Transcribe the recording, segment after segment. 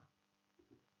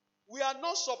We are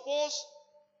not supposed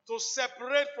to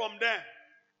separate from them.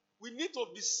 We need to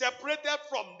be separated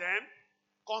from them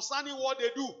concerning what they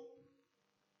do.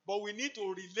 But we need to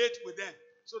relate with them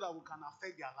so that we can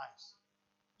affect their lives.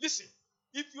 Listen,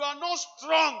 if you are not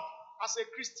strong as a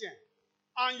Christian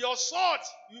and your sword,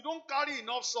 you don't carry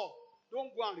enough sword,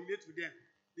 don't go and relate with them.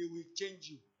 They will change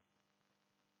you.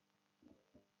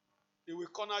 They will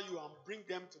corner you and bring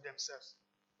them to themselves.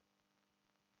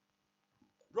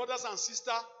 Brothers and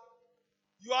sisters,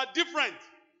 you are different.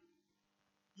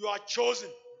 You are chosen.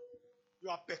 You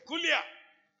are peculiar.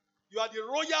 You are the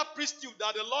royal priesthood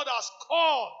that the Lord has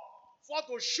called for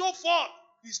to show forth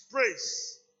His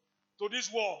praise to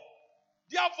this world.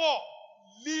 Therefore,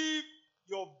 live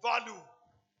your value.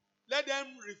 Let them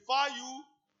refer you.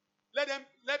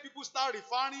 Let people start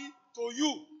referring to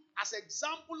you as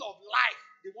example of life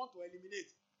they want to eliminate.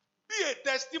 Be a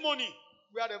testimony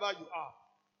wherever you are.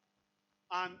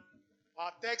 And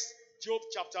our text,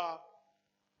 Joshua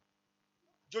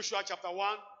chapter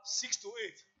 1, 6 to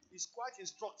 8, is quite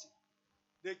instructive.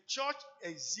 The church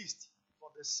exists for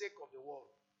the sake of the world.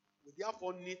 We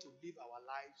therefore need to live our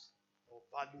lives of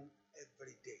value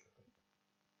every day.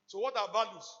 So what are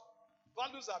values?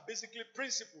 Values are basically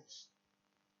principles,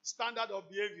 standard of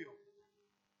behavior.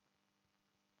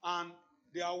 And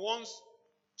they are one's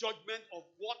judgment of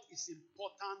what is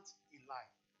important in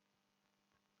life.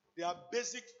 They are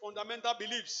basic fundamental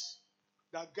beliefs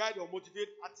that guide or motivate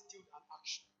attitude and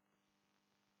action.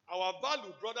 Our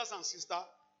value, brothers and sisters,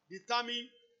 determine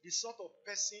the sort of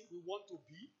person we want to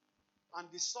be and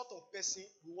the sort of person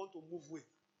we want to move with.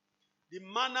 The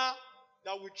manner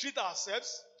that we treat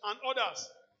ourselves and others.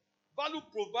 Value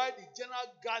provides the general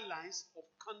guidelines of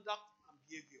conduct and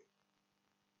behavior.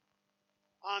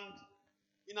 And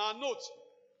in our notes,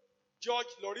 George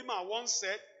Lorimer once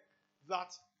said that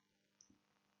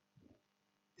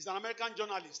he's an American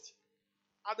journalist.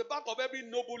 At the back of every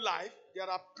noble life, there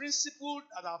are principles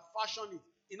that are fashioned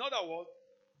it. In other words,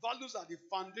 values are the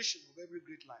foundation of every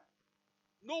great life.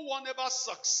 No one ever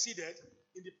succeeded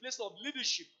in the place of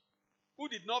leadership who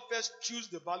did not first choose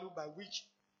the value by which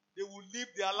they will live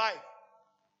their life.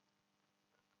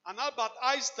 And Albert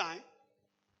Einstein,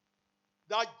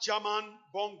 that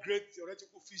German-born great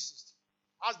theoretical physicist,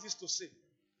 has this to say: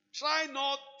 try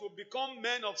not to become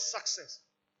men of success,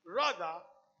 rather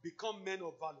become men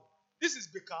of value. This is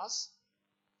because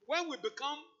when we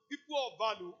become people of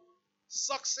value,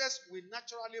 success will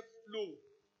naturally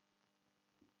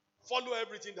follow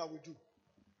everything that we do.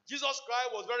 Jesus Christ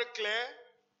was very clear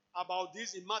about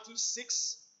this in Matthew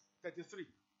 6:33.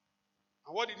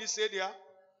 And what did he say there?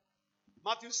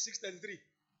 Matthew 6:33.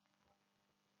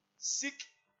 Seek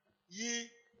ye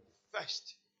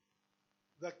first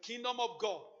the kingdom of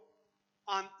God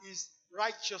and His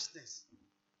righteousness,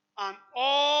 and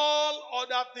all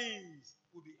other things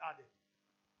will be added.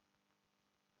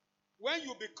 When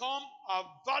you become a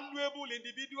valuable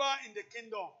individual in the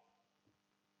kingdom,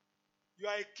 you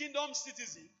are a kingdom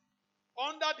citizen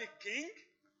under the king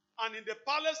and in the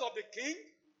palace of the king,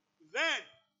 then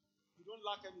you don't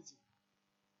lack anything.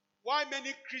 Why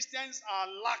many Christians are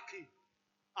lacking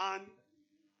and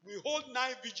we hold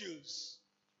night vigils,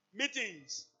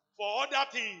 meetings for other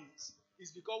things,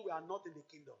 is because we are not in the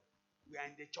kingdom. We are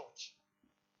in the church.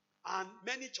 And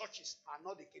many churches are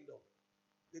not the kingdom.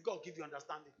 May God give you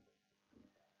understanding.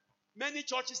 Many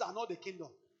churches are not the kingdom.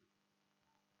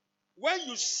 When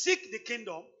you seek the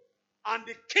kingdom and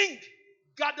the king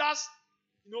gathers,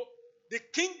 the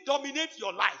king dominates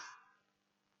your life.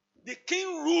 The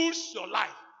king rules your life.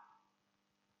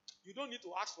 You don't need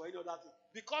to ask for any other thing.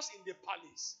 Because in the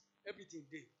palace, everything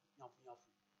there.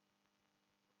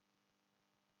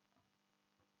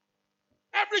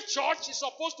 Every church is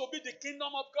supposed to be the kingdom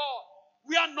of God,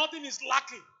 where nothing is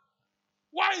lacking.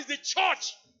 Why is the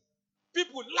church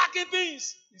people lacking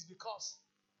things? It's because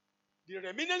the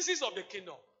reminiscences of the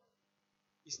kingdom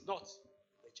is not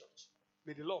the church.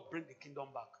 May the Lord bring the kingdom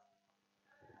back.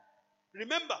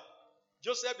 Remember,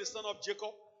 Joseph, the son of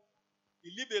Jacob,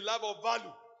 he lived a life of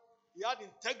value. He had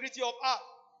integrity of heart.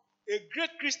 A great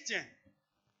Christian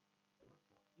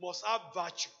must have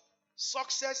virtue.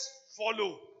 Success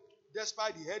follow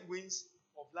despite the headwinds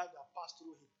of life that pass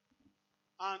through him.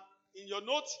 And in your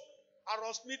note,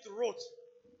 Aaron Smith wrote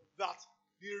that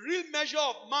the real measure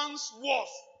of man's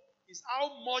worth is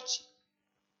how much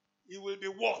he will be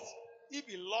worth if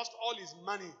he lost all his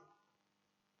money.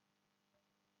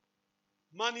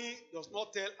 Money does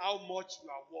not tell how much you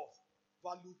are worth.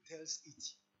 Value tells it.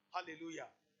 Hallelujah.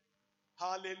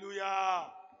 Hallelujah.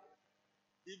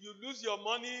 If you lose your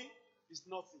money, it's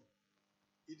nothing.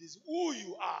 It is who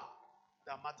you are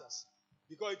that matters.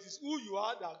 Because it is who you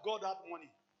are that got that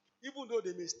money. Even though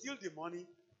they may steal the money,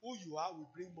 who you are will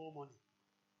bring more money.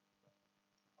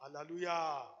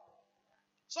 Hallelujah.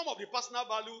 Some of the personal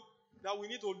value that we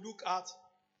need to look at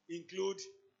include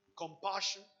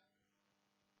compassion,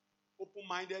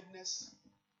 open-mindedness,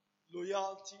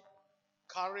 loyalty,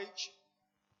 courage,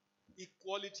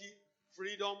 equality,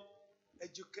 freedom,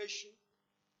 education,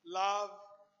 love,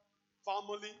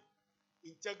 family,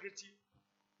 integrity,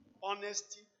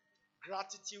 honesty,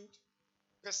 gratitude,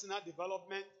 personal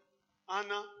development,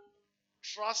 honor,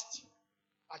 trust,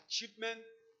 achievement,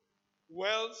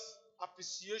 wealth,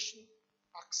 appreciation,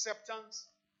 acceptance,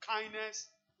 kindness,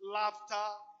 laughter.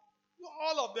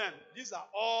 All of them. These are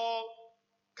all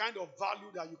kind of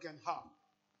value that you can have.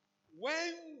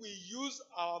 When we use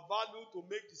our value to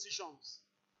make decisions,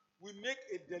 we make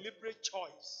a deliberate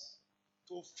choice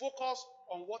to focus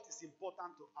on what is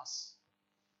important to us.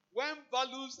 When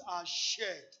values are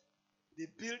shared, they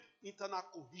build internal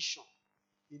cohesion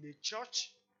in a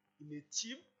church, in a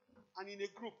team, and in a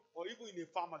group, or even in a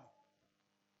family.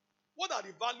 What are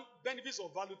the benefits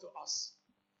of value to us?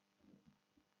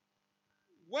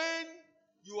 When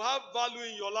you have value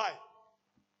in your life,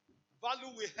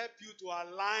 value will help you to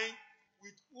align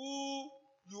with who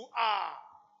you are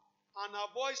and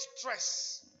avoid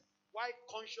stress while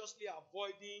consciously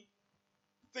avoiding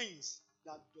things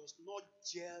that does not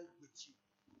gel with you.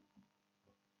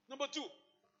 Number 2,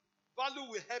 value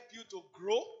will help you to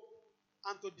grow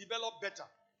and to develop better.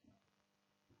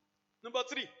 Number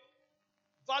 3,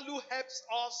 value helps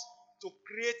us to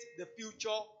create the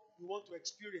future we want to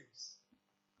experience.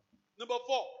 Number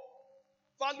 4,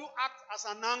 value acts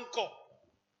as an anchor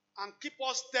and keep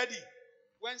us steady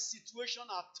when situations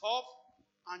are tough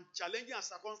and challenging and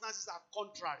circumstances are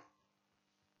contrary.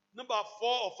 Number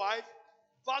 4 or 5,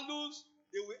 values,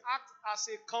 they will act as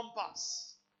a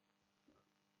compass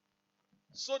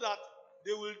so that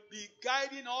they will be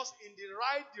guiding us in the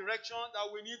right direction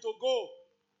that we need to go.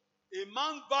 A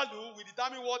man's value will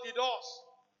determine what he does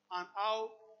and how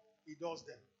he does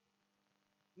them.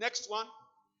 Next one,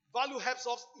 value helps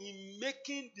us in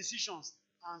making decisions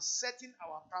and setting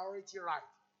our priority right.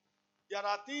 There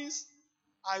are things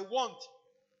I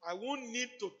won't need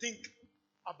to think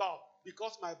about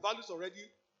because my values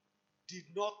already did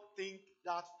not think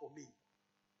that for me.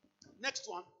 Next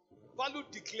one, value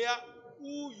declare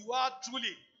who you are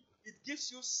truly. It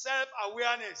gives you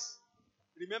self-awareness.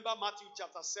 Remember Matthew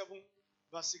chapter 7,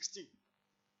 verse 16.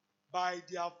 By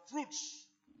their fruits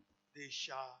they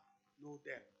shall know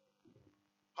them.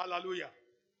 Hallelujah.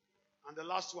 And the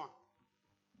last one,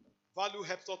 value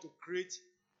helps us to create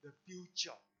the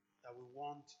future that we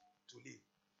want to live.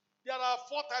 There are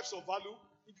 4 types of value,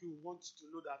 if you want to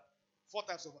know that. 4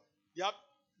 types of value.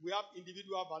 We have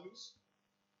individual values.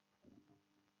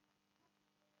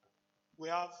 We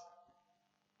have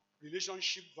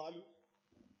relationship value.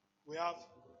 We have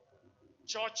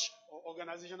church or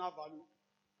organizational value.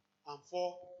 And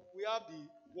 4, we have the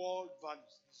world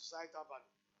values, the societal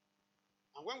value.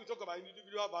 And when we talk about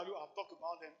individual value, I've talked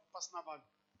about them. Personal value,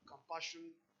 compassion,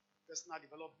 personal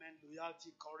development,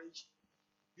 loyalty, courage.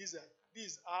 This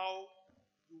is how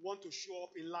you want to show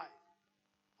up in life.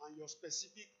 And your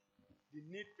specific, the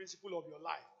need principle of your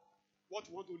life. What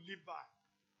you want to live by.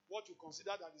 What you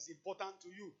consider that is important to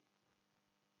you.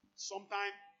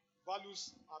 Sometimes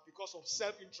values are because of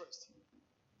self-interest.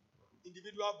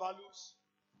 Individual values,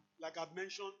 like I've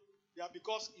mentioned, they are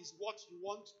because it's what you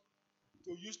want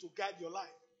to use to guide your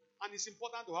life. And it's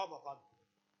important to have a value.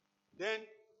 Then,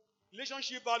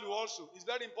 relationship value also is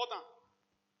very important.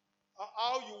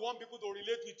 How you want people to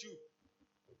relate with you.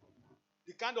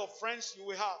 The kind of friends you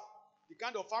will have. The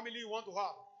kind of family you want to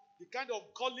have. The kind of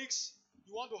colleagues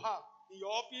you want to have in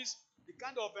your office. The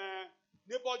kind of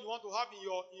neighbor you want to have in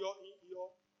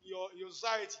your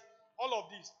society. All of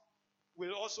these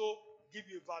will also give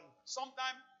you value.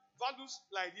 Sometimes values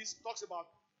like this talks about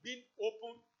being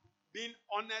open, being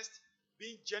honest,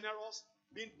 being generous,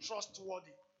 being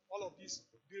trustworthy. All of these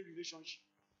build relationship.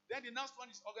 Then the next one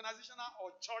is organizational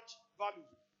or church values.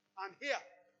 And here,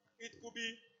 it could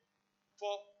be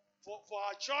for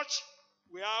our church,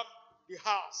 we have the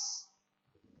house.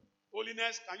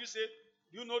 Holiness, can you say,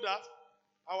 do you know that?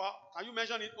 Can you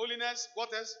mention it? Holiness,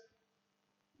 what else?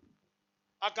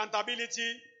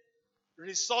 Accountability,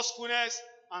 resourcefulness,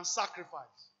 and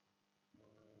sacrifice.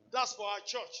 That's for our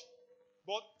church.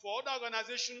 But for other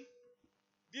organizations,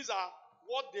 these are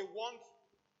what they want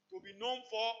to be known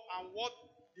for and what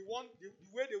they want, the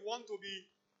way they want to be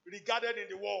regarded in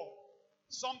the world.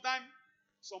 Sometimes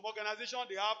some organizations,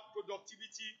 they have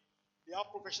productivity, they have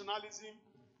professionalism,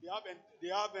 they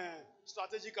have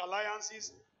strategic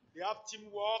alliances, they have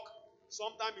teamwork.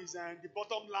 Sometimes it's the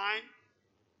bottom line.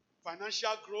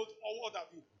 financial growth, or what have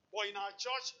you. But in our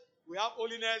church, we have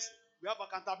holiness, we have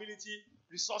accountability,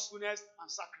 resourcefulness, and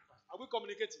sacrifice. Are we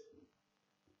communicating?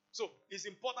 So it's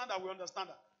important that we understand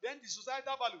that. Then the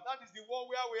societal value, that is the world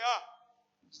where we are.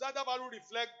 Societal value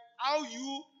reflect how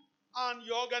you and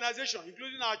your organization,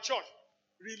 including our church,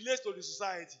 relates to the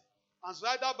society. And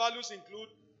societal values include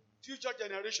future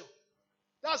generation.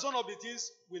 That's one of the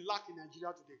things we lack in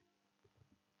Nigeria today.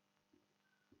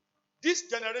 This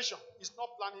generation is not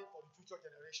planning for the future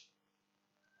generation.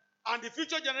 And the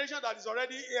future generation that is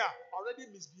already here,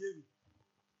 already misbehaving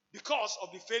because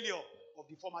of the failure of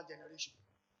the former generation.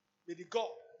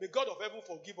 May God of heaven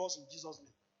forgive us in Jesus'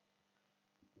 name.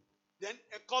 Then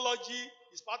ecology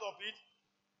is part of it.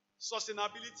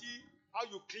 Sustainability, how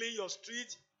you clean your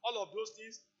street, all of those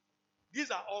things. These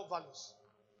are all values.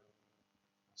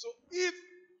 So if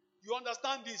you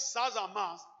understand this, SARS and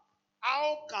MAS,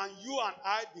 how can you and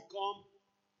I become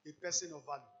a person of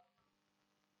value?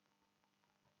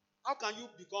 How can you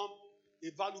become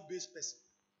a value-based person?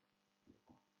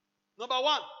 Number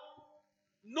one,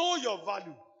 know your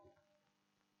value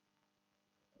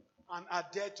and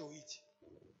adhere to it.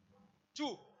 2,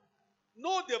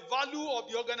 know the value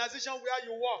of the organization where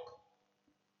you work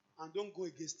and don't go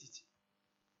against it.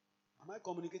 Am I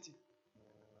communicating?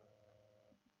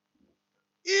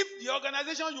 If the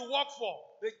organization you work for,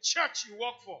 the church you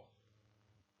work for,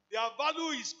 their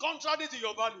value is contrary to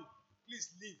your value, please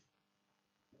leave.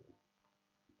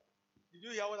 Did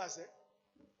you hear what I said?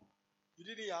 You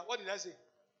didn't hear? What did I say?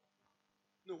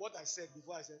 No, what I said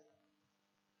before I said.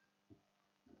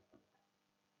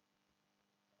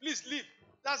 Please leave.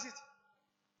 That's it.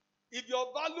 If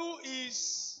your value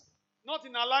is not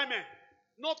in alignment,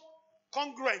 not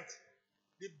congruent,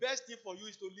 the best thing for you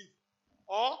is to leave.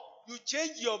 Or you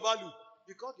change your value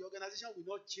because the organization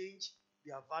will not change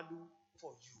their value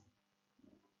for you.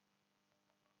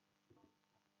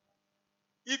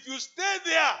 If you stay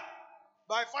there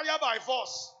by fire, by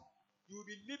force, you will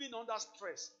be living under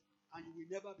stress and you will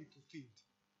never be fulfilled.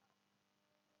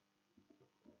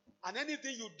 And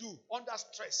anything you do under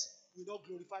stress will not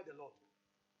glorify the Lord.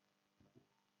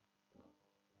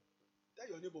 Tell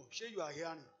your neighbor, sure you are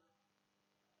hearing.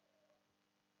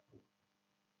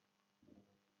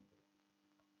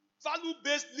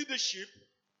 Value-based leadership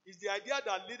is the idea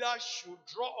that leaders should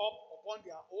draw up upon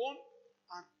their own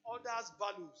and others'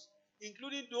 values,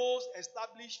 including those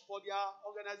established for their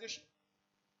organization,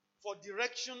 for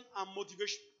direction and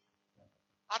motivation.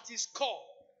 At its core,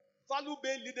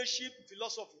 value-based leadership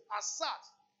philosophy asserts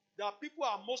that people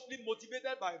are mostly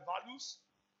motivated by values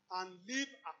and live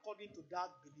according to that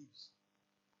beliefs.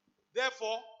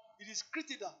 Therefore, it is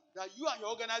critical that you and your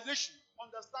organization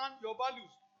understand your values,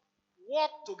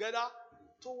 work together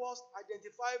towards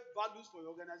identify values for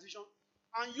your organization,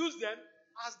 and use them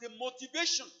as the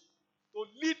motivation to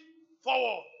lead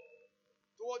forward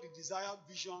toward the desired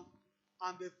vision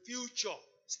and the future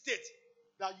state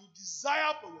that you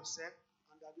desire for yourself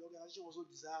and that the organization also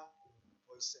desire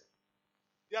for itself.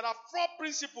 There are 4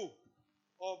 principles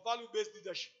of value-based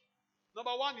leadership.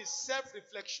 Number 1 is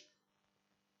self-reflection.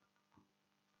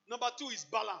 Number 2 is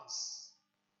balance.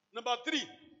 Number 3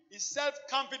 is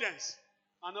self-confidence.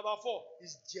 And number 4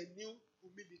 is genuine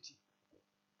humility.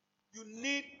 You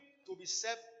need to be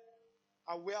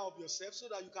self-aware of yourself so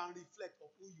that you can reflect on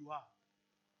who you are.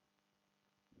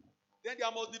 Then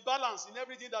there must be balance in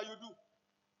everything that you do.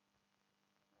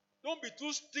 Don't be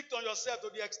too strict on yourself to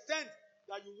the extent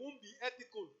that you won't be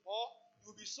ethical, or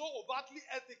you'll be so overtly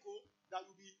ethical that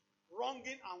you'll be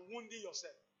wronging and wounding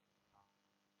yourself.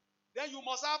 Then you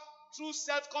must have true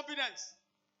self-confidence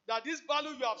that this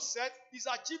value you have set is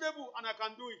achievable and I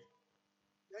can do it.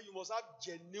 Then you must have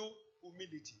genuine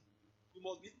humility. You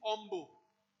must be humble.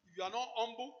 If you are not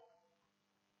humble,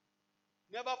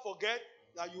 never forget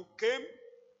that you came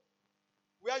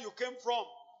where you came from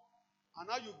and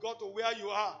how you got to where you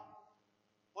are.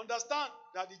 Understand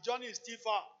that the journey is still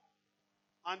far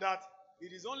and that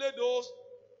it is only those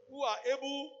who are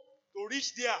able to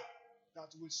reach there that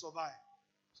will survive.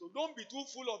 So don't be too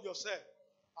full of yourself.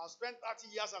 I've spent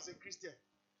 30 years as a Christian.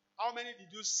 How many did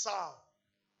you serve?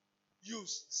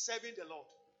 Use serving the Lord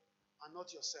and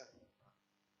not yourself.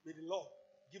 May the Lord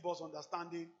give us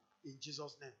understanding in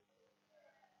Jesus' name.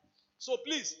 So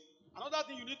please, another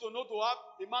thing you need to know to have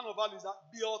a man of value is that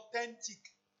be authentic.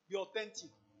 Be authentic.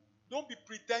 Don't be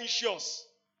pretentious.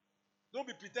 Don't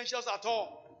be pretentious at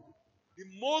all. The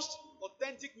most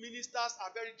authentic ministers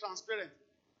are very transparent.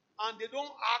 And they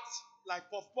don't act like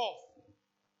puff-puff.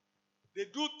 They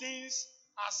do things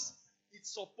as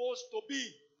it's supposed to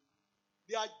be.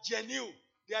 They are genuine.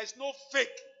 There is no fake.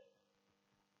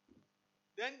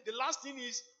 Then the last thing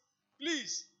is,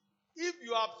 please, If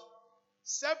you have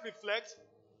self-reflect,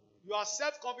 you are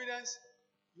self-confidence,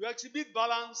 you exhibit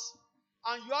balance,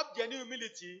 and you have genuine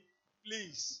humility,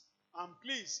 please, and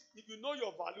please, if you know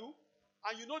your value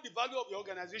and you know the value of your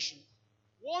organization,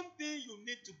 one thing you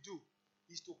need to do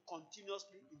is to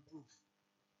continuously improve.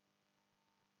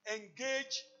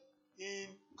 Engage in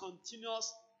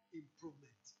continuous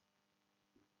improvement.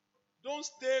 Don't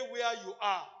stay where you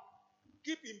are.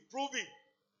 Keep improving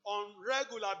on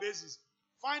regular basis.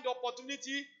 Find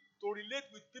opportunity to relate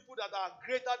with people that are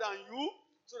greater than you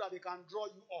so that they can draw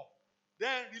you up.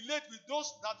 Then relate with those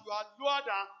that you are lower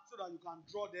than so that you can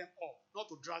draw them up, not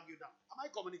to drag you down. Am I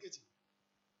communicating?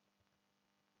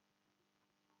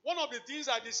 One of the things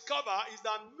I discover is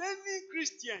that many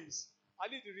Christians, I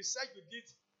did the research we did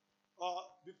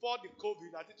before the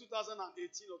COVID, I think 2018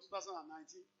 or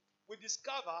 2019, we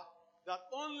discover that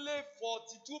only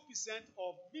 42%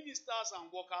 of ministers and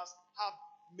workers have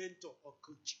mentor or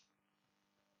coach.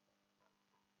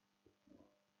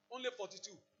 Only 42,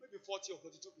 maybe 40 or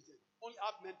 42% only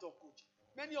have mentor or coach.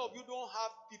 Many of you don't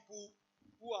have people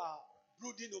who are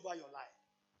brooding over your life.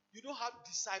 You don't have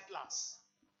disciples.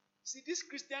 See, this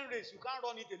Christian race, you can't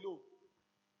run it alone.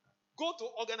 Go to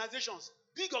organizations,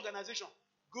 big organizations,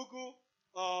 Google,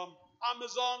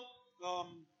 Amazon,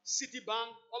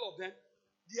 Citibank, all of them.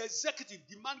 The executive,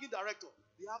 the managing director,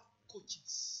 they have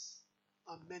coaches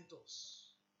and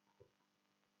mentors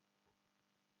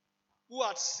who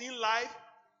have seen life,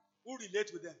 who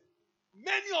relate with them.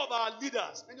 Many of our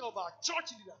leaders, many of our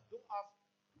church leaders don't have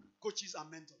coaches and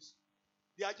mentors.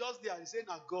 They are just there. They say,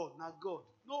 "Now God, now God."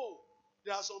 No,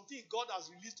 there are some things God has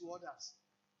released to others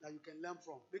that you can learn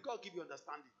from. May God give you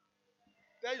understanding.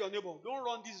 Tell your neighbor, don't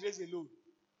run this race alone.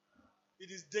 It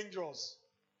is dangerous.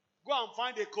 Go and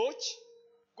find a coach.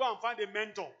 Go and find a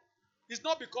mentor. It's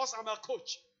not because I'm a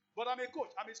coach, but I'm a coach.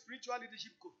 I'm a spiritual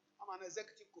leadership coach. I'm an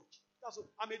executive coach. That's what,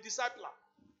 I'm a discipler.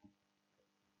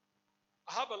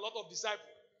 I have a lot of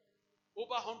disciples,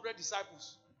 over 100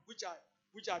 disciples, which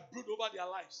I brood over their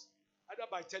lives, either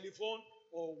by telephone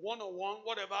or one-on-one,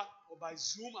 whatever, or by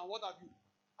Zoom and what have you.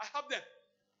 I have them.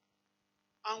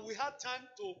 And we had time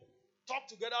to talk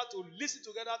together, to listen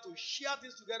together, to share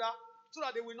things together, so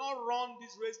that they will not run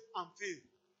this race and fail.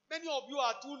 Many of you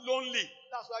are too lonely.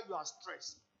 That's why you are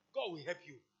stressed. God will help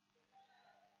you.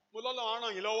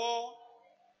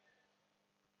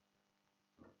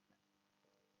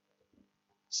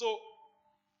 So,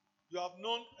 you have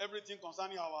known everything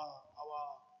concerning our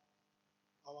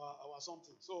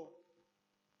something. So,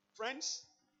 friends,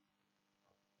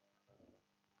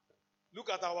 look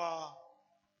at our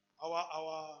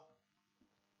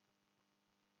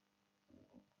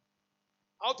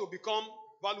how to become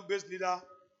value-based leader.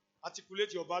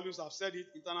 Articulate your values. I've said it.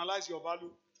 Internalize your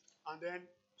value, and then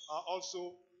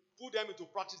also put them into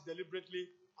practice deliberately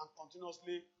and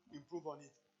continuously improve on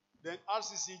it. Then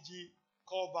RCCG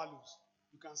core values.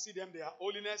 You can see them. They are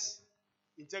holiness,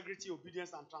 integrity,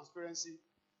 obedience, and transparency.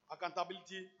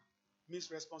 Accountability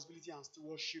means responsibility and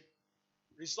stewardship.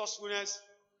 Resourcefulness,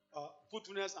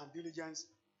 fruitfulness and diligence.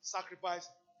 Sacrifice,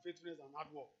 faithfulness, and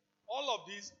hard work. All of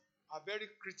these are very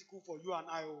critical for you and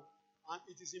I. And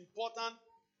it is important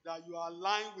that you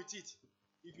align with it.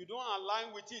 If you don't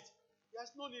align with it,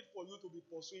 there's no need for you to be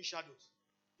pursuing shadows.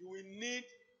 You will need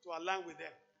to align with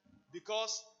them.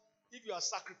 Because if you are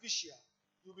sacrificial,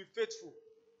 you'll be faithful,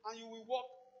 and you will work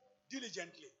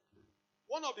diligently.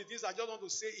 One of the things I just want to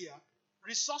say here,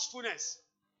 resourcefulness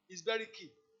is very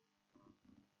key.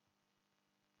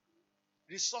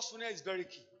 Resourcefulness is very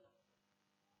key.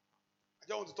 I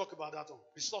just want to talk about that one.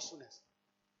 Resourcefulness.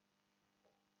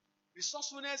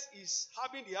 Resourcefulness is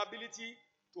having the ability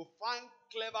to find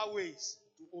clever ways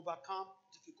to overcome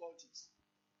difficulties.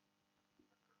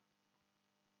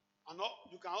 And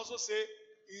you can also say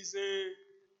is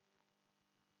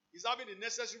having the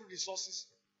necessary resources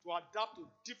to adapt to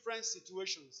different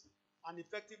situations and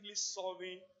effectively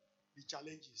solving the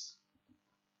challenges.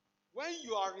 When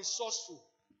you are resourceful,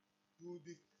 you will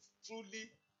be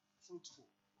truly fruitful.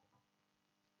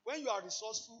 When you are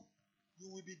resourceful,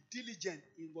 you will be diligent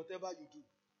in whatever you do.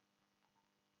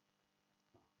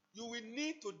 You will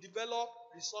need to develop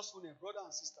resourcefulness, brother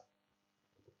and sister.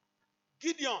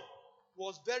 Gideon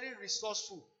was very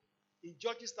resourceful. In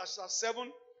Judges chapter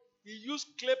 7, he used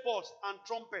clay pots and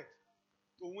trumpet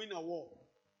to win a war.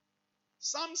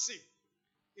 Samson,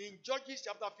 in Judges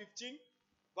chapter 15,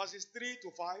 verses 3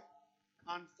 to 5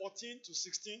 and 14 to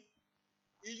 16,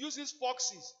 he uses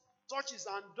foxes, torches,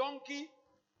 and donkey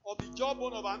of the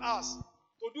jawbone of an ass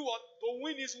to do what? To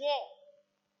win his war.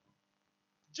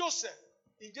 Joseph,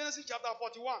 in Genesis chapter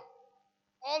 41,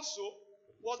 also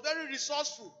was very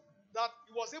resourceful, that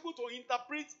he was able to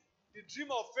interpret the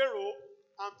dream of Pharaoh,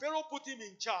 and Pharaoh put him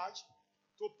in charge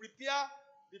to prepare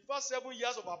the first 7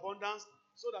 years of abundance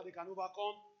so that they can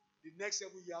overcome the next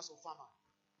 7 years of famine.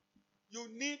 You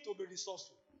need to be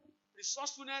resourceful.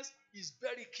 Resourcefulness is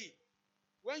very key.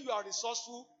 When you are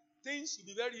resourceful, things will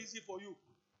be very easy for you.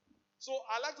 So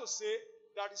I like to say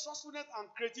that resourcefulness and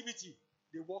creativity,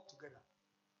 they work together.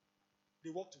 They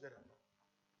work together.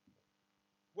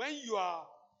 When you are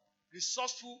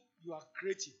resourceful, you are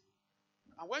creative.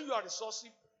 And when you are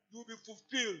resourceful, you will be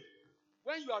fulfilled.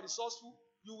 When you are resourceful,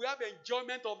 you will have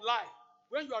enjoyment of life.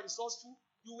 When you are resourceful,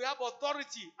 you will have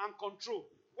authority and control.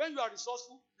 When you are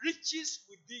resourceful, riches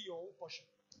will be your own portion.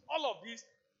 All of these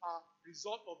are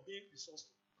result of being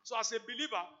resourceful. So as a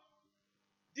believer,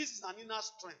 this is an inner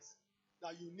strength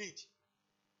that you need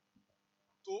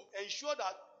to ensure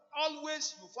that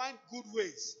always you find good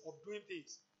ways of doing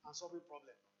things and solving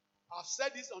problems. I've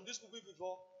said this on this movie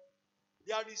before.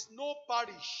 There is no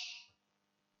parish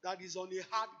that is on a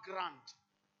hard ground.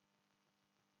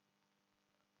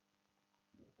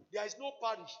 There is no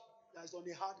parish that is on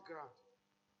a hard ground.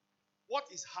 What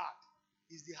is hard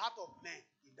is the heart of men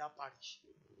in that parish.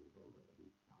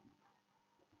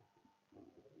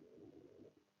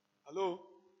 Hello?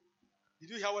 Did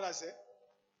you hear what I said?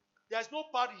 There is no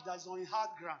parish that is on a hard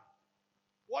ground.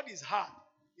 What is hard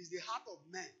is the heart of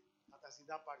men that is in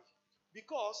that parish.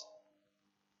 Because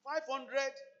 500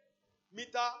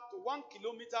 meter to 1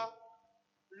 kilometer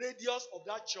radius of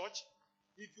that church,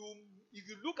 if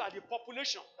you look at the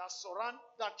population that surround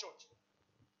that church,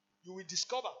 you will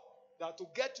discover that to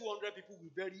get 200 people will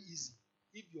be very easy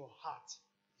if your heart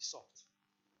is soft.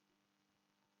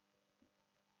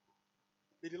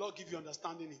 May the Lord give you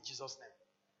understanding in Jesus' name.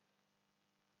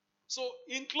 So,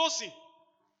 in closing,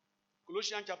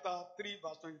 Colossians chapter 3,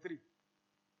 verse 23.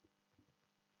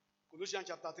 Colossians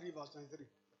chapter 3, verse 23.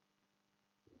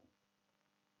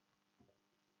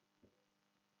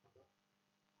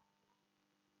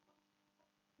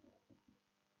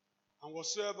 And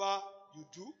whatsoever you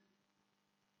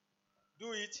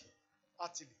do it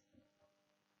heartily,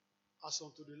 as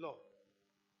unto the Lord,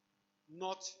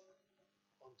 not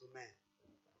unto men.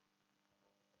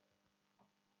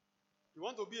 You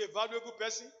want to be a valuable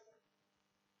person?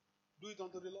 Do it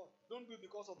unto the Lord. Don't do it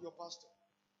because of your pastor.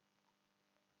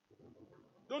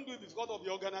 Don't do it because of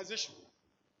your organization.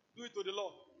 Do it to the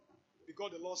Lord.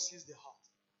 Because the Lord sees the heart.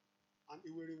 And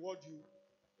He will reward you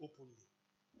openly.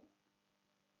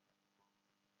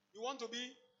 You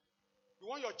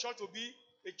want your church to be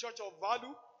a church of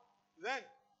value? Then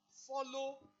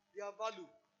follow their value.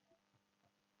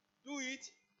 Do it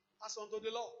as unto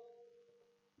the Lord.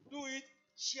 Do it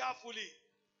cheerfully.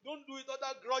 Don't do it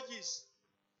under grudges.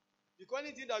 Because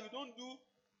anything that you don't do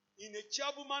in a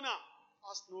cheerful manner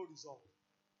has no result.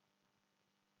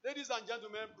 Ladies and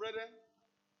gentlemen, brethren,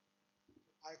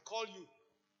 I call you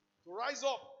to rise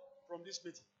up from this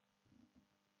meeting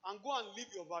and go and live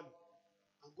your value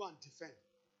and go and defend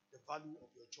the value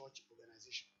of your church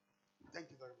organization.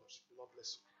 Thank you very much. The Lord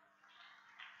bless you.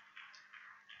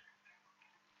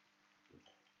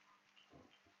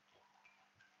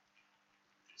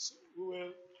 So we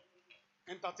will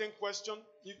entertain questions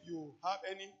if you have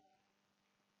any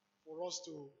for us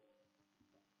to.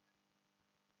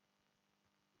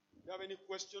 If you have any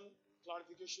question,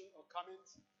 clarification, or comment?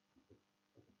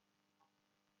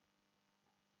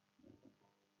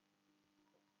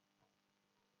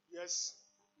 Yes.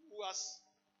 Who asks?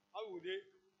 How would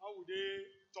they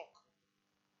talk?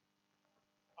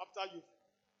 After you,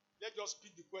 let's just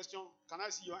pick the question. Can I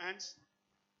see your hands?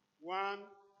 1,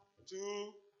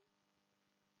 2.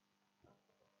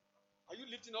 Are you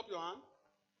lifting up your hand?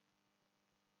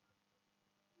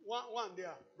 One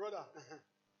there, brother.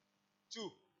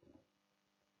 2.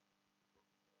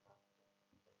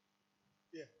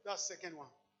 Yeah, that's second one.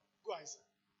 Go ahead, sir.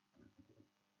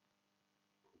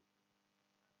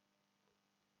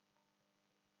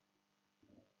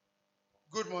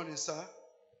 Good morning, sir.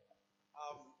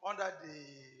 Under the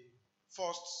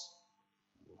first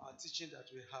teaching that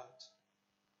we had,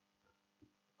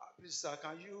 please, sir,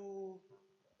 can you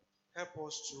help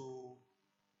us to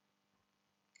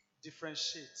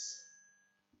differentiate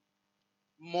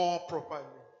more properly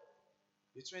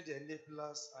between the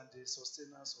enablers and the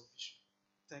sustainers of vision?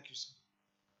 Thank you, sir.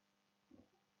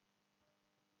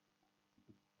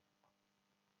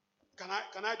 Can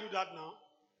I do that now?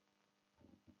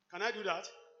 Can I do that?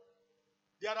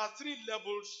 There are 3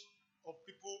 levels of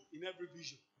people in every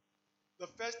vision. The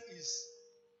first is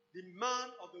the man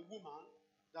or the woman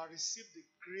that received the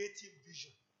creative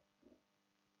vision.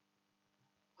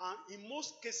 And in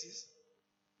most cases,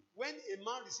 when a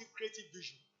man receives creative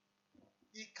vision,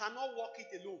 he cannot work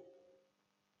it alone.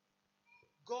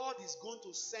 God is going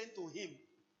to send to him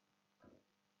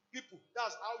people.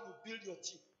 That's how you build your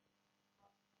team.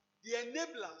 The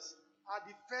enablers are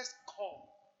the first call.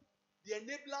 The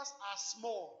enablers are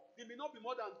small. They may not be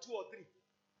more than 2 or 3.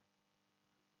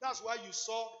 That's why you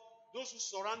saw those who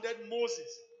surrounded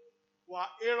Moses were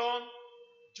Aaron,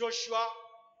 Joshua,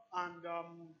 and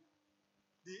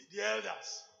the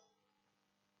elders.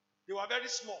 They were very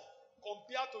small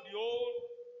compared to the whole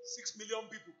 6 million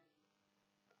people.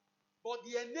 But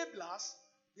the enablers,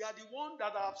 they are the ones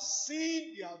that have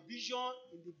seen their vision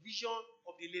in the vision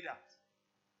of the leader.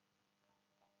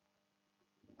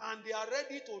 And they are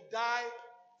ready to die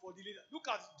for the leader. Look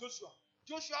at Joshua.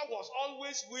 Joshua was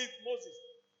always with Moses.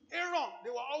 Aaron, they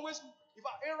were always, in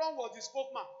fact, Aaron was the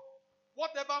spokesman.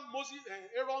 Whatever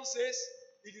Aaron says,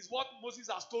 it is what Moses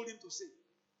has told him to say.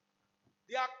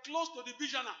 They are close to the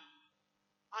visioner.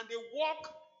 And they walk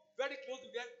very close to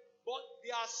them, but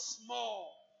they are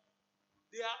small.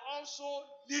 They are also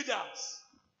leaders.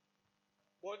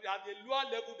 But they are the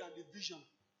lower level than the visioner.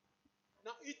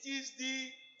 Now, it is the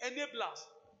enablers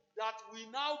that we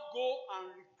now go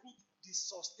and recruit the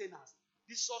sustainers.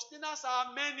 The sustainers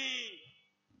are many.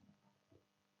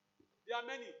 There are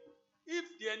many. If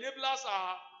the enablers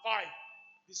are 5,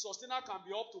 the sustainer can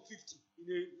be up to 50 in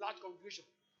a large congregation.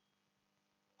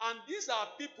 And these are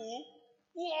people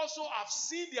who also have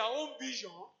seen their own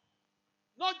vision,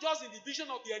 not just in the vision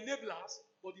of the enablers,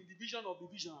 but in the vision of the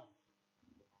visionary.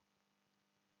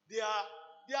 They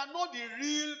are not the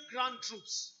real grand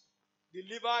troops. The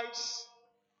Levites,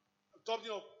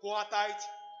 talking of Kohathite,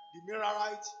 the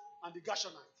Merarite, and the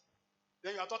Gershonite.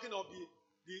 Then you are talking of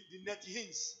the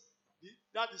Nethians,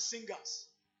 the singers.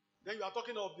 Then you are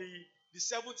talking of the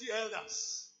 70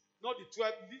 elders, not the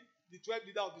 12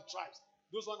 leaders of the tribes.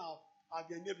 Those ones are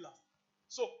the enablers.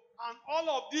 So, and all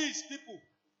of these people,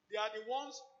 they are the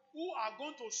ones who are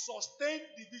going to sustain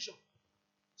the vision.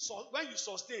 So when you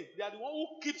sustain, they are the one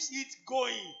who keeps it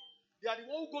going. They are the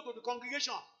one who go to the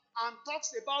congregation and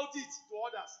talks about it to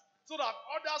others, so that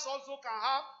others also can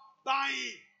have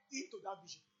buying into that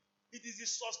vision. It is the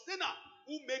sustainer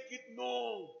who make it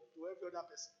known to every other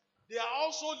person. They are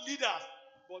also leaders,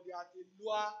 but they are at a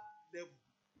lower level.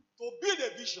 To build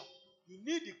a vision, you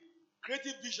need the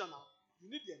creative visioner, you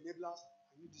need the enablers,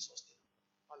 and you need the sustainer.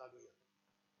 Hallelujah.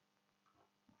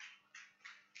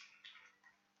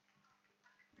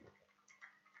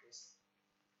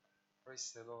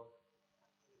 Praise the Lord.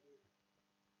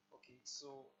 Okay,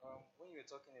 so when you were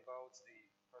talking about the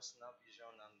personal vision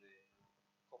and the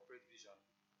corporate vision,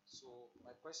 so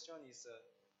my question is,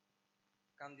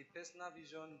 can the personal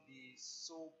vision be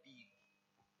so big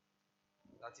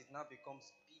that it now becomes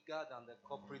bigger than the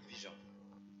corporate vision?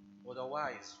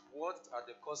 Otherwise, what are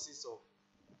the causes of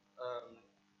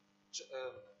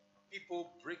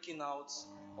people breaking out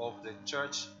of the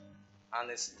church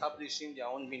and establishing their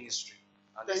own ministry?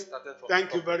 And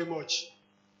thank you very much.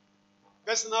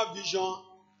 Personal vision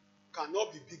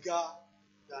cannot be bigger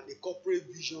than the corporate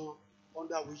vision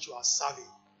under which you are serving.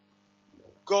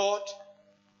 God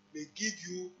may give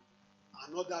you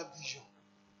another vision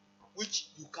which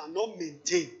you cannot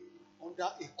maintain under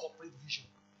a corporate vision.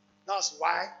 That's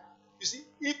why, you see,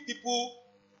 if people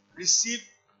receive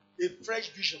a fresh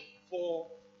vision for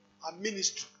a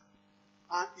ministry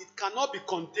and it cannot be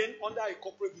contained under a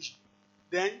corporate vision,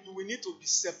 then you will need to be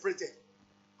separated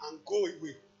and go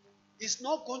away. It's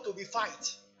not going to be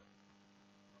fight.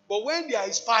 But when there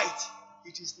is fight,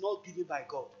 it is not given by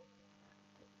God.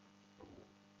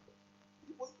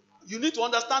 You need to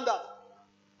understand that.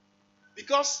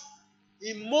 Because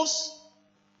in most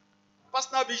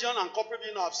personal vision and corporate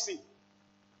vision I've seen,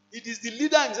 it is the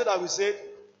leader himself that will say,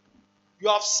 you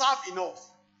have served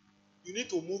enough. You need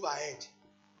to move ahead.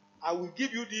 I will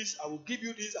give you this, I will give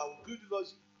you this, I will give you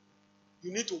this.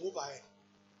 You need to move ahead.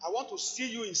 I want to see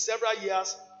you in several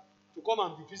years to come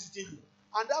and be visiting you.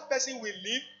 And that person will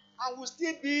live and will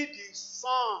still be the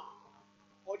son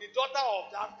or the daughter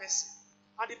of that person.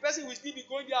 And the person will still be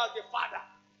going there as the father.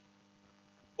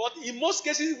 But in most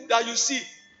cases that you see,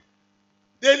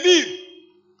 they live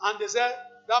and they say,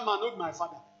 that man not my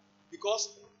father.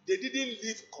 Because they didn't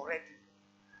live correctly.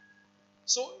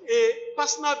 So a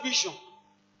personal vision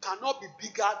cannot be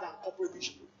bigger than corporate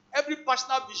vision. Every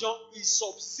personal vision is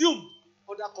subsumed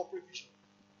under corporate vision.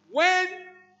 When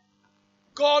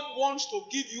God wants to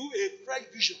give you a fresh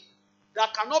vision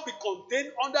that cannot be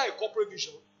contained under a corporate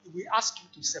vision, He will ask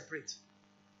you to separate.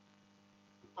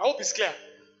 I hope it's clear.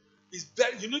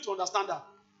 You need to understand that.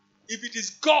 If it is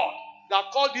God that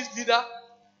called this leader,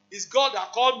 it's God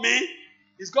that called me,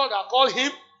 it's God that called him,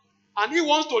 and he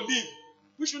wants to leave,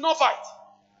 we should not fight.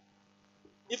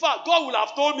 In fact, God will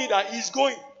have told me that he's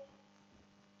going.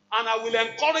 And I will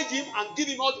encourage him and give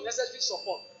him all the necessary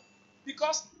support.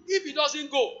 Because if he doesn't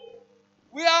go,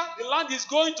 where the land is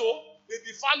going to may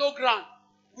be fallow ground,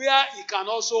 where he can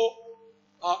also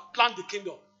plant the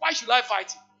kingdom. Why should I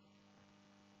fight him?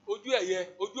 Ojú ẹ̀yẹ,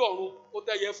 ojú ọ̀run, ó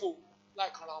tẹ́yẹ fò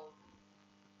láìkanra wọn.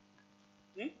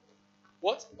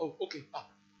 What? Oh, okay.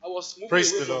 I was moving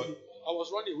Praise away the from Lord. you. I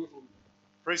was running away from you.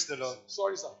 Praise the Lord.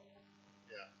 Sorry, sir.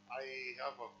 Yeah, I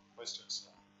have a question, sir.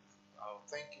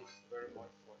 Thank you very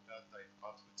much for that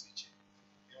powerful teaching.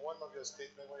 In one of your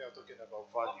statements, when you're talking about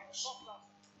values,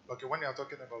 when you're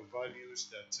talking about values,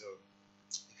 that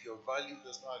if your value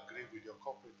does not agree with your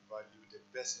corporate value, the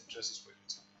best interest is for you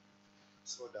to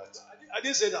so that. I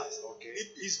didn't say that. Okay.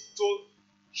 It is to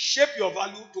shape your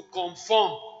value to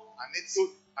conform.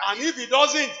 And if it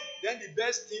doesn't, then the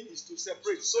best thing is to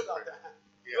separate so that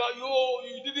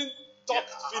you didn't talk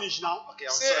finish now. Okay,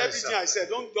 say sorry, everything sir. I said.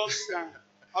 Don't just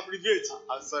abbreviate.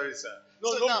 I'm sorry, sir.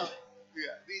 No, so no. Now,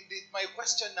 my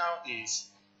question now is,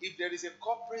 if there is a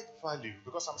corporate value,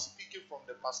 because I'm speaking from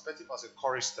the perspective as a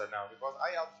chorister now, because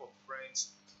I have some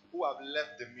friends who have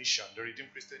left the mission, the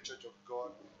Redeemed Christian Church of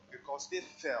God, because they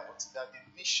felt that the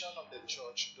mission of the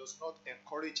church does not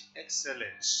encourage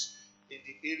excellence in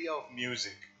the area of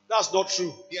music. That's not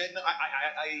true. Yeah, no,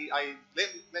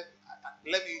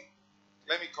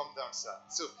 let me come down, sir.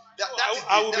 So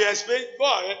I will be explaining. Go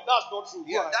ahead. That's not true.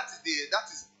 Yeah, that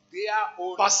is their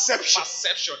own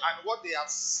perception and what they have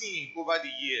seen over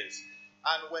the years.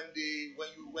 And when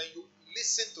you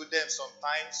listen to them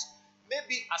sometimes,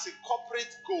 maybe as a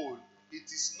corporate goal, it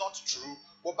is not true,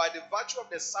 but by the virtue of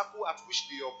the circle at which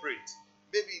they operate,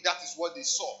 maybe that is what they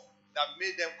saw that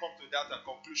made them come to that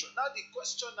conclusion. Now the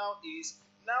question now is,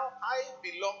 now I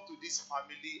belong to this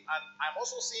family and I'm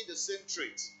also seeing the same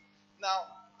traits. Now,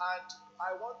 and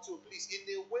I want to please, in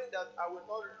a way that I will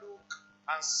not look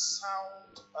and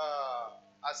sound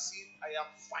as if I am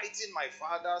fighting my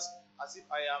fathers, as if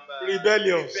I am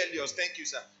rebellious. Thank you,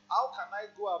 sir. How can I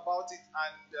go about it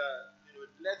and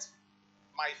let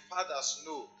my fathers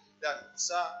know that,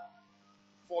 sir,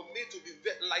 for me to be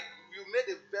like you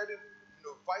made a very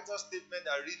vital statement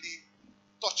that really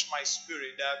touched my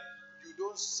spirit, that you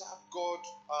don't serve God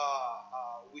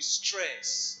with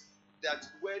stress. That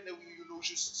when we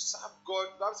should serve God,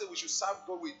 the Bible says we should serve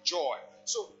God with joy.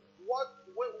 So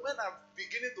when I'm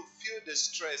beginning to feel the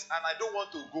stress and I don't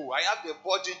want to go, I have the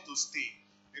burden to stay.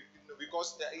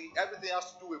 Because everything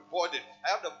has to do with burden. I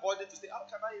have the burden to stay. How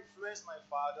can I influence my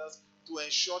fathers to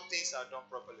ensure things are done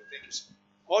properly? Thank you, sir.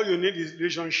 All you need is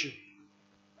relationship.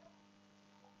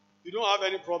 You don't have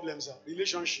any problems, sir.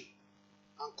 Relationship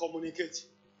and communicate.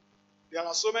 There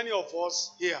are so many of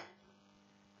us here.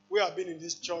 We have been in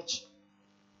this church.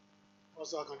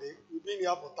 We've been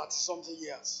here for 30-something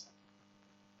years.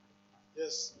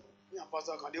 Yes. Me and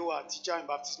Pastor Akande were a teacher in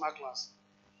baptismal class.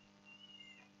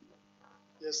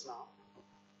 Yes, now.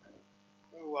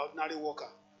 When we were ordinary worker,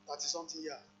 30-something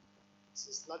years.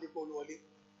 Since Ladipo Oluwole.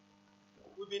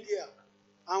 We've been here.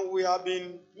 And we have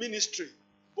been ministry,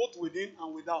 both within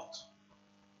and without.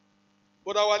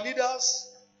 But our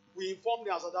leaders, we informed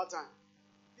them at that time.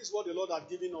 This is what the Lord had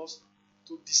given us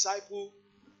to disciple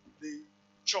the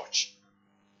church.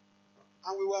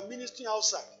 And we were ministering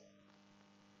outside.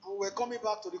 And we were coming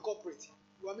back to the corporate.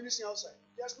 We were ministering outside.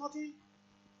 There's nothing.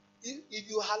 If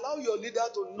you allow your leader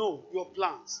to know your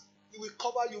plans, he will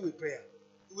cover you with prayer.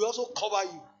 He will also cover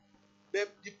you. But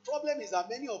the problem is that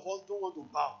many of us don't want to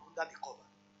bow under the cover.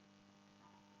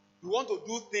 We want to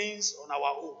do things on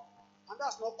our own. And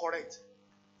that's not correct.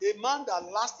 A man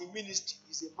that lasts in ministry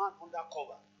is a man under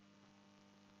cover.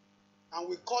 And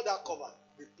we call that cover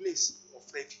the place of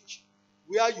refuge.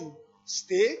 Where you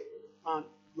stay and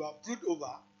you are brooded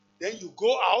over, then you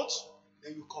go out,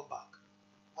 then you come back.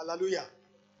 Hallelujah.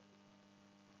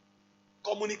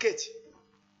 Communicate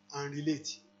and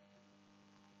relate.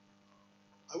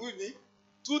 Are we with me?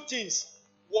 Two things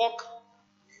work,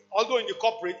 although in the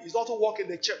corporate, is also work in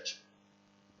the church.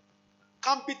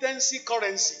 Competency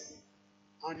currency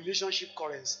and relationship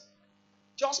currency.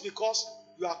 Just because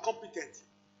you are competent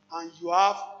and you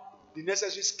have the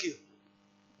necessary skill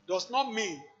does not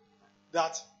mean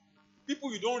that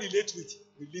people you don't relate with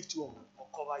will lift you up or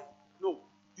cover you. No,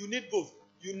 you need both.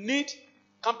 You need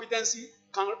competency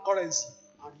currency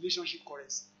and relationship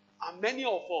currency. And many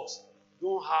of us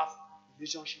don't have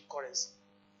relationship currency.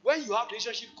 When you have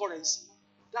relationship currency,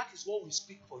 that is what we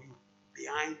speak for you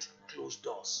behind closed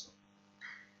doors.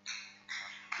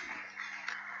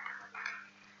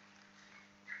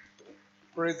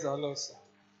 Praise the Lord, sir.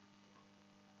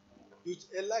 You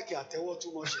like your tell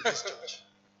too much in this church.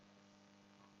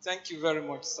 Thank you very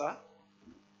much, sir.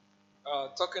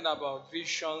 talking about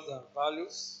visions and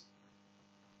values.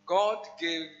 God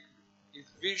gave his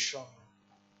vision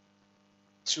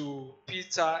to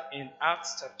Peter in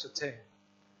Acts chapter 10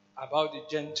 about the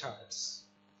Gentiles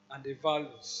and the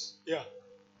values. Yeah.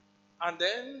 And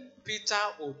then Peter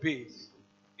obeyed.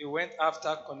 He went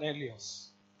after Cornelius.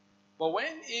 But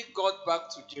when he got back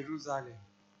to Jerusalem,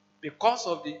 because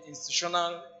of the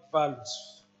institutional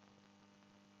values,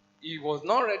 he was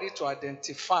not ready to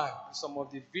identify with some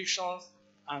of the visions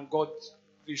and God's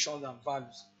visions and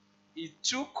values. He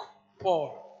took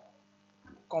Paul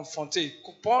confronted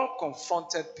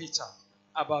Peter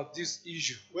about this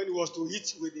issue. When he was to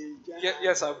eat with the Gentiles.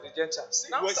 Yes, with the Gentiles.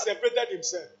 He was separated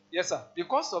himself. Yes, sir.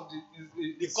 Because of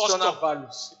the custom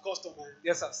values. The custom.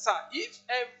 Yes, sir. Sir, if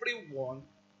everyone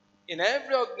in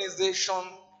every organization,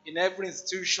 in every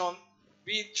institution,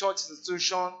 be it church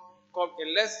institution,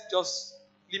 let's just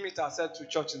limit ourselves to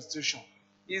church institution.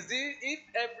 If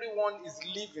everyone is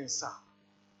leaving, sir,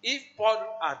 if Paul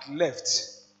had left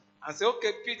and say,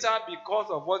 okay, Peter, because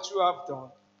of what you have done,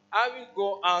 I will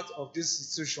go out of this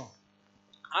institution.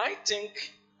 I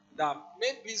think that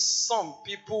maybe some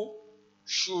people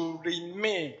should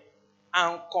remain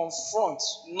and confront,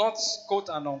 not quote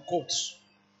and unquote,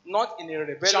 not in a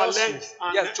rebellious way.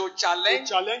 Yes, to challenge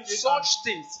such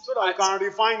things. So that we can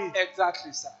refine it.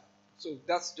 Exactly, sir. So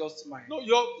that's just my... No,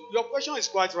 your question is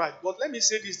quite right. But let me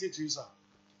say this thing to you, sir.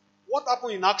 What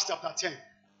happened in Acts chapter 10?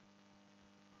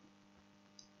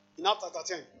 In Acts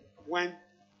chapter 10, when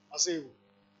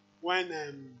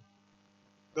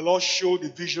the Lord showed the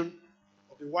vision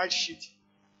of the white sheet,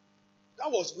 that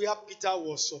was where Peter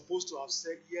was supposed to have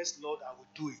said, yes, Lord, I will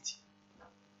do it.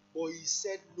 But he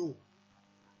said no.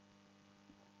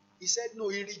 He said no,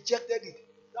 he rejected it.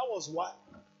 That was why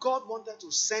God wanted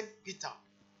to send Peter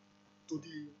to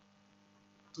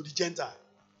the Gentile.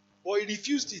 But he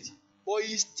refused it. But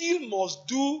he still must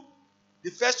do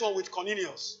the first one with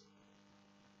Cornelius.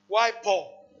 Why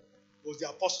Paul was the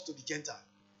apostle to the Gentile?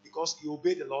 Because he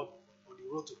obeyed the Lord on the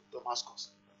road to Damascus.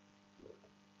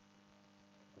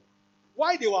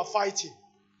 Why they were fighting?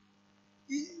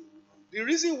 The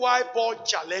reason why Paul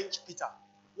challenged Peter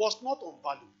was not on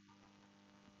value.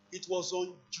 It was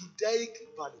on Judaic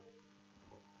value.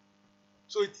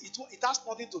 So it has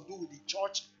nothing to do with the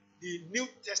church, the New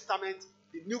Testament,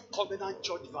 the New Covenant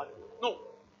church value. No.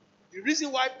 The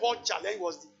reason why Paul challenged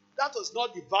was that was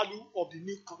not the value of the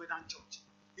New Covenant church.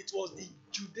 It was the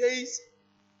Judaism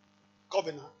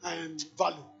covenant and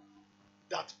value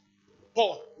that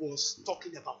Paul was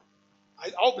talking about.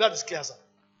 I hope that is clear, sir.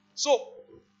 So,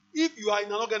 if you are in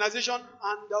an organization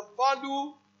and the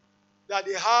value that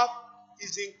they have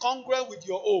is incongruent with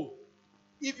your own,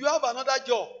 if you have another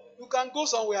job, you can go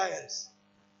somewhere else.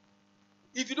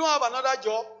 If you don't have another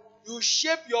job, you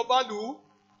shape your value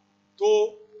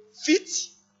to fit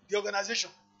the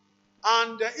organization.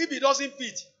 And if it doesn't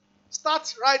fit,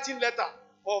 start writing letter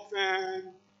of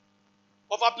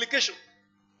application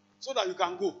so that you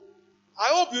can go. I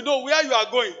hope you know where you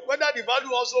are going, whether the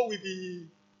value also will be.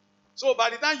 So by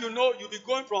the time you know, you'll be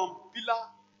going from pillar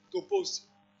to post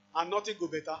and nothing go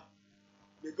better.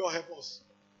 May God help us.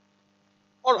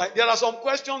 All right, there are some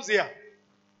questions here.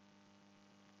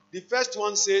 The first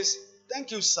one says,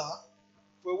 thank you, sir,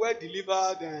 for a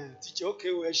well-delivered teacher. Okay,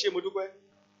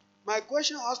 my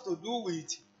question has to do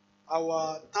with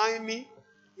our timing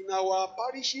in our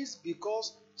parishes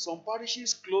because some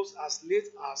parishes close as late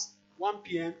as 1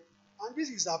 p.m. and this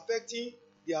is affecting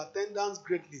the attendance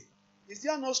greatly. Is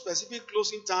there no specific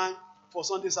closing time for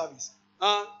Sunday service?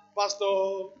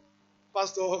 Pastor,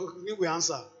 we will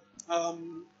answer.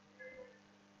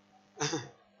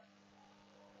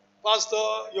 Pastor,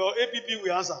 your APP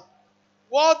will answer.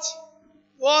 What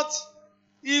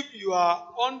if you are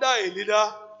under a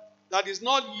leader that is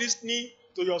not listening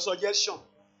to your suggestion?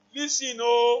 Listen,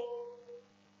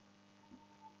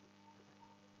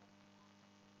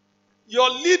 your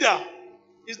leader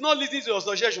is not listening to your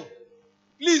suggestion.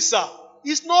 Please, sir,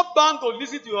 it's not bound to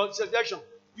listen to your suggestion.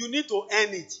 You need to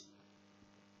earn it.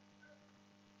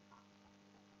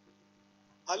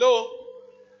 Hello?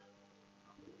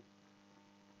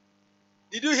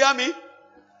 Did you hear me?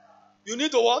 You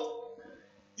need to what?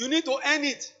 You need to earn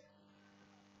it.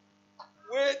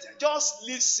 Wait, just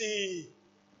listen.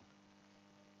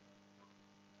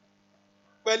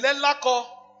 Pelelako,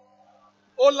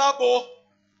 Olabo.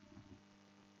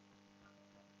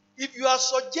 If you are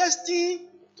suggesting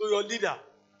to your leader,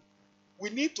 we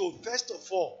need to first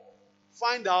of all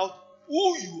find out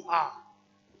who you are.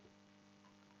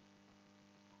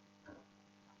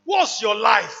 What's your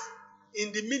life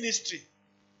in the ministry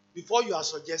before you are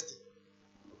suggesting?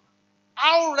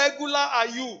 How regular are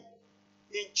you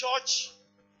in church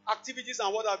activities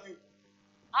and what have you,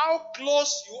 how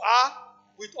close you are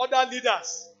with other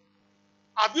leaders.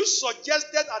 Have you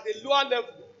suggested at a lower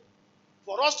level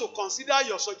for us to consider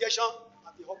your suggestion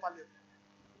at the upper level?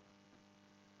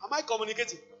 Am I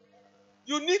communicating?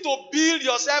 You need to build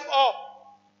yourself up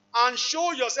and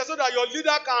show yourself so that your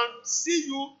leader can see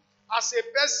you as a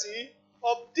person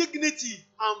of dignity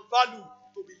and value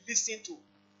to be listened to.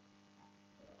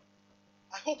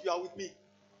 I hope you are with me.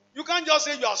 You can't just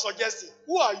say you are suggesting.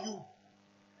 Who are you?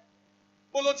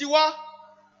 Polotiwa.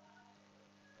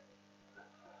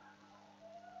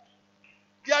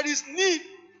 There is need.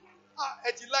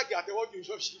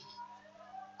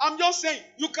 I'm just saying,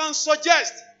 you can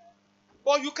suggest,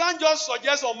 but you can't just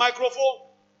suggest on microphone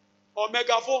or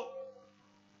megaphone.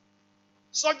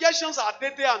 Suggestions are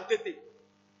tete and tete.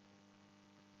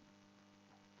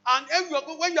 And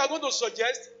when you are going to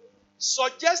suggest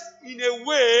in a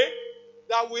way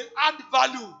that will add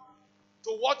value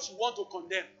to what you want to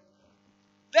condemn.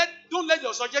 Don't let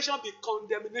your suggestion be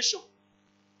condemnation.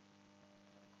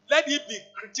 Let it be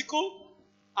critical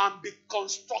and be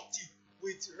constructive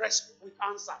with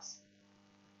answers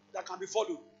that can be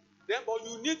followed. But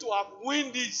you need to have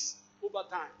win this over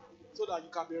time so that you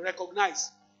can be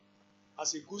recognized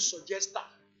as a good suggester.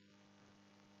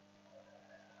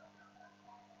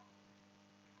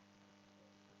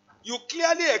 You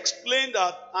clearly explain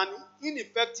that an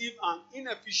ineffective and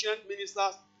inefficient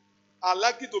ministers are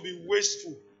likely to be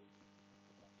wasteful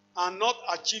and not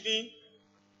achieving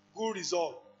good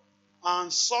results,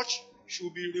 and such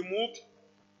should be removed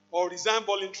or resign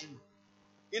voluntarily.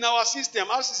 In our system,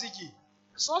 RCCG,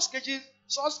 such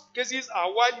cases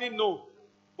are widely known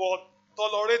but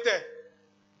tolerated,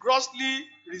 grossly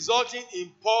resulting in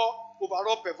poor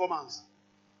overall performance.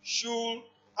 Should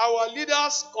our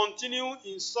leaders continue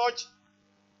in such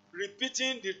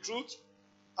repeating the truth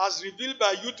as revealed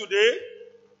by you today?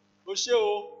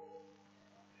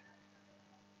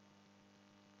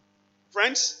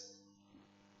 Friends,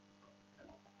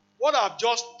 what I've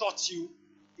just taught you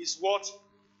is what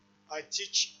I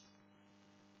teach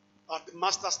at the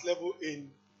master's level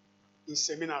in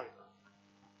seminary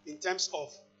in terms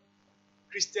of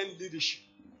Christian leadership.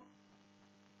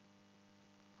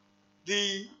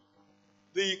 The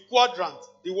quadrant,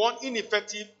 the one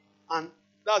ineffective, and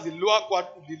that's the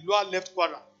lower left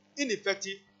quadrant,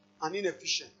 ineffective and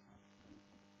inefficient.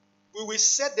 We will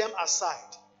set them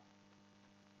aside.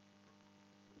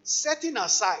 Setting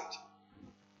aside,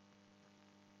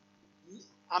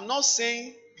 I'm not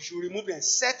saying you should remove them,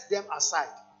 set them aside.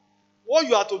 What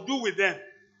you are to do with them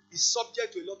is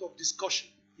subject to a lot of discussion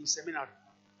in seminary.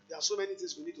 There are so many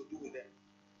things we need to do with them.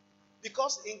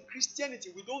 Because in Christianity,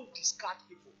 we don't discard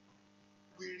people.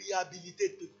 We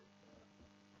rehabilitate people.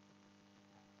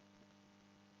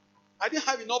 I didn't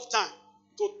have enough time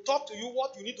to talk to you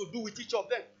what you need to do with each of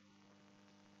them.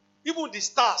 Even the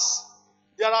stars,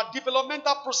 there are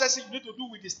developmental processes you need to do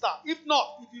with the star. If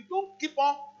not, if you don't keep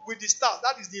on with the stars,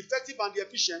 that is the effective and the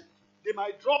efficient, they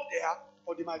might drop there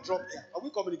or they might drop there. Are we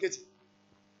communicating?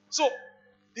 So,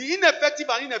 the ineffective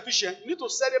and inefficient, you need to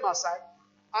set them aside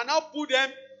and now put them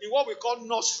in what we call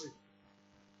nursery.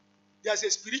 There's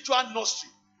a spiritual nursery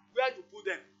where you put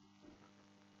them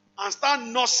and start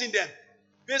nursing them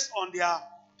based on their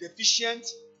deficient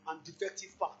and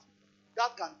defective part.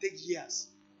 That can take years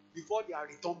before they are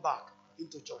returned back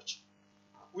into church.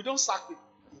 We don't sack people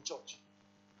in church.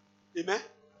 Amen?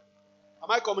 Am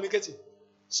I communicating?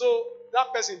 So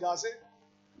that person does it.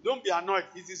 Don't be annoyed.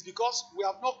 It is because we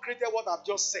have not created what I've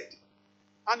just said.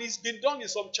 And it's been done in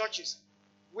some churches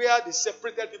where they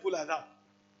separated people like that.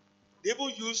 They even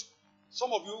use,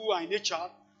 some of you who are in HR,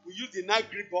 we use the 9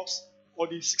 grid box or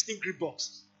the 16 grid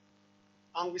box.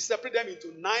 And we separate them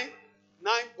into 9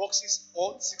 boxes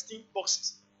or 16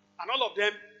 boxes. And all of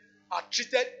them are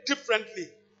treated differently,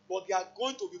 but they are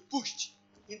going to be pushed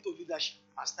into leadership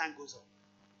as time goes on.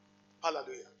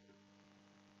 Hallelujah.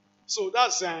 So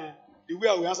that's the way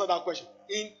I will answer that question.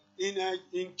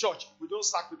 In church, we don't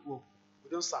sack people. We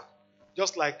don't sack.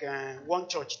 Just like one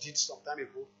church did some time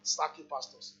ago, sacking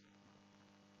pastors.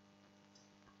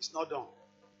 It's not done.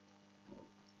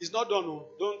 It's not done. No.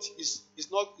 It's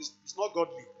not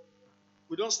godly.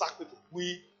 We don't sack people.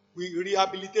 We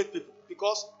rehabilitate people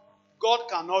because God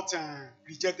cannot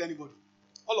reject anybody.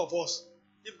 All of us,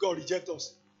 if God rejects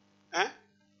us,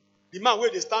 the man where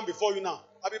they stand before you now,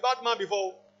 I be bad man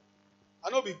before. I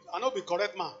know be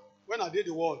correct man when I did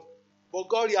the world, but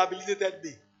God rehabilitated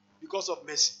me because of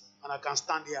mercy, and I can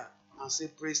stand here and say,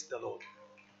 praise the Lord.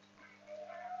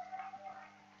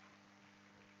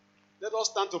 Let us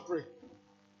stand to pray.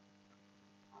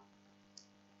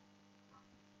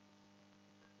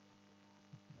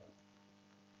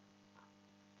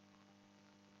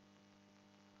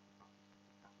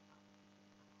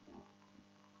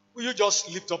 Will you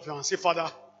just lift up your hand and say, Father,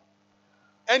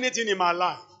 anything in my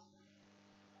life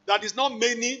that is not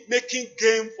making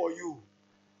gain for you,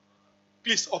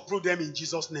 please uproot them in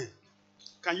Jesus' name.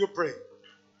 Can you pray?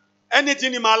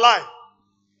 Anything in my life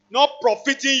not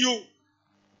profiting you,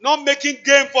 not making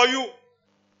gain for you,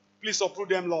 please uproot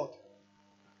them, Lord.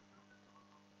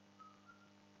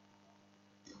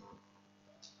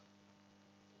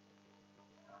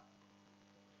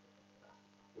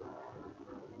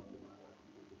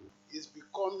 Is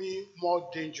becoming more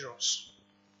dangerous.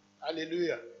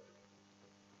 Hallelujah.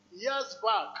 Years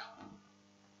back,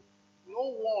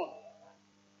 no one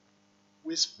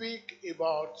will speak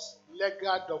about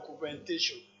legal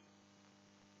documentation.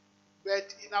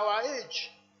 But in our age,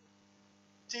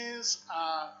 things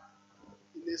are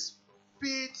in a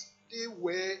speedy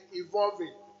way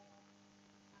evolving.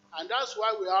 And that's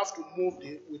why we have to move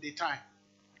with the time.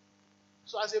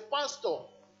 So as a pastor,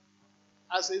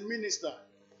 as a minister,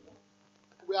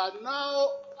 we are now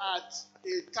at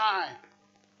a time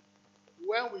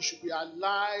when we should be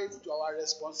alive to our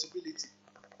responsibility.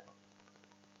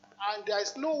 And there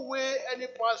is no way any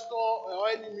pastor or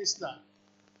any minister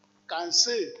can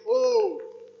say, oh,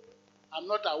 I'm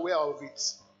not aware of it.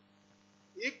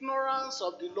 Ignorance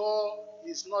of the law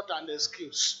is not an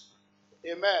excuse.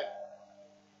 Amen.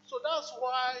 So that's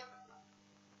why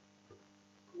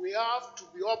we have to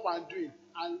be up and doing,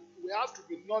 and we have to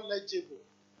be knowledgeable.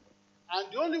 And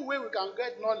the only way we can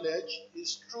get knowledge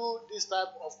is through this type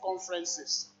of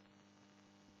conferences.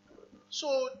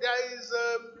 So there is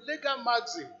a legal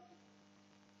maxim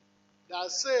that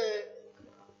say,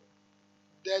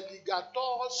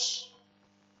 delegators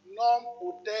non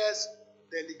potest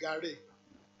delegare.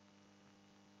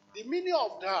 The meaning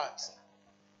of that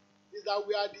is that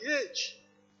we are at the age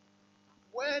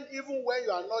when even when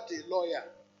you are not a lawyer,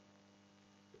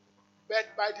 but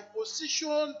by the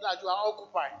position that you are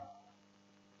occupying,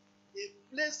 it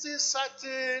places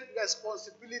certain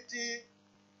responsibility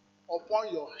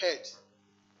upon your head.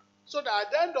 So that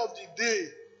at the end of the day,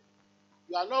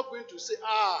 you are not going to say,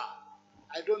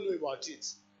 I don't know about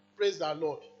it. Praise the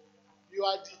Lord. You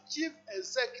are the chief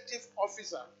executive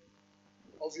officer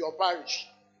of your parish.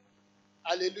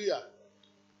 Hallelujah.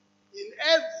 In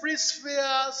every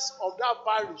spheres of that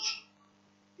parish,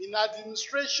 in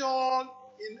administration,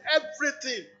 in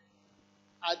everything,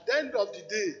 at the end of the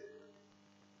day,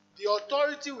 the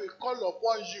authority will call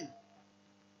upon you.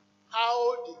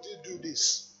 How did you do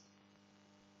this?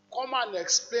 Come and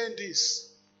explain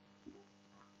this.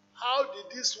 How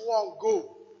did this one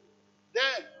go?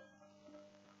 Then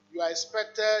you are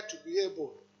expected to be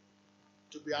able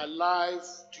to be alive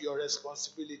to your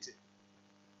responsibility.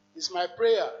 It's my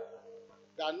prayer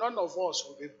that none of us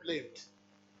will be blamed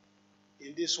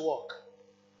in this work.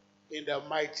 In the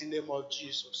mighty name of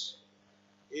Jesus.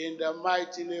 In the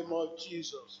mighty name of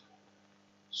Jesus.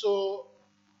 So,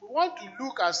 we want to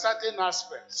look at certain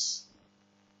aspects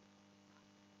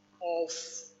of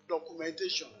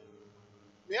documentation.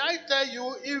 May I tell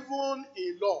you, even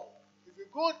in law, if you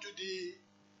go to the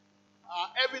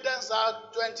Evidence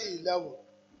Act 2011,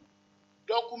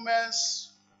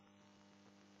 documents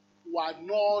were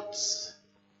not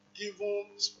given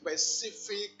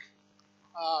specific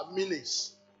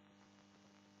meanings.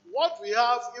 What we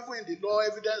have, even in the law,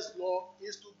 evidence law,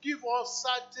 is to give us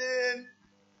certain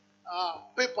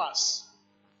papers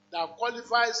that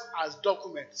qualifies as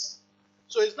documents.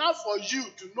 So it's not for you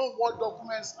to know what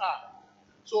documents are.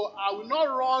 So I will not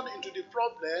run into the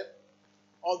problem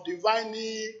of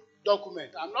divining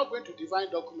document. I'm not going to divine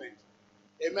document.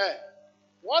 Amen.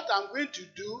 What I'm going to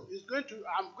do is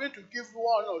I'm going to give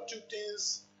one or two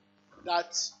things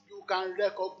that you can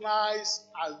recognize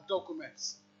as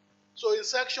documents. So in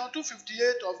section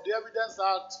 258 of the Evidence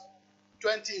Act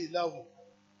 2011,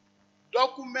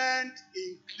 document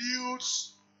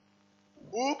includes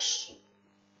books,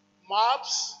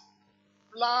 maps,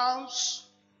 plans,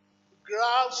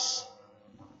 graphs,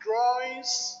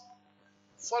 drawings,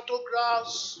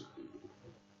 photographs,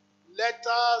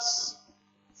 letters,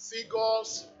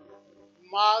 figures,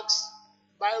 marks,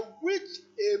 by which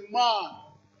a man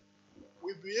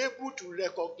will be able to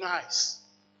recognize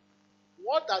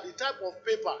what are the type of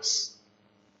papers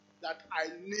that I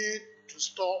need to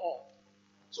store up.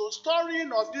 So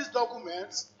storing of these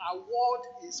documents are what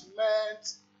is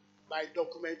meant by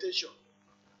documentation.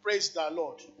 Praise the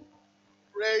Lord.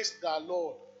 Praise the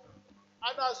Lord.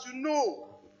 And as you know,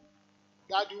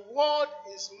 that the world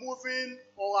is moving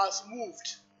or has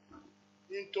moved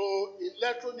into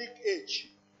electronic age,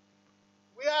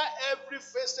 where every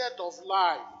facet of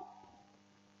life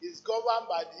is governed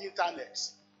by the internet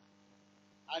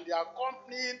and the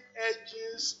accompanying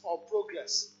edges of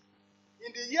progress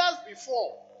In the years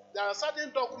before, there are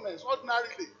certain documents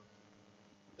ordinarily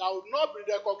that would not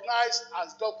be recognized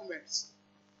as documents.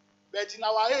 But in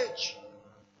our age,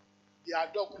 they are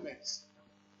documents.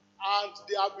 And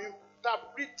they have been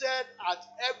interpreted at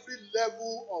every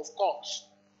level of court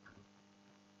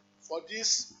for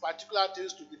these particular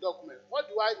things to be documented. What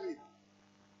do I mean?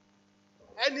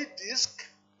 Any disc,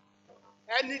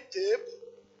 any tape,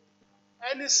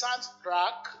 any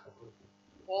soundtrack,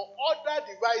 or other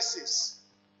devices,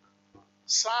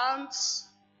 sounds,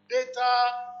 data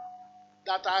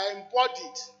that are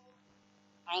embodied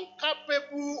and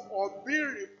capable of being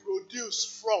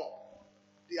reproduced from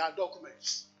their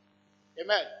documents.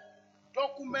 Amen.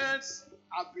 Documents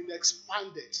have been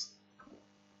expanded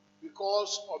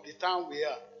because of the time we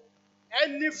are.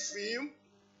 Any film,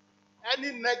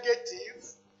 any negative,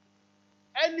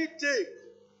 any tape,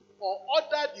 or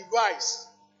other device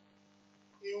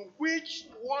in which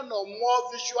one or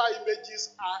more visual images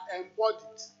are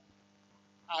embodied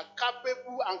are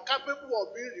capable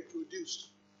of being reproduced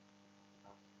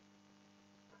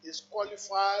is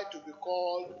qualified to be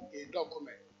called a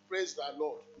document. Praise the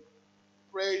Lord.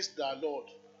 Praise the Lord.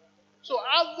 So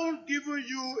I will give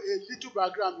you a little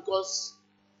background because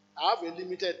I have a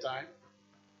limited time.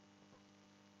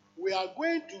 We are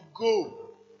going to go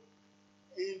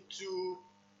into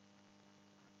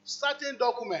certain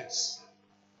documents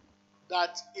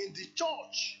that in the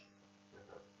church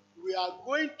we are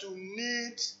going to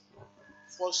need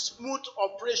for smooth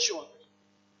operation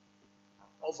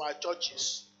of our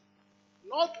churches.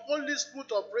 Not only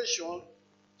smooth operation,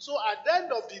 so at the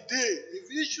end of the day, if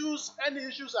any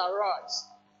issues arise,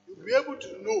 you'll be able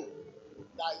to know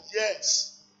that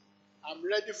yes, I'm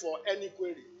ready for any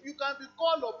query. You can be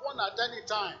called upon at any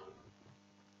time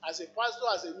as a pastor,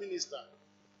 as a minister.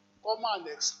 Come and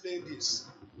explain this.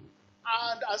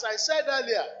 And as I said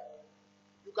earlier,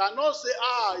 you cannot say,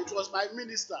 it was my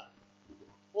minister.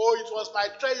 Oh, it was my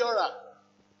treasurer.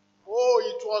 Oh,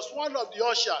 it was one of the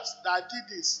ushers that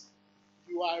did this.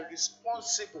 You are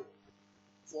responsible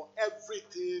for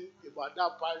everything about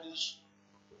that parish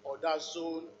or that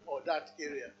zone or that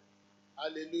area.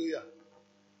 Hallelujah.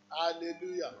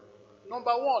 Hallelujah.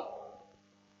 Number one,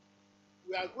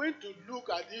 we are going to look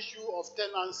at the issue of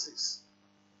tenancies.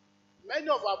 Many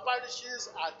of our parishes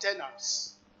are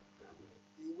tenants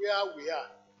in where we are.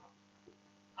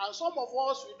 And some of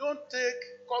us, we don't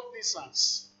take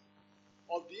cognizance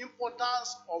of the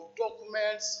importance of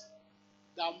documents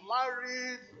that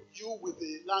marry you with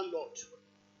the landlord.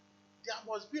 There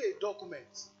must be a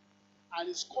document, and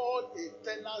it's called a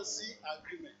tenancy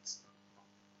agreement.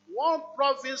 One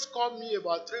province called me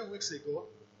about 3 weeks ago,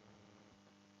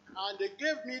 and they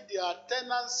gave me their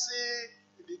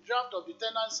the draft of the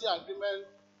tenancy agreement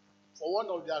for one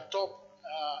of their top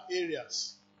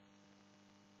areas.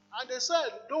 And they said,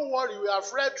 don't worry, we have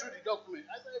read through the document.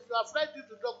 I said, if you have read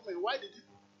through the document, why did you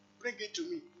bring it to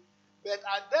me? But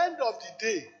at the end of the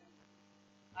day,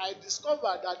 I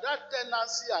discovered that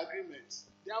tenancy agreement,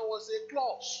 there was a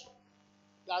clause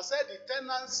that said the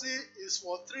tenancy is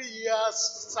for 3 years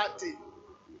certain.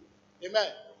 Amen.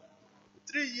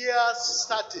 3 years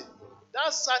certain.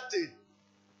 That certain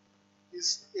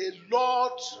is a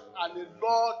lot and a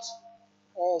lot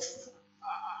of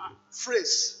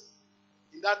phrase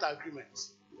in that agreement.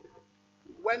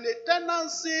 When a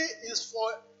tenancy is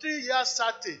for 3 years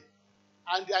certain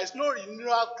and there is no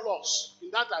renewal clause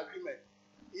in that agreement,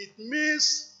 it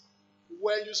means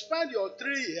when you spend your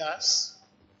 3 years,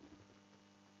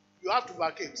 you have to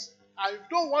vacate. And if you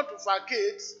don't want to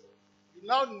vacate, you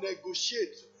now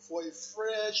negotiate for a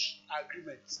fresh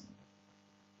agreement.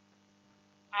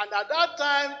 And at that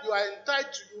time, you are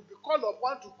entitled to, you'll be called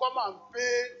upon to come and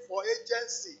pay for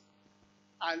agency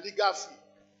and legal fee,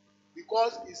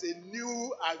 because it's a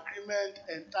new agreement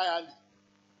entirely.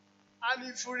 And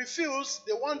if you refuse,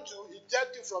 they want to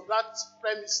eject you from that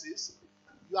premises,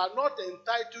 you are not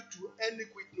entitled to any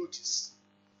quick notice.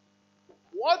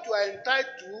 What you are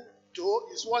entitled to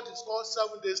is what is called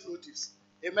 7 days notice.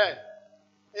 Amen.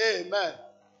 Amen.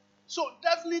 So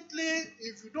definitely,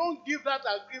 if you don't give that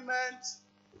agreement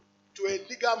to a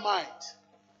legal mind,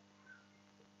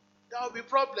 there will be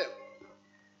problem.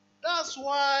 That's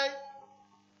why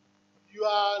you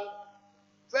are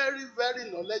very,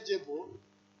 very knowledgeable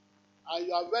and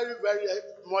you are very, very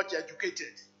much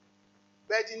educated.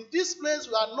 But in this place,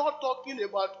 we are not talking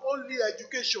about only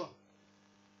education.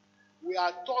 We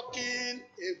are talking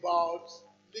about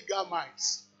legal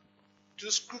minds. To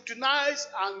scrutinize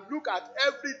and look at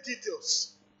every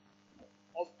details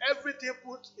of everything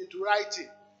put into writing.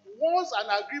 Once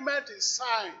an agreement is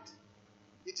signed,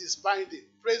 it is binding.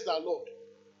 Praise the Lord.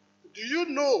 Do you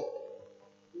know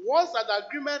Once an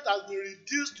agreement has been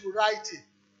reduced to writing,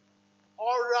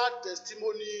 oral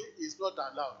testimony is not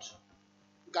allowed.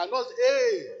 You cannot say,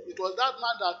 hey, it was that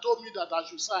man that told me that I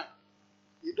should sign.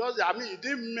 He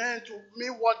didn't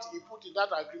mean what he put in that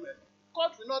agreement.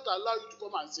 God will not allow you to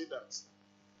come and say that.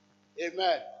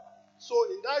 Amen. So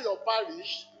in that your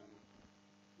parish,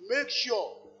 make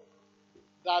sure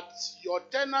that your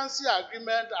tenancy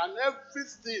agreement and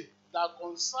everything that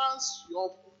concerns your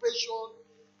occupation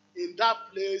in that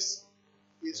place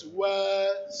is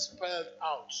well spelled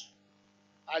out.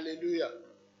 Hallelujah.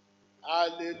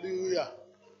 Hallelujah.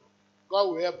 God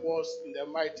will help us in the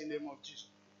mighty name of Jesus.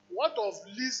 What of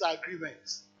lease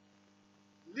agreements?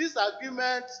 Lease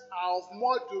agreements are of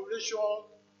more duration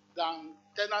than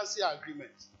tenancy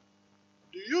agreements.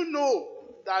 Do you know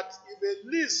that if a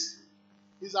lease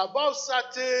is about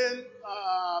certain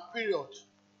period,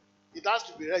 it has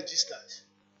to be registered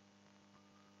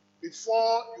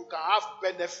before you can have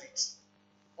benefits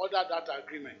under that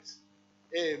agreement?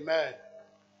 Amen.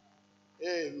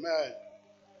 Amen.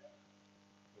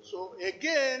 So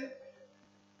again,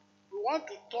 we want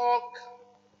to talk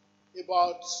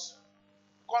about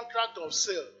contract of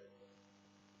sale.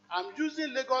 I'm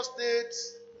using Lagos State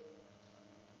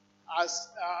as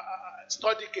a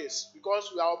study case because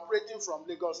we are operating from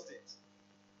Lagos State.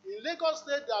 In Lagos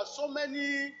State, there are so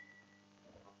many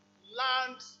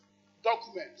land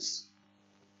documents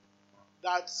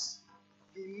that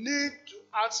you need to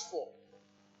ask for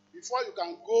before you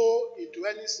can go into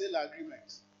any sale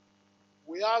agreement.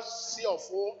 We have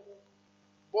CFO,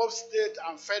 both state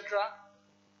and federal,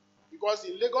 because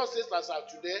in Lagos State as of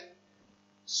today,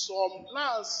 some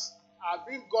lands are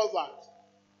being governed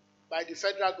by the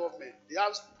federal government. They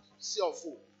have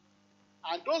CFO.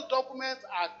 And those documents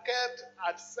are kept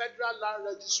at Federal Land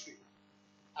Registry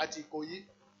at Ikoyi.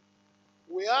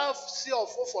 We have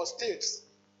CFO for states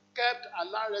kept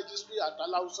at Land Registry at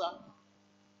Alausa.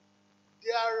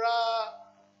 There are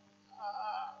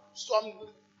some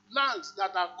lands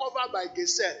that are covered by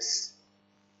gazettes.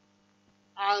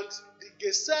 And the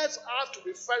gazettes have to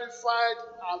be verified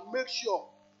and make sure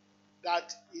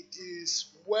that it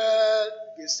is well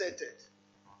gazetted.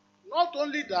 Not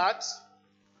only that,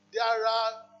 there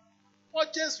are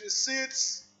purchase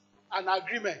receipts and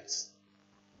agreements.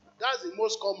 That's the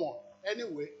most common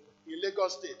anyway in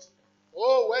Lagos State.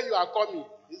 Oh, when you are coming,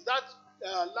 is that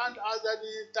land has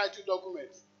any title document?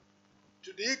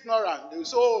 To the ignorant, they will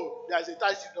say, oh, there's a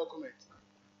title document.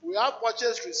 We have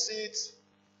purchase receipts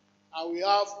and we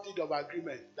have deed of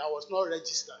agreement that was not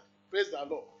registered. Praise the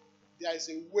Lord. There is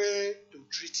a way to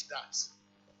treat that.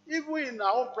 Even in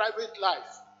our own private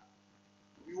life,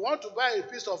 you want to buy a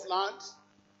piece of land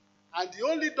and the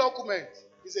only document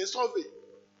is a survey.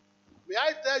 May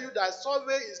I tell you that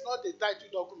survey is not a title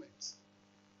document.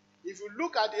 If you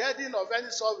look at the heading of any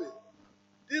survey,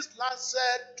 this land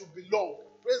said to belong,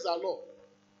 praise the Lord,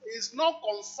 is not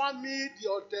confirming the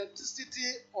authenticity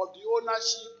of the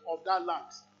ownership of that land.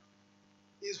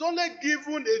 It's only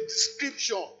given a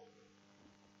description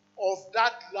of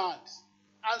that land.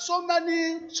 And so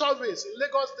many surveys in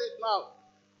Lagos State now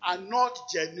are not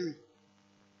genuine.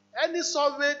 Any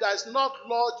survey that is not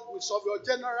lodged with Surveyor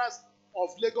General of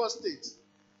Lagos State,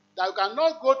 that you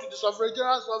cannot go to the Surveyor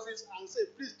General's office and say,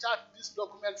 please charge this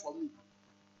document for me,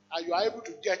 and you are able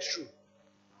to get through.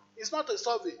 It's not a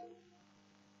survey.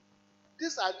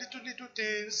 These are little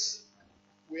things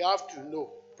we have to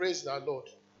know. Praise the Lord.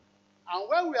 And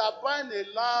when we are buying a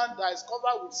land that is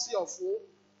covered with CFO,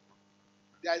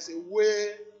 there is a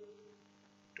way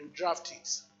to draft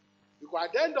it. Because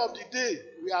at the end of the day,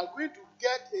 we are going to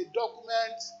get a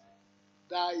document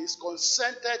that is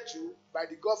consented to by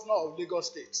the governor of Lagos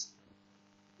State.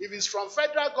 If it's from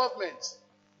federal government,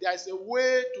 there is a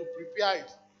way to prepare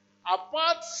it.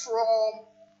 Apart from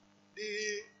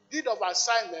the deed of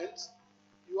assignment,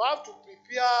 you have to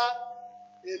prepare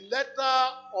a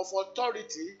letter of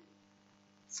authority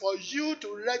for you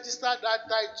to register that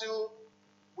title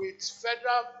with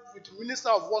the Minister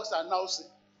of Works and Housing.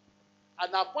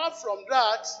 And apart from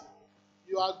that,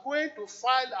 you are going to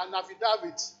file an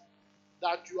affidavit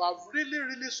that you have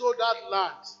really sold that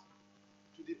land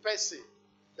to the person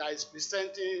that is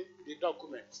presenting the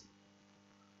document.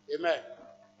 Amen.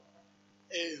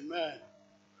 Amen.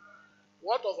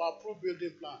 What of our approved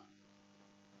building plan?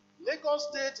 Lagos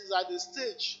State is at the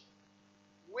stage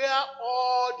where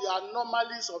all the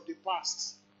anomalies of the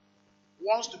past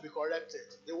wants to be corrected.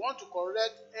 They want to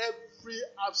correct every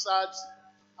absurd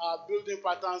building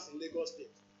patterns in Lagos State.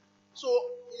 So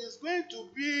it's going to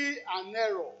be an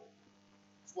error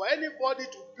for anybody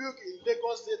to build in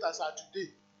Lagos State as of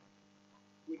today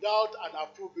without an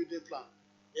approved building plan.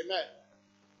 Amen.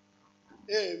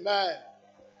 Amen.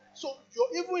 So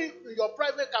even in your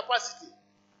private capacity,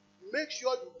 make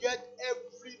sure you get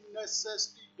every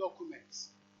necessary document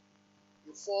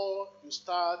before you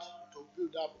start to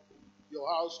build up your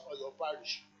house or your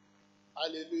parish.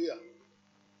 Hallelujah.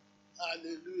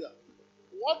 Hallelujah.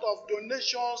 What of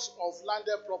donations of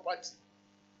landed property?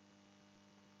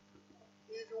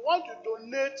 If you want to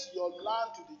donate your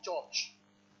land to the church,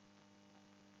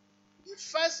 the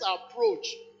first approach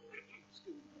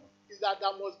is that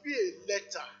there must be a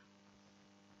letter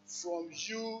from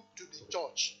you to the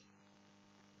church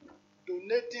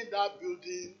donating that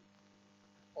building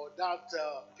or that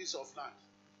piece of land.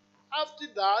 After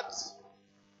that,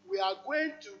 we are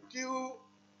going to do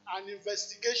an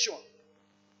investigation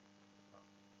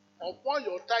upon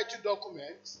your title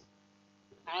document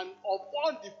and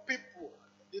upon the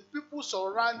people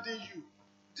surrounding you.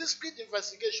 Discreet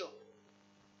investigation.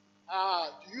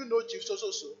 Do you know Chief So?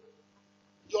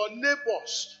 Your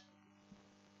neighbors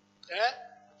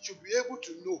should be able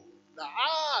to know that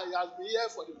he has been here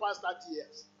for the past 30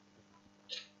 years.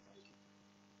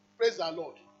 Praise the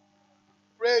Lord.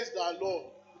 Praise the Lord.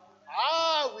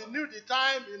 We knew the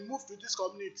time he moved to this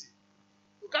community.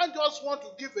 You can't just want to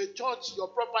give a church your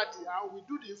property and we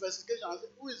do the investigation and say,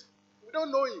 we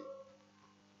don't know him.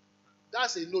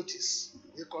 That's a notice,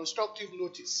 a constructive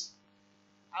notice.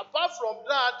 Apart from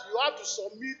that, you have to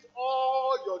submit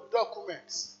all your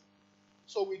documents.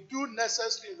 So we do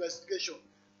necessary investigation.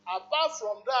 Apart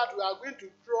from that, we are going to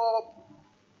drop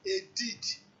a deed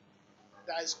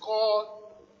that is called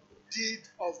deed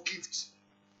of gift.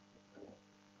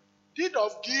 Deed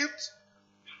of gift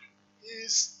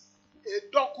is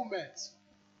a document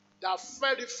that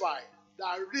verifies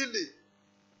that really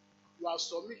you have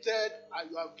submitted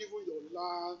and you have given your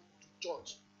land to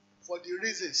church for the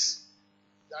reasons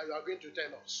that you are going to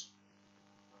tell us.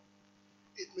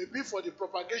 It may be for the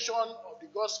propagation of the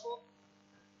gospel.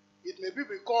 It may be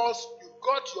because you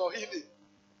got your healing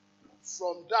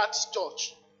from that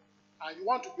church and you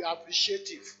want to be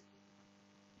appreciative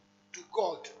to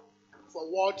God for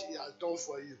what he has done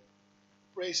for you.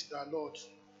 Praise the Lord.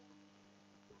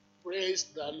 Praise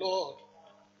the Lord.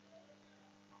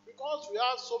 Because we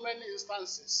have so many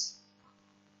instances,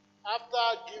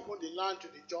 after giving the land to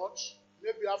the church,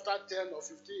 maybe after 10 or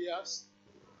 15 years,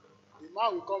 the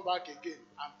man will come back again.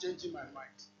 I'm changing my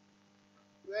mind.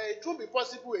 Well, it won't be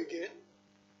possible again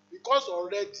because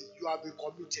already you have been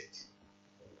committed.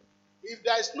 If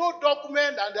there is no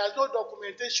document and there is no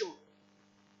documentation,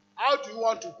 how do you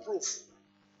want to prove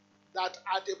that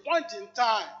at a point in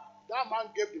time, that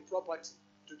man gave the property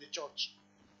to the church?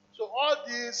 So all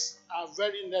these are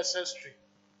very necessary.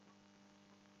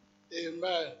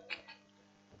 Amen.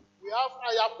 We have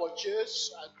hire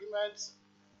purchase agreements,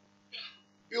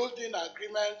 building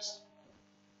agreements,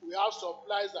 we have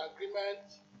supplies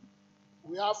agreements,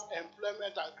 we have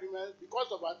employment agreements. Because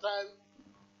of our time,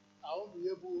 I won't be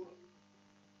able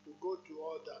to go to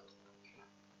all that.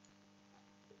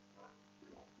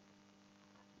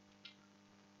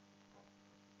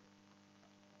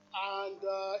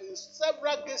 And in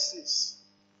several cases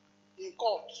in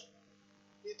court,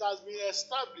 it has been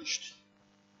established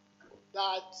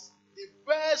that the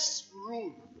best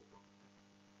rule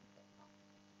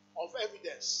of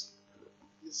evidence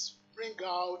is bring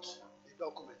out the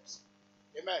documents.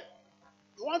 Amen.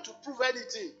 You want to prove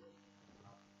anything,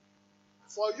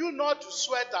 for you not to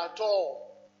sweat at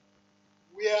all,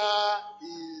 where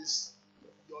is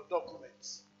your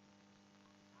documents?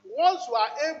 Once you are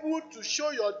able to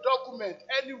show your document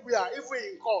anywhere, even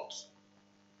in court,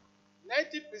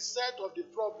 90% of the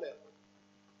problem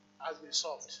has been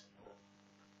solved.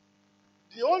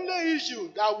 The only issue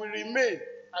that will remain,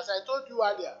 as I told you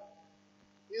earlier,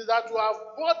 is that you have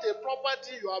bought a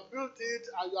property, you have built it,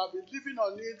 and you have been living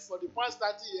on it for the past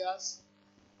 30 years,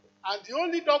 and the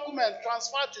only document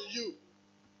transferred to you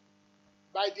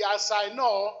by the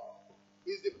assignor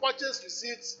is the purchase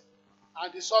receipt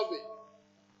and the survey.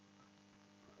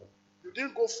 You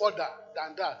didn't go further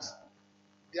than that.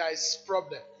 There is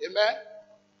problem. Amen?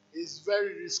 It's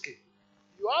very risky.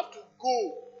 You have to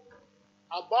go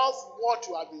above what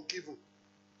you have been given.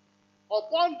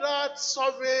 Upon that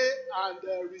survey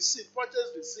and receipt,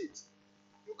 purchase receipt,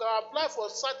 you can apply for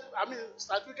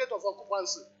certificate of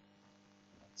occupancy.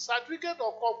 Certificate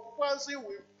of occupancy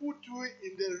will put you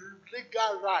in the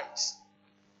legal rights.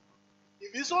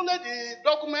 If it's only the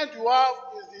document you have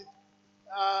is the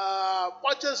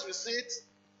purchase receipt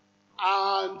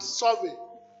and survey,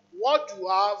 what you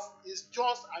have is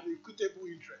just an equitable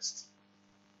interest.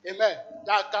 Amen.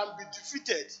 That can be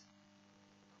defeated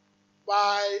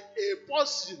by a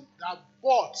person that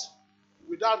bought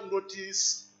without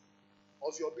notice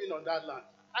of your being on that land.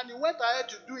 And he went ahead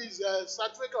to do his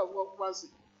certificate of occupancy.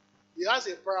 He has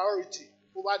a priority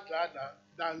over that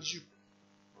than you.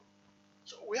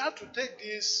 So we have to take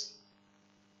this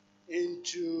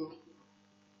into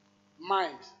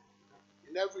mind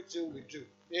in everything we do.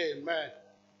 Amen.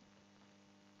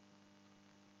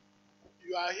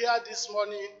 You are here this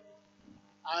morning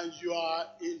and you are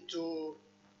into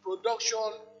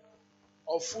production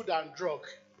of food and drug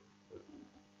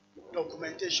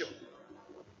documentation.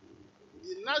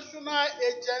 The National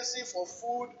Agency for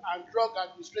Food and Drug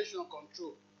Administration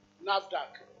Control,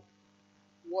 NAFDAC,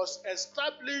 was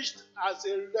established as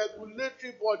a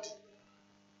regulatory body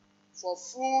for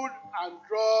food and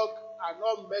drug and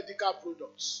non-medical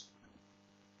products.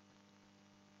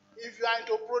 If you are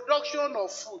into production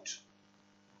of food,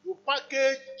 you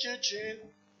package chin-chin,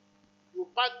 you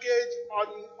package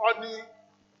honey,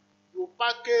 you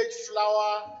package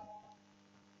flour,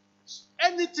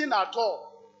 anything at all,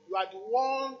 you are the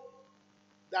one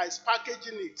that is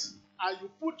packaging it, and you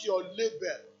put your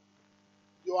label,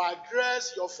 your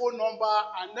address, your phone number,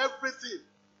 and everything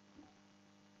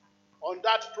on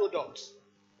that product,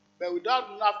 but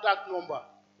without NAFDAC number.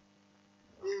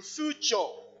 In future,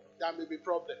 there may be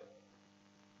problem.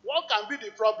 What can be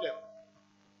the problem?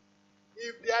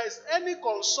 If there is any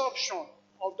consumption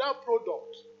of that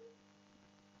product,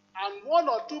 and one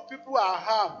or two people are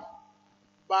harmed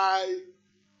by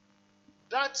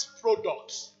that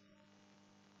product,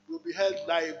 will be held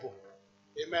liable.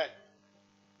 Amen.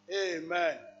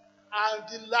 Amen. And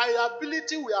the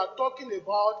liability we are talking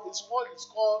about is what is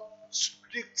called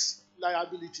strict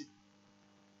liability.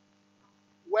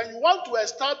 When you want to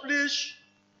establish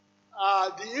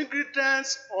the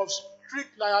ingredients of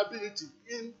strict liability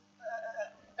in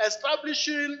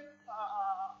establishing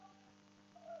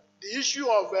the issue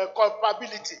of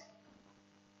culpability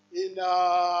in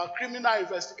criminal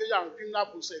investigation and criminal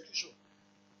prosecution,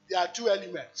 there are two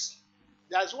elements.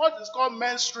 There is what is called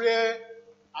mens rea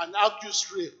and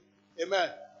actus rea. Amen.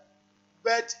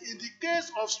 But in the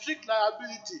case of strict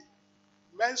liability,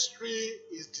 mens rea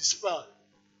is dispelled.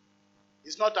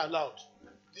 It's not allowed.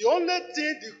 The only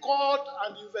thing the court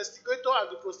and the investigator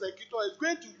and the prosecutor is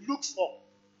going to look for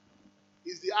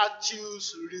is the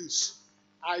actus reus.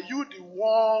 Are you the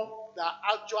one that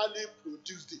actually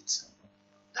produced it?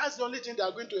 That's the only thing they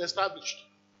are going to establish.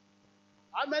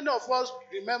 How many of us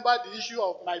remember the issue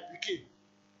of my pikin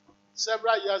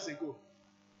several years ago?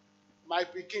 My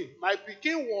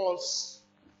pikin was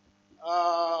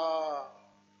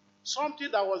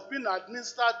something that was being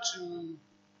administered to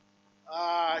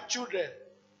children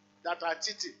that are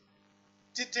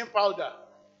teething powder.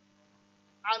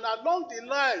 And along the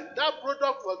line, that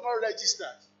product was not registered.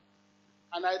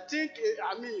 And I think,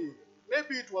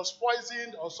 maybe it was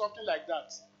poisoned or something like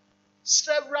that.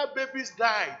 Several babies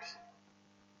died.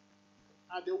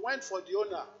 And they went for the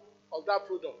owner of that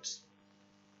product.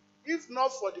 If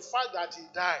not for the fact that he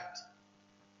died,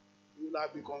 he would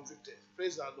have been convicted.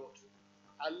 Praise the Lord.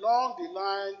 Along the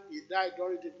line, he died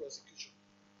during the prosecution.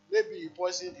 Maybe he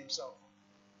poisoned himself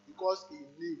because he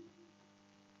knew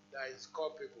that he's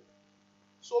culpable.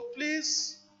 So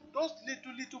please, those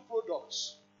little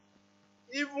products,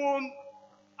 even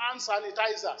hand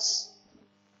sanitizers,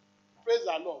 praise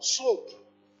the Lord, soap.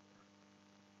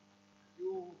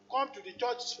 You come to the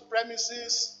church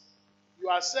premises, you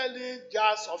are selling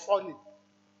jars of honey.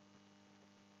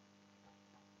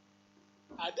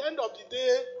 At the end of the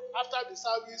day, after the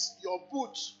service, your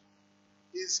booth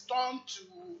is turned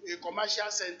to a commercial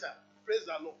center. Praise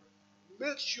the Lord.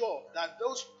 Make sure that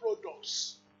those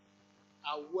products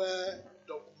are well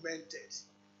documented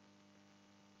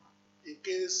in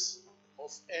case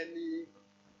of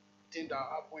anything that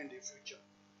happen in the future.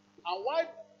 And why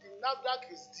the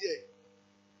NAFDAC is there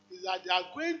is that they are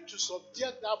going to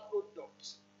subject that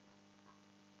product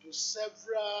to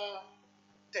several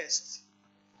tests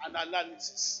and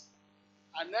analysis.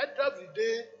 And at the end of the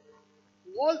day,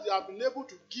 once they have been able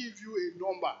to give you a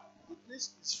number, it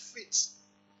means it's fit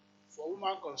for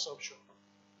human consumption.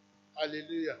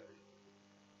 Hallelujah.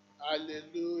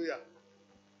 Hallelujah.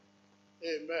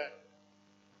 Amen.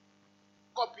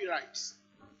 Copyright.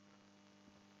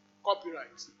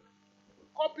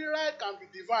 Copyright can be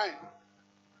defined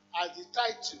as the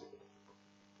title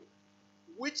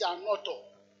which an author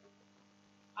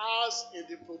has in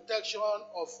the protection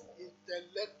of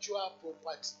intellectual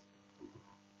property.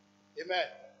 Amen.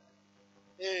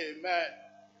 Amen.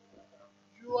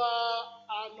 You are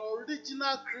an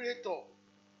original creator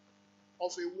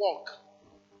of a work,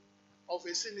 of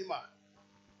a cinema,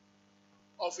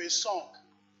 of a song.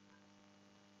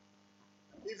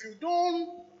 If you don't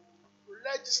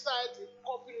register it with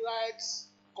copyright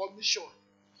commission.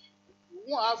 You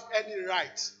won't have any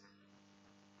right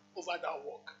over that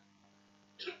work.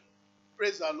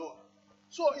 Praise the Lord.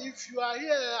 So if you are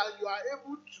here and you are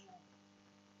able to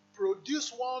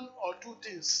produce one or two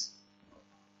things,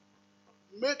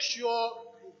 make sure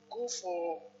you go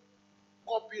for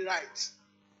copyright.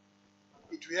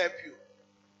 It will help you.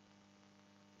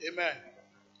 Amen.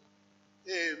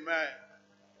 Amen.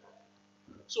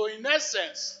 So in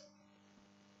essence,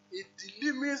 it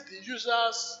delimits the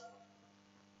users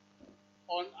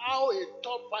on how a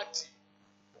third party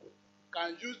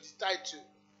can use the title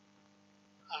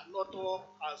and author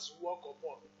as work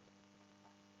upon.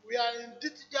 We are in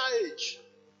digital age.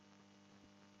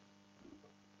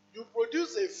 You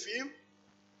produce a film,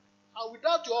 and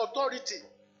without your authority,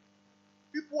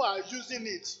 people are using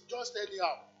it just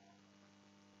anyhow.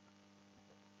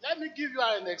 Let me give you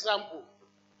an example.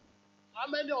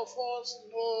 How many of us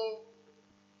know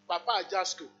Papa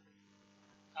Ajasco?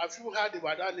 Have you heard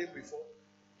about that name before?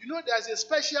 You know there's a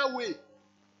special way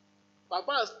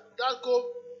Papa Ajasco,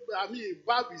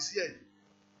 Barb is here.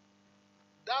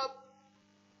 That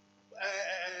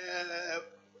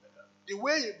the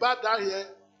way he barbed down here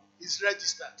is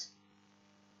registered.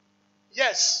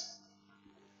 Yes.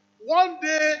 One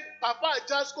day, Papa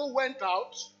Ajasco went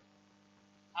out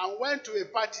and went to a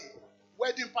party,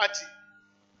 wedding party,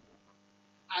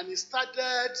 and he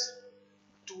started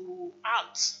to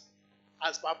act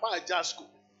as Papa Ajasco.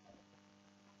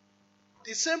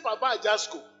 The same Papa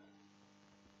Ajasco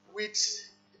with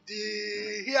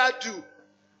the hairdo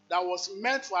that was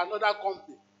meant for another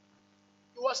company.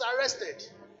 He was arrested.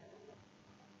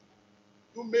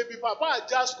 You may be Papa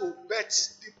Ajasco, but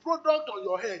the product on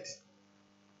your head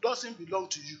doesn't belong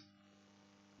to you.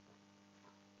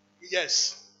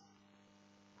 Yes.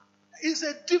 It's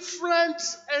a different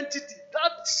entity.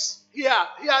 That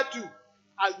hairdo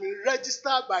has been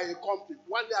registered by a company,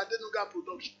 Wale Adenuga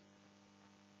Production.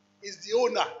 Is the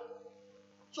owner.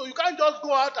 So you can't just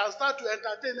go out and start to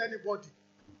entertain anybody.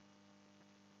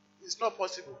 It's not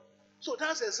possible. So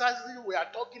that's exactly we are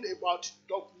talking about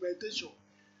documentation.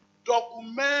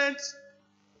 Document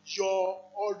your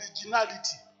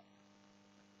originality.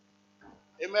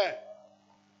 Amen.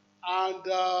 And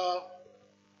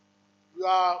you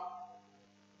are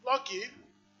lucky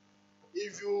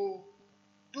if you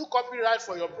do copyright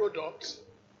for your product.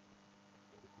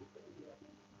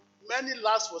 Many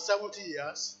last for 70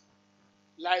 years,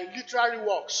 like literary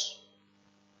works.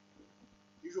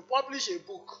 If you publish a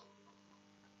book,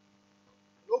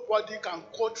 nobody can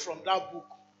quote from that book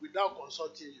without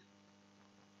consulting you.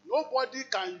 Nobody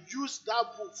can use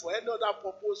that book for any other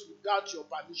purpose without your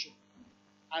permission.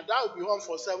 And that will be on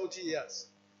for 70 years.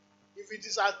 If it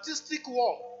is artistic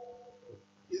work,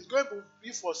 it's going to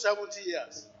be for 70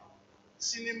 years.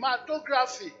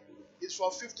 Cinematography is for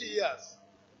 50 years.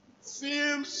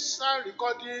 Film, sound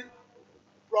recording,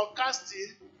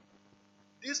 broadcasting,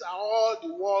 these are all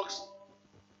the works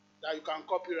that you can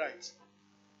copyright.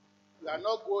 We are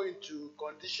not going to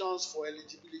conditions for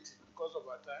eligibility because of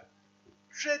our time.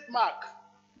 Trademark.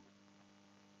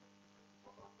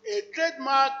 A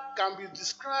trademark can be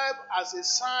described as a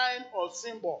sign or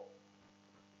symbol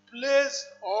placed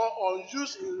or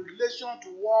used in relation to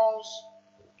one's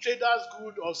trader's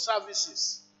goods or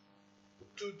services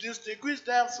to distinguish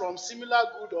them from similar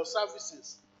goods or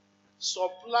services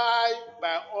supplied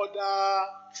by other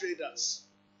traders.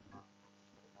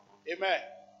 Amen.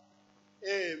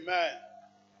 Amen.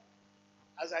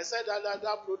 As I said earlier,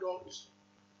 that product,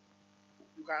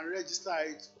 you can register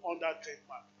it under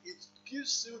trademark. It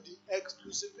gives you the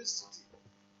exclusivity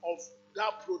of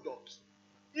that product.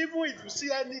 Even if you see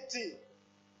anything,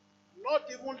 not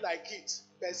even like it,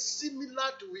 but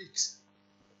similar to it,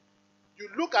 you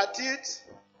look at it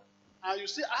and you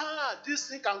say, this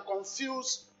thing can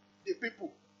confuse the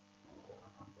people.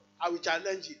 I will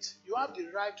challenge it. You have the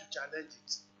right to challenge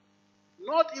it.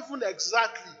 Not even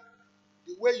exactly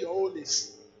the way your own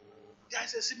is. There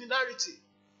is a similarity.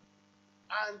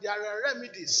 And there are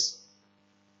remedies.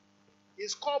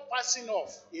 It's called passing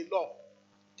off a law.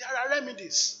 There are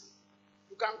remedies.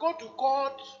 You can go to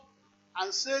court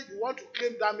and say you want to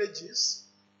claim damages.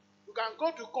 You can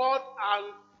go to court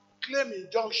and claim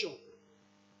injunction.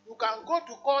 You can go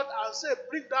to court and say,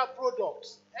 bring that product.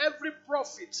 Every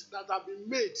profit that has been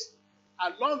made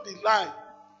along the line,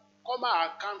 come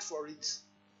and account for it.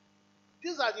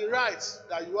 These are the rights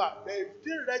that you have. But if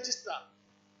you didn't register,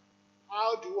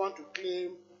 how do you want to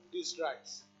claim these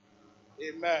rights?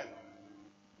 Amen.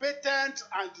 Patent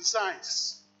and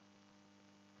designs.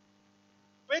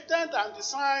 Patent and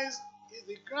designs is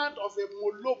the grant of a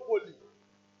monopoly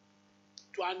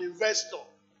to an investor.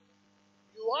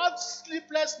 You have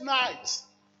sleepless nights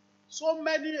so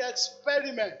many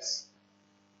experiments,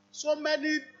 so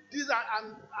many these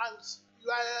and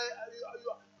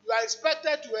you are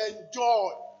expected to enjoy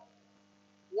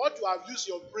what you have used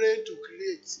your brain to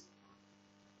create.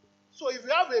 So if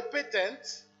you have a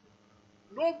patent,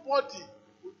 nobody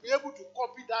will be able to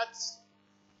copy that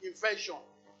invention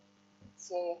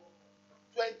for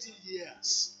 20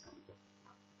 years.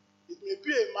 It may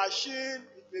be a machine,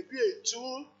 it may be a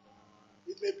tool,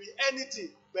 it may be anything,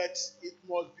 but it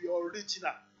must be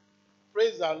original.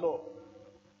 Praise the Lord.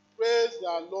 Praise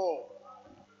the Lord.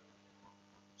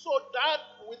 So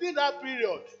that within that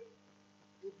period,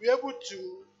 you'll be able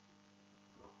to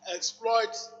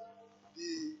exploit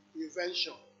the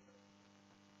invention.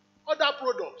 Other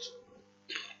products,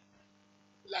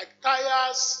 like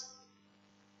tires,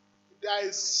 there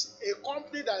is a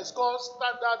company that is called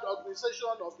Standard Organization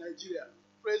of Nigeria.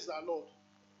 Praise the Lord.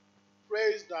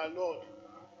 Praise the Lord.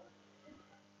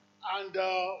 And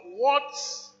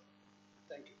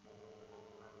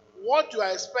what you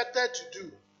are expected to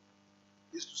do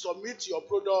is to submit your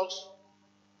products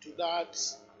to that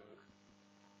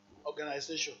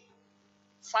organization.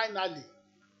 Finally,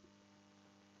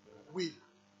 will.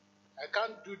 I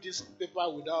can't do this paper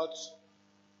without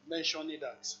mentioning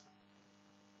that.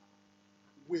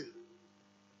 Will.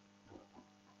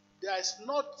 There is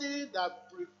nothing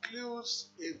that precludes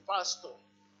a pastor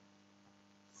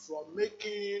from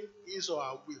making his or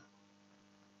her will.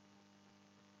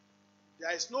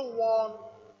 There is no one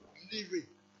living.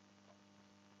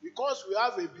 Because we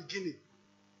have a beginning,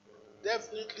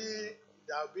 definitely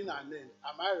there have been an end.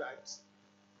 Am I right?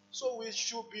 So we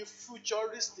should be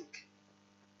futuristic.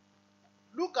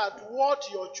 Look at what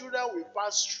your children will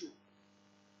pass through.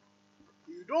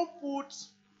 You don't put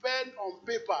pen on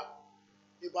paper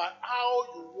about how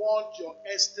you want your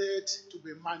estate to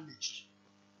be managed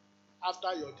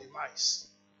after your demise.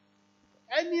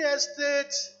 Any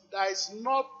estate that is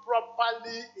not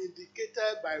properly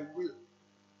indicated by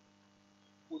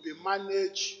will be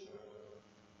managed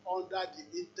under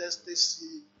the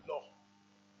intestacy law.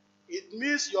 It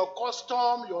means your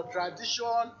custom, your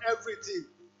tradition, everything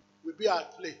will be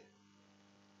at play.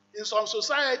 In some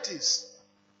societies,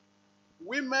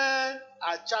 women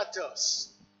are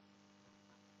chattels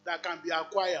that can be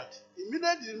acquired.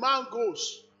 Immediately the man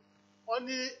goes,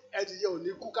 only ediye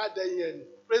oni kuka deyen.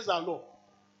 Praise the Lord.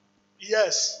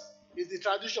 Yes, it's the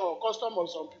tradition or custom of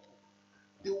some people.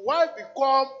 The wife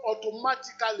become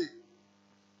automatically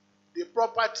the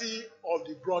property of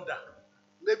the brother,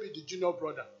 maybe the junior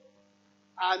brother.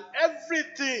 And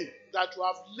everything that you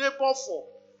have labored for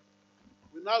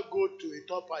will now go to a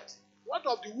third party. What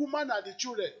of the woman and the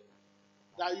children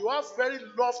that you have very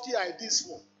lofty ideas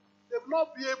for? They will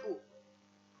not be able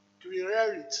to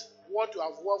inherit what you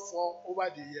have worked for over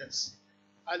the years.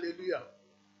 Hallelujah.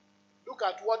 Look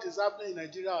at what is happening in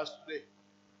Nigeria as today.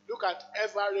 Look at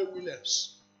F.R.A.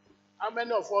 Williams. How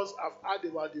many of us have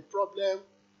heard about the problem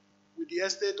with the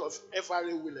estate of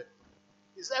F.R.A. Williams?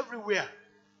 It's everywhere.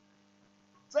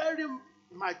 Very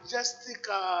majestic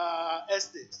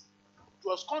estate. It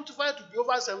was quantified to be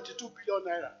over 72 billion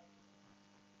naira.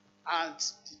 And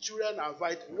the children are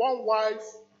invited. One wife,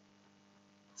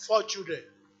 4 children.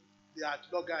 They are at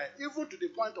loggerhead, even to the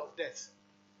point of death.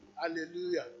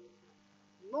 Hallelujah.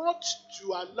 Not to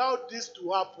allow this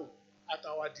to happen at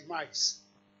our demise.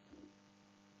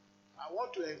 I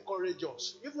want to encourage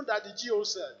us. Even that the GO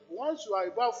said, once you are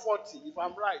about 40, if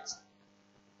I'm right,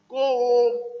 go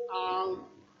home and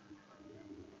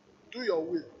do your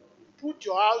will. Put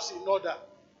your house in order.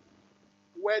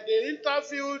 When they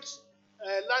interviewed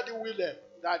Ladi Willem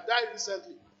that died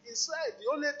recently, he said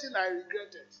the only thing I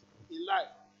regretted in life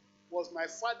was my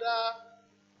father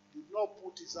did not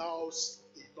put his house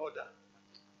in order.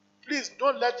 Please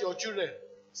don't let your children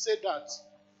say that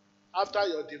after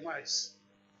your demise.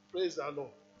 Praise the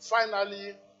Lord. Finally,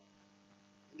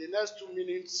 in the next 2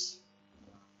 minutes,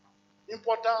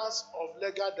 importance of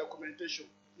legal documentation.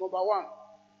 Number 1,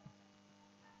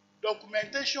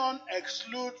 documentation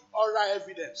excludes oral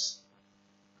evidence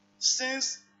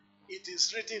since it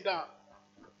is written down,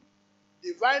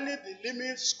 dividing the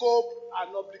limit, scope,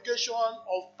 and obligation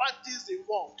of parties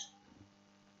involved.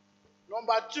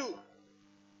 Number 2,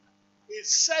 it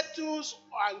settles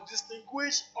and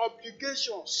distinguishes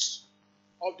obligations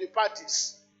of the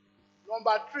parties.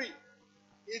 Number 3,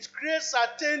 it creates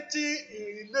certainty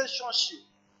in relationship,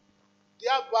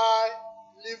 thereby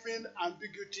leaving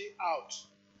ambiguity out.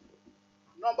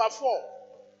 Number 4,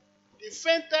 the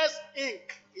faintest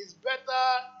ink is better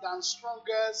than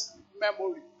strongest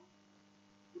memory.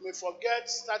 You may forget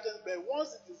certain, but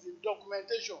once it is in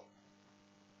documentation,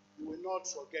 you will not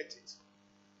forget it.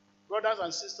 Brothers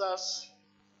and sisters,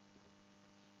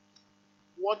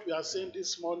 what we are saying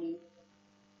this morning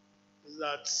is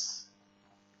that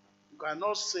you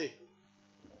cannot say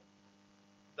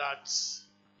that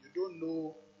you don't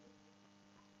know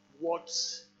what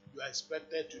you are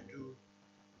expected to do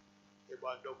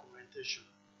about documentation.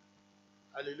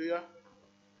 Hallelujah.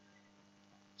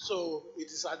 So it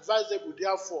is advisable,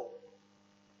 therefore,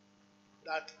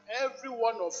 that every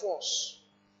one of us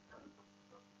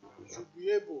should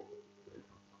be able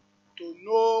to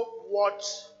know what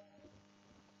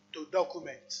to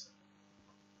document.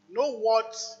 Know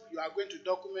what you are going to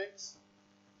document,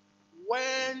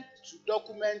 when to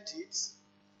document it,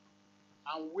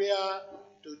 and where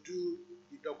to do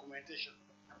the documentation.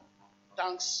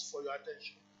 Thanks for your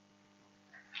attention.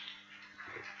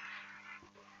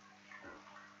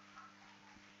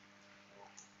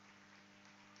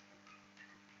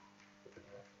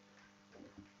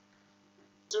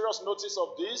 Serious notice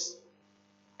of this,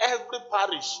 every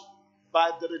parish by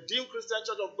the Redeemed Christian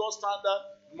Church of God standard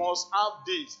must have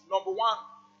this. Number one,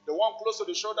 the one close to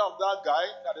the shoulder of that guy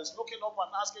that is looking up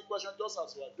and asking questions just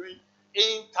as we are doing.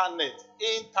 Internet.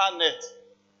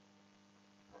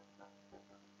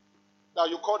 That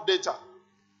you call data.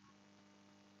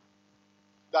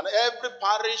 Then every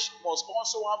parish must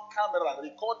also have camera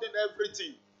recording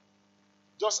everything,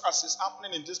 just as is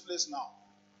happening in this place now.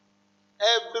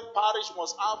 Every parish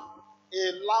must have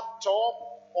a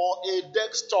laptop or a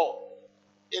desktop.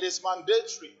 It is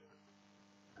mandatory.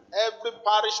 Every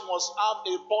parish must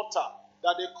have a portal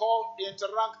that they call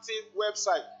interactive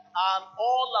website. And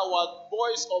all our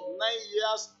boys of 9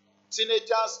 years,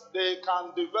 teenagers, they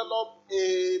can develop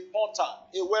a portal,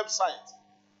 a website.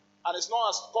 And it's not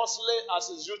as costly as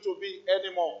it used to be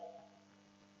anymore.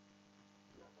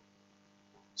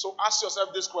 So ask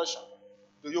yourself this question.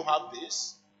 Do you have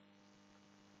this?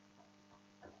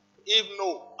 If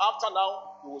no, after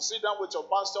now, you will sit down with your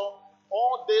pastor.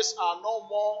 All these are no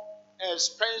more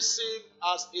expensive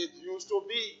as it used to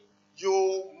be.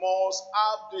 You must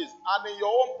have this. And in your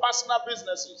own personal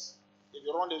businesses, if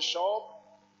you run a shop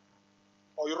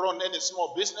or you run any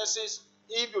small businesses,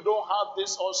 if you don't have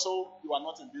this also, you are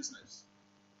not in business.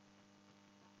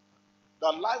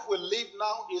 The life we live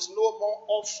now is no more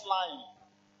offline.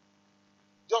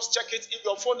 Just check it. If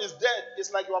your phone is dead,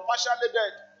 it's like you are partially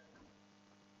dead.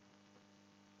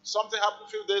 Something happened a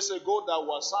few days ago that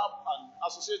WhatsApp and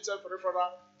Associated Peripheral,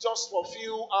 just for a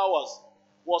few hours,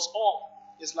 was off.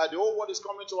 It's like the whole world is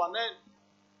coming to an end.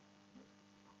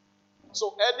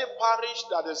 So any parish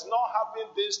that is not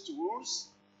having these tools,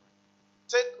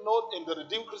 take note, in the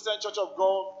Redeemed Christian Church of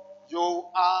God, you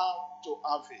are to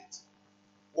have it.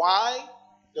 Why?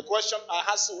 The question I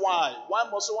ask, why? Why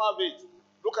must you have it?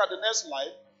 Look at the next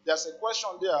slide. There's a question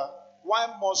there. Why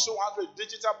must you have a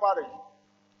digital parish?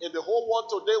 In the whole world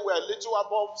today, we are a little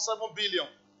above 7 billion.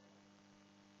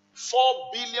 4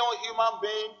 billion human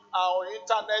beings are on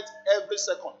internet every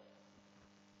second.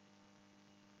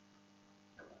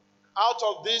 Out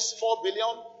of these 4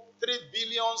 billion, 3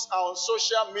 billions are on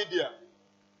social media.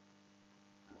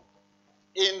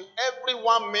 In every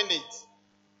 1 minute,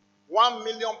 1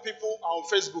 million people are on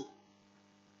Facebook.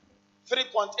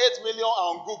 3.8 million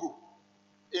are on Google.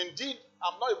 Indeed,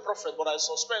 I'm not a prophet, but I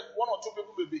suspect 1 or 2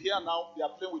 people will be here now. They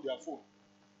are playing with their phone.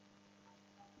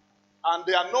 And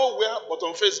they are nowhere but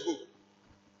on Facebook.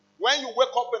 When you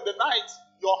wake up in the night,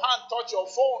 your hand touch your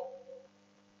phone.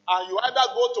 And you either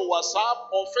go to WhatsApp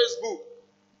or Facebook.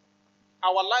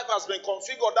 Our life has been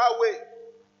configured that way.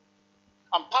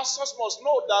 And pastors must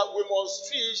know that we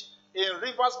must fish in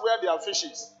rivers where there are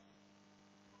fishes.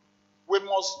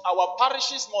 Our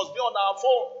parishes must be on our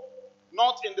phone.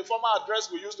 Not in the former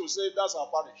address we used to say that's our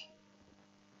parish.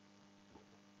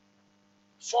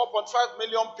 4.5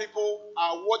 million people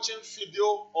are watching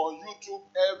video on YouTube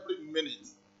every minute.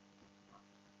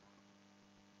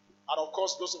 And of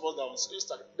course, those of us that are on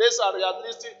Instagram. These are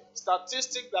realistic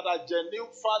statistics that are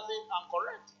genuine, valid, and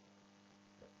correct.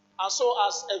 And so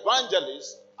as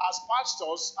evangelists, as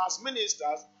pastors, as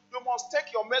ministers, you must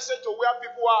take your message to where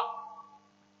people are.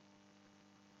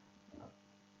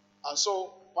 And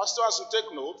so, pastors, you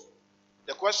take note.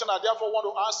 The question I therefore want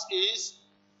to ask is,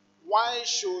 why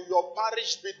should your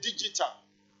parish be digital?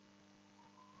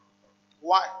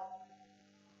 Why?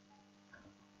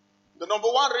 The number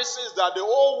one reason is that the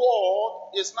whole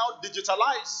world is now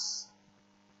digitalized.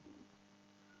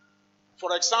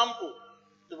 For example,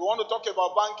 if we want to talk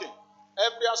about banking,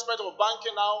 every aspect of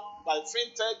banking now by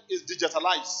fintech is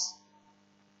digitalized.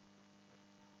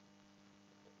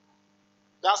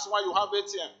 That's why you have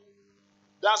ATM.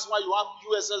 That's why you have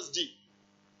USSD.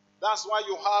 That's why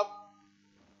you have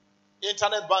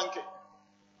internet banking.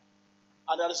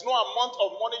 And there is no amount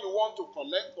of money you want to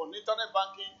collect on internet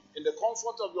banking in the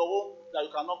comfort of your home that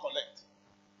you cannot collect.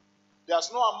 There's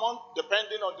no amount,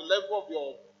 depending on the level of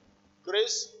your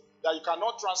grace, that you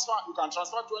cannot transfer. You can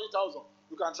transfer 20,000.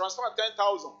 You can transfer 10,000.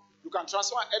 You can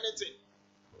transfer anything.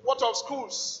 What of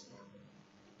schools?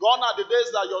 Gone are the days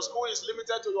that your school is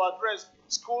limited to your address.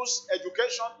 Schools,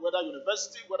 education, whether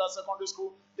university, whether secondary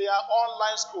school, they are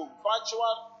online school,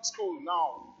 virtual school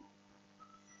now.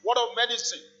 What of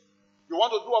medicine? You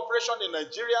want to do operation in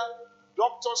Nigeria,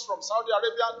 doctors from Saudi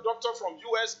Arabia, doctors from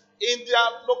US, in their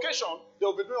location, they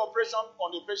will be doing operation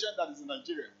on a patient that is in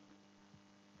Nigeria.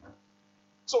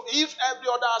 So if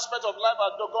every other aspect of life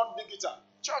has gone digital,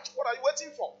 church, what are you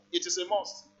waiting for? It is a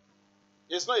must.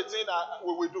 It's not a thing that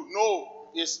we will do. No,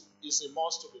 it's a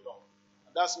must to be done.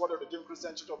 And that's what the Redeemed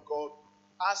Christian Church of God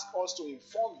asks us to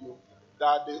inform you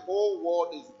that the whole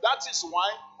world is. That is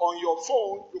why on your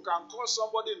phone, you can call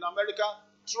somebody in America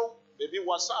through maybe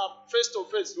WhatsApp, face to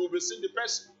face. You will be seeing the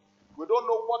person. We don't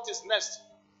know what is next.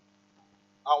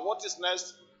 And what is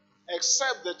next,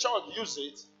 except the church use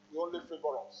it, we only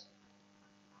favor us.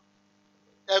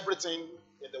 Everything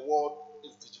in the world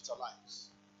is digitalized.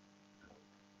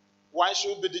 Why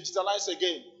should it be digitalized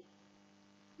again?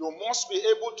 You must be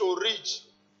able to reach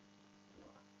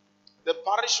the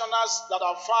parishioners that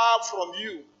are far from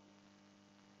you.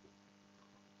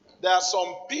 There are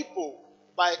some people,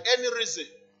 by any reason,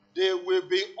 they will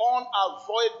be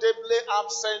unavoidably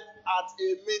absent at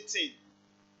a meeting.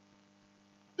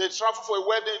 They travel for a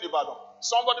wedding in Ibadan.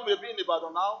 Somebody may be in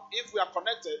Ibadan now. If we are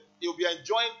connected, he will be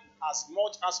enjoying as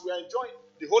much as we are enjoying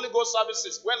the Holy Ghost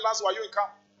services. When last were you in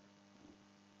camp?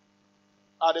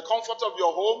 At the comfort of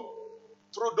your home,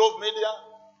 through Dove Media,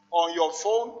 on your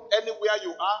phone, anywhere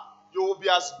you are, you will be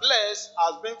as blessed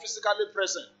as being physically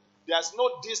present. There's no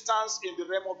distance in the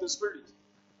realm of the Spirit,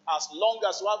 as long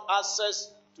as you have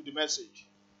access to the message.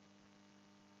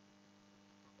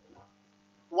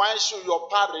 Why should your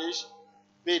parish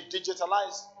be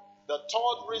digitalized? The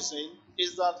third reason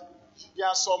is that there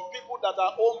are some people that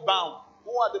are homebound.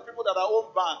 Who are the people that are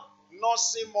homebound?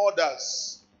 Nursing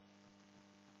mothers.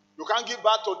 You can't give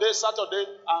birth today, Saturday,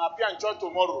 and appear in church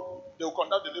tomorrow. They will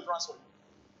conduct deliverance for you.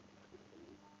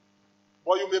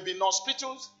 But you may be in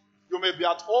hospitals, you may be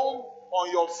at home,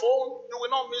 on your phone, you will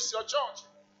not miss your church.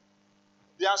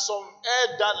 There are some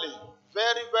elderly,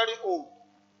 very, very old.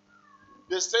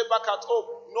 They stay back at home.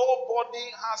 Nobody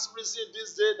has reason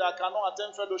this day that cannot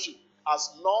attend fellowship,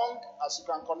 as long as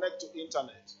you can connect to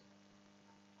internet.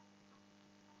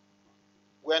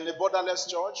 We're in a borderless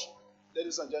church,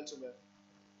 ladies and gentlemen.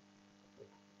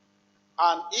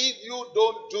 And if you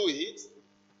don't do it,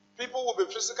 people will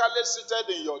be physically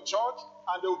seated in your church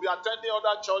and they will be attending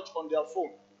other church on their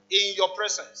phone in your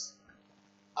presence.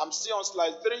 I'm still on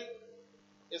slide 3.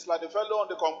 It's like the fellow on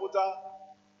the computer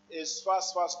is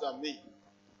fast than me.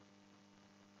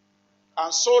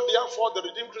 And so therefore the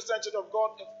Redeemed Christian Church of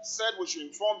God said we should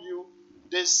inform you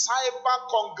the cyber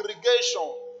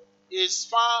congregation is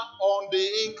far on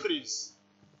the increase.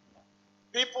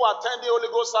 People attending Holy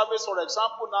Ghost service, for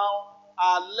example, now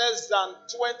are less than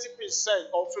 20%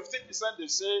 or 15%, they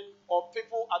say, of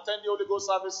people attending Holy Ghost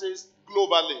services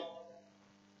globally.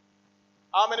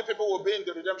 How many people will be in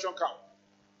the redemption camp?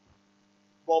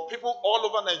 But people all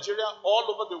over Nigeria,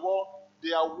 all over the world,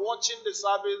 they are watching the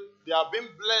service, they are being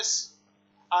blessed,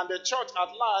 and the church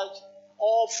at large,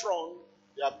 all front,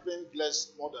 they are being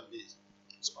blessed more than this.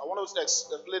 So I want to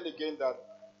explain again that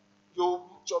your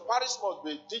parish must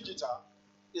be digital.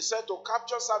 It's said to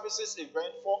capture services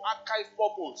event for archive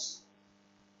purpose.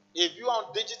 If you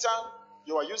are digital,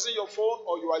 you are using your phone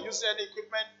or you are using any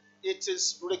equipment, it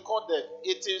is recorded,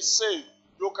 it is saved.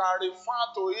 You can refer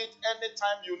to it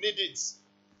anytime you need it.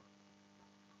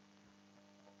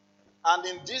 And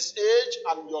in this age,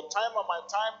 and your time and my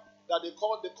time, that they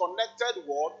call the connected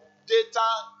world, data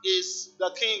is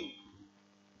the king.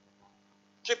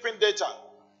 Keeping data.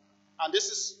 And this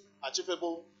is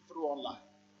achievable through online.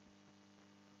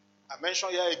 I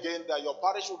mentioned here again that your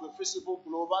parish will be visible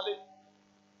globally.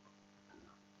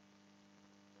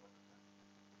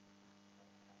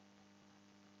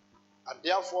 And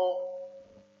therefore,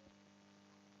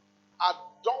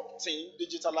 adopting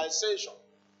digitalization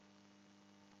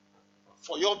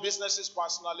for your businesses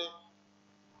personally,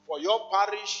 for your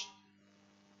parish,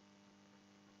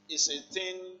 is a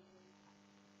thing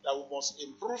that we must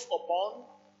improve upon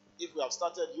if we have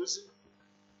started using,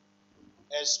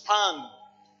 expand.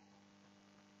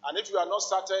 And if you are not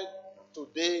started,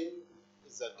 today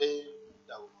is the day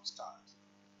that we will start.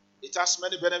 It has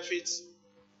many benefits.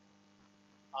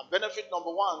 And benefit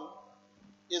number 1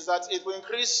 is that it will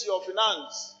increase your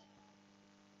finance.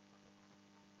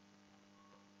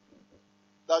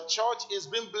 The church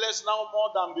is being blessed now more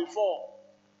than before.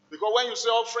 Because when you say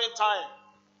offering time,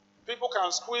 people can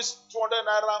squeeze 200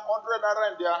 naira, 100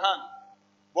 naira in their hand.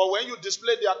 But when you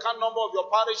display the account number of your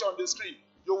parish on the screen,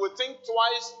 you will think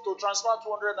twice to transfer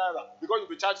 200 naira because you'll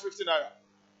be charged 50 naira.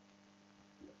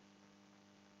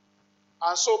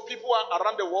 And so people are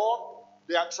around the world,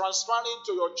 they are transferring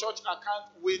to your church account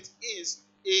with ease.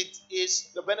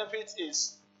 The benefit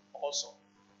is awesome.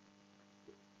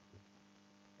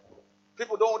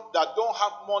 People that don't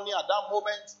have money at that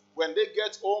moment, when they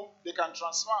get home, they can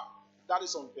transfer. That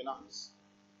is on finance.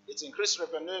 It's increased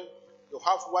revenue. You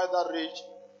have wider reach.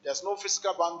 There's no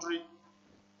physical boundary.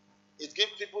 It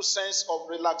gives people sense of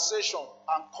relaxation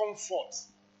and comfort.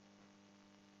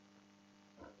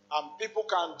 And people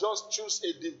can just choose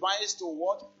a device to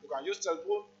watch. You can use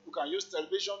telephone, you can use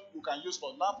television, you can use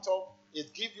your laptop.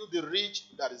 It gives you the reach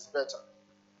that is better.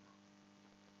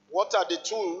 What are the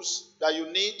tools that you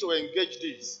need to engage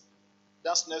this?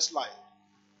 That's next slide.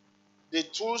 The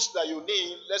tools that you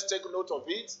need, let's take note of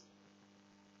it.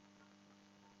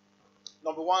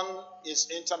 Number one is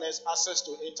internet, access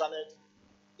to internet,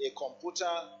 a computer,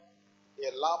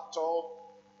 a laptop,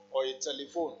 or a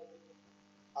telephone.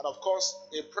 And of course,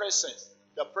 a presence.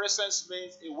 The presence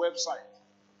means a website.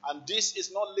 And this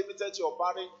is not limited to your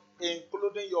parish,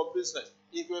 including your business.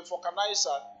 If you're a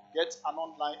vulcanizer, get an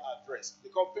online address.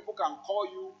 Because people can call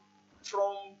you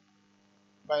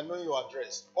by knowing your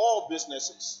address. All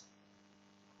businesses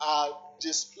are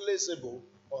displaceable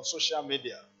on social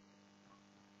media.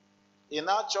 In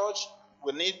our church,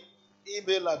 we need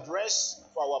email address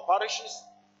for our parishes.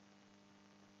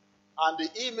 And the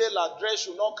email address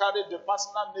should not carry the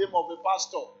personal name of the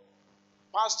pastor.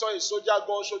 Pastor is soldier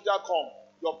go, soldier come.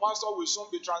 Your pastor will soon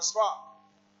be transferred.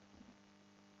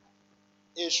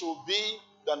 It should be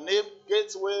the name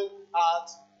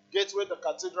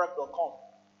gateway@gatewaythecathedral.com.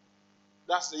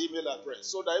 That's the email address.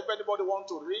 So that if anybody wants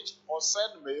to reach or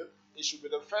send mail, it should be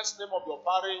the first name of your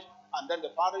parish and then the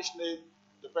parish name,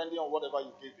 depending on whatever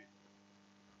you give it.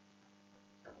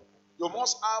 You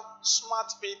must have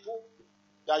smart people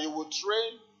that you will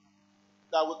train,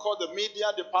 that we call the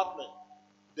media department.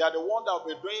 They are the ones that will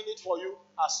be doing it for you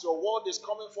as your word is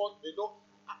coming forth. They know.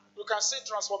 You can see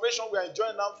transformation we are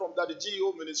enjoying now from the GEO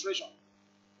administration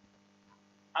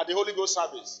at the Holy Ghost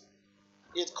service.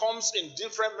 It comes in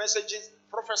different messages.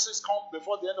 Prophecies come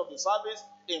before the end of the service.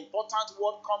 Important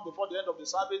word come before the end of the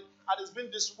service. And it's been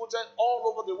distributed all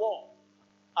over the world.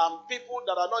 And people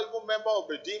that are not even members of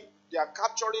Redeem, they are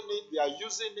capturing it, they are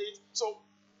using it. So,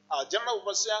 General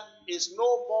Overseer is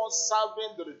no more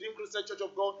serving the Redeemed Christian Church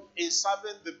of God, is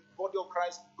serving the body of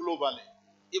Christ globally.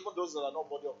 Even those that are not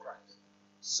body of Christ.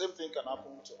 Same thing can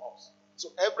happen to us.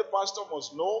 So every pastor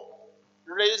must know,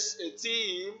 raise a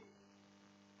team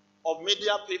of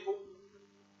media people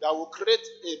that will create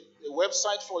a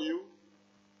website for you.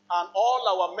 And all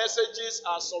our messages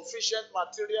are sufficient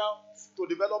material to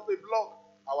develop a blog.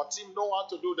 Our team know how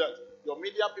to do that. Your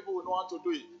media people will know how to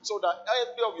do it. So that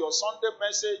every of your Sunday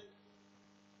message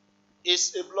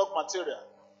is a blog material.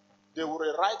 They will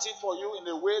rewrite it for you in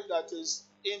a way that is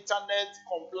internet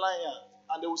compliant.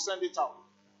 And they will send it out.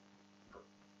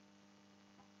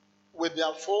 With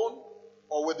their phone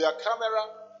or with their camera,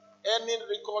 any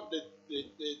record they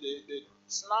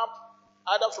snap,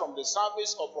 either from the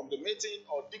service or from the meeting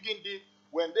or digging deep,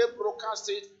 when they broadcast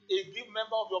it, it gives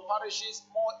members of your parishes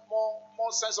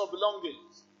more sense of belonging.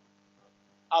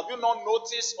 Have you not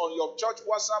noticed on your church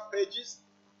WhatsApp pages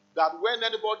that when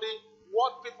anybody,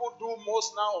 what people do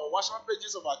most now on WhatsApp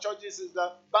pages of our churches is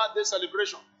the birthday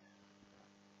celebration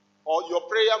or your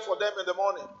prayer for them in the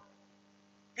morning?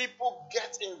 People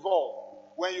get involved.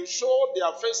 When you show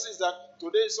their faces that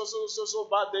today is so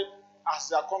birthday, as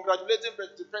they are congratulating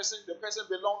the person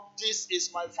belongs, this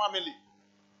is my family.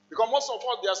 Because most of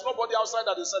us, there's nobody outside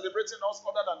that is celebrating us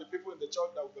other than the people in the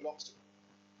church that we belong to.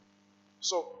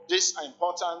 So these are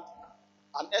important.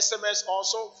 An SMS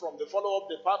also from the follow-up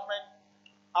department.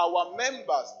 Our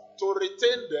members, to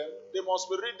retain them, they must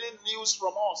be reading news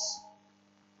from us.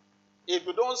 If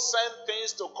you don't send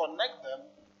things to connect them,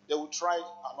 they will try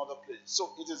another place.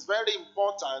 So it is very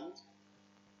important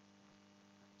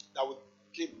that we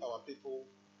keep our people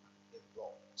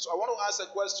involved. So I want to answer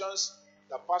questions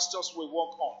that pastors will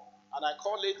work on. And I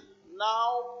call it,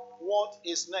 now what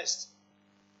is next?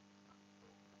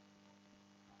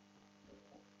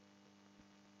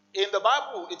 In the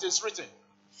Bible, it is written,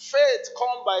 faith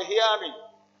comes by hearing.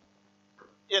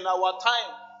 In our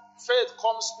time, faith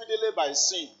comes speedily by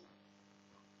seeing.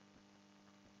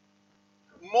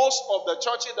 Most of the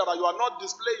churches that you are not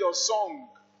display your song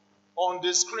on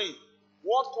the screen,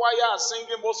 What choir are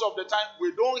singing most of the time,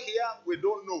 we don't hear, we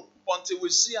don't know until we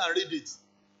see and read it.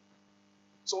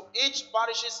 So each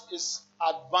parish is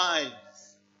advised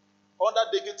under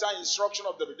digital instruction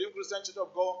of the Redeemed Christian Church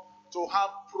of God to have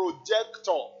project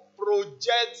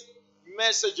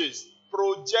messages,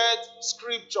 project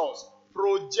scriptures,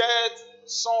 project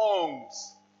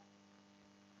songs.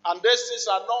 And these things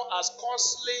are not as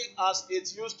costly as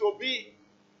it used to be.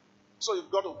 So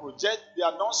you've got to project the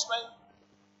announcement,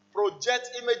 project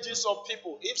images of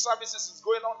people. If services is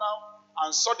going on now,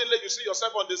 and suddenly you see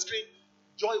yourself on the screen,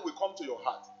 joy will come to your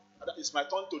heart. It's my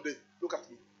turn today. Look at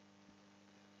me.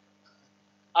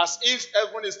 As if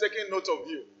everyone is taking note of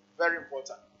you. Very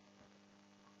important.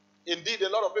 Indeed, a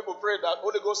lot of people pray that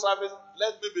Holy Ghost service,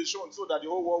 let me be shown so that the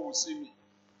whole world will see me.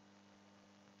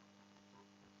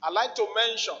 I like to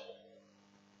mention,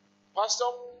 Pastor,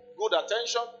 good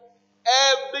attention.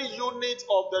 Every unit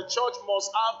of the church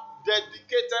must have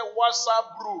dedicated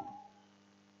WhatsApp group.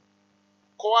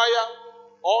 Choir,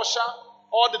 usher,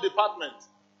 all the departments,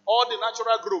 all the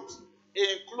natural groups,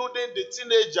 including the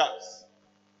teenagers.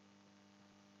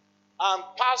 And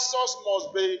pastors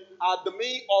must be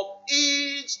admin of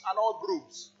each and all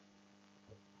groups.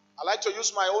 I like to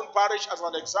use my own parish as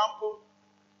an example.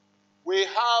 We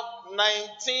have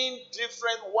 19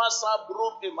 different WhatsApp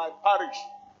groups in my parish.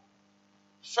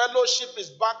 Fellowship is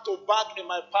back to back in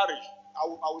my parish. I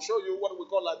will show you what we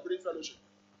call library fellowship.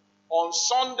 On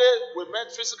Sunday, we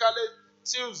met physically.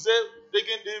 Tuesday,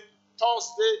 digging deep.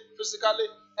 Thursday, physically.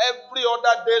 Every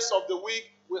other days of the week,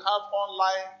 we have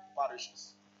online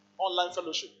parishes. Online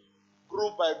fellowship.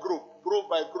 Group by group, group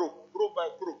by group, group by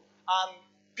group. And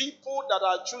people that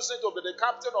are choosing to be the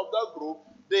captain of that group,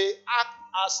 they act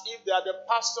as if they are the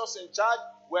pastors in charge.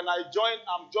 When I join,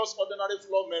 I'm just ordinary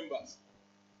floor members.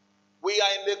 We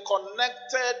are in a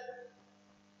connected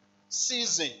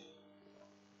season.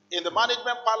 In the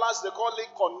management palace, they call it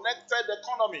connected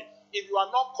economy. If you are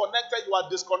not connected, you are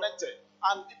disconnected.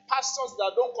 And the pastors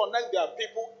that don't connect their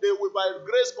people, they will by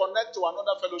grace connect to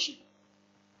another fellowship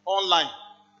online.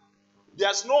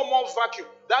 There's no more vacuum.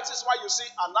 That is why you see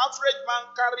an average man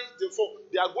carries the phone.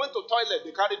 They are going to toilet,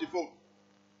 they carry the phone.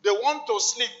 They want to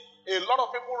sleep. A lot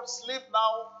of people sleep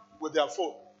now with their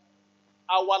phone.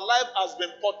 Our life has been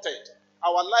ported.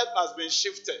 Our life has been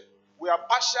shifted. We are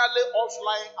partially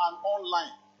offline and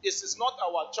online. It is not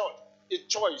our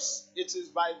choice. It is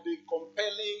by the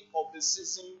compelling of the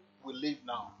season we live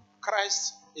now.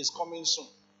 Christ is coming soon.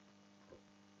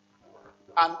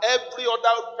 And every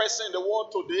other person in the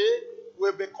world today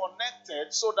will be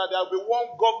connected so that there will be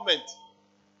one government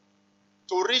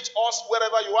to reach us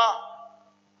wherever you are.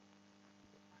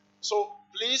 So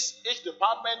please, each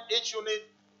department, each unit,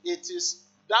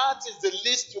 that is the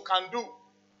least you can do.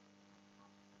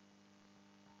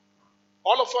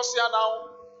 All of us here now,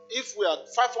 if we are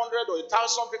 500 or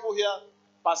 1,000 people here,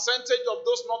 percentage of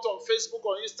those not on Facebook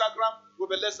or Instagram will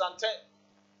be less than 10.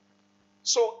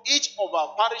 So each of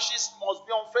our parishes must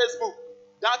be on Facebook.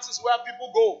 That is where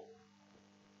people go.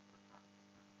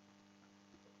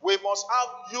 We must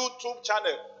have YouTube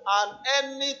channel, and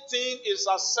anything is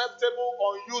acceptable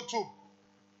on YouTube.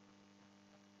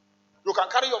 You can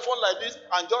carry your phone like this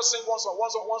and just sing one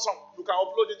song. You can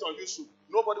upload it on YouTube.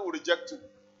 Nobody will reject you.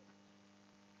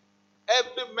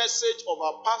 Every message of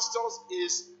our pastors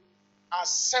is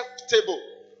acceptable.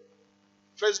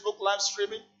 Facebook live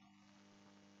streaming,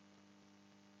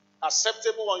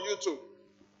 acceptable on YouTube.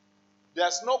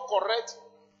 There's no correct,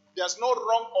 there's no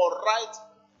wrong or right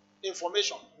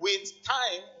information. With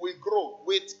time, we grow.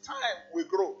 With time, we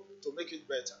grow to make it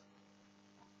better.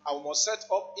 And we must set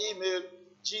up email,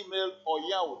 Gmail, or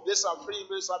Yahoo. These are free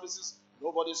email services.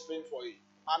 Nobody's paying for it.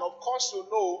 And of course, you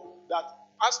know that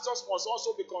pastors must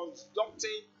also be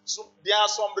conducting. So there are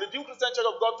some Redeemed Christian Church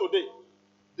of God today.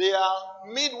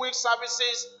 Their midweek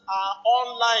services are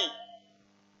online.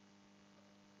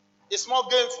 It's more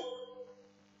gainful.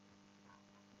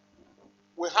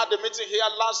 We had a meeting here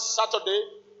last Saturday.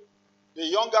 The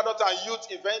young adult and youth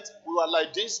event. We were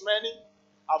like this many.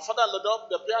 Our father Lodop,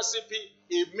 the PRCP,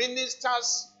 he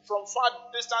ministers from far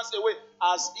distance away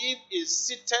as if he's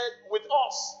seated with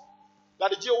us.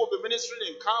 That the GO will be ministering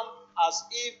in camp as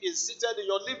if he's seated in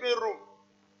your living room.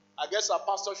 I guess our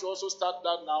pastor should also start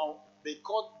that now,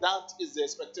 because that is the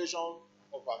expectation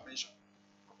of our mission.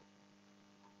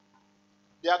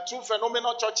 There are two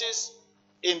phenomenal churches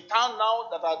in town now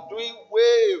that are doing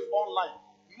wave online.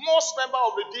 Most members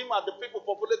of Redeemed are the people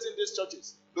populating these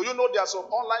churches. Do you know there are some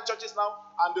online churches now?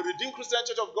 And the Redeemed Christian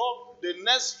Church of God, the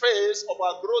next phase of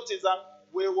our growth is that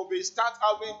we will be start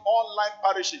having online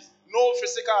parishes. No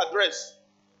physical address.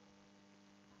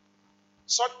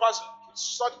 Such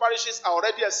such parishes are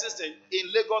already existing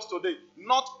in Lagos today.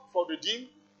 Not for redeem,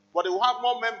 but they will have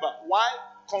more members. Why?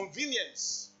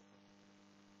 Convenience.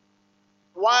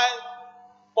 Why?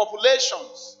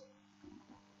 Populations.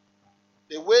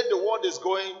 The way the world is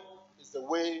going is the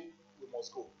way we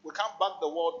must go. We can't back the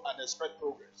world and expect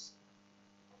progress.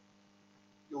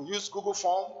 You use Google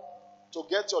Form to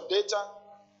get your data.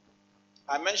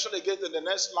 I mentioned again in the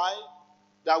next slide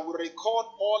that we record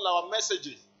all our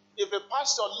messages. If a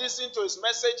pastor listens to his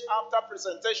message after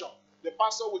presentation, the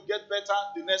pastor will get better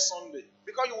the next Sunday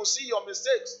because you will see your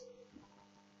mistakes.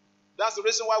 That's the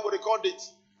reason why we record it.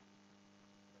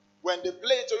 When they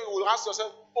play it to you, you will ask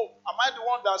yourself, oh, am I the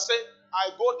one that said I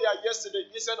go there yesterday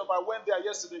instead of I went there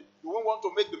yesterday? You won't want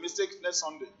to make the mistake next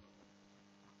Sunday.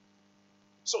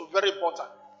 So very important.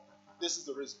 This is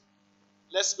the reason.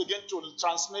 Let's begin to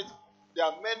transmit. There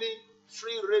are many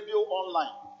free radio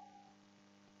online.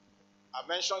 I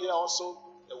mentioned here also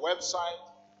the website,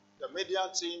 the media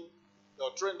team,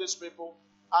 they'll train these people.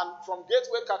 And from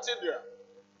Gateway Cathedral,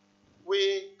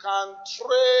 we can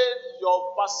train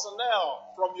your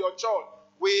personnel from your church.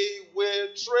 We will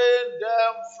train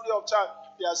them free of charge.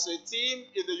 There's a team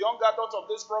in the young adults of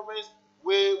this province.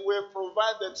 We will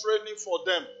provide the training for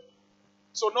them.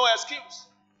 So no excuse.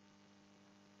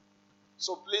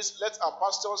 So please let our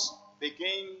pastors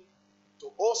begin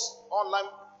to host online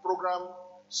program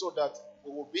so that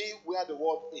we will be where the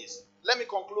world is. Let me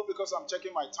conclude because I'm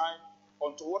checking my time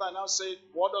onto what I now say.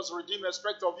 What does Redeem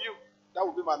expect of you? That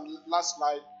will be my last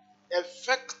slide.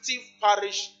 Effective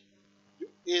parish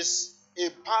is a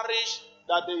parish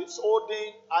that is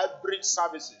holding hybrid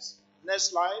services.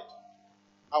 Next slide.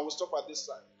 I will stop at this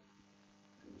slide.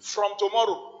 From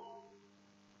tomorrow,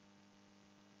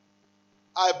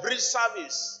 hybrid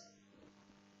service.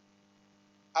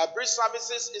 Hybrid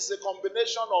services is a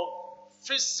combination of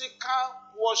physical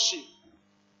worship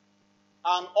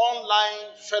and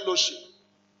online fellowship.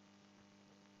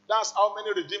 That's how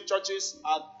many redeemed churches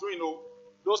are doing.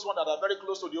 Those ones that are very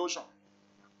close to the ocean.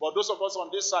 But those of us on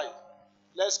this side,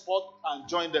 let's put and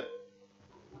join them.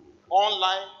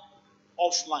 Online,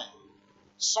 offline.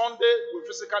 Sunday, we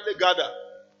physically gather.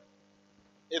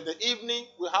 In the evening,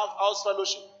 we have house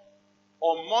fellowship.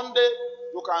 On Monday,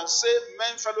 you can say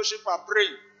men fellowship are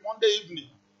praying. Monday evening.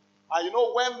 And you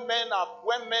know when men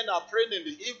are praying in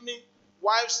the evening,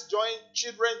 wives join,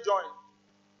 children join.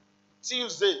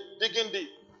 Tuesday, digging deep.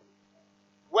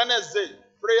 Wednesday,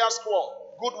 prayer squad,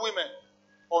 good women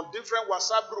on different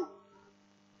WhatsApp group.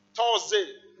 Thursday,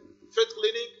 faith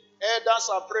clinic, elders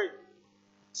are praying.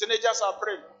 Teenagers are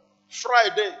praying.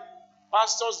 Friday,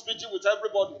 pastors vigil with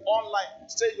everybody online.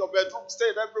 Stay in your bedroom, stay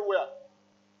everywhere.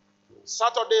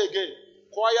 Saturday again,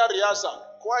 choir rehearsal.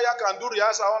 Choir can do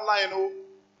rehearsal online.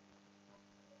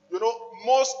 You know,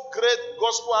 most great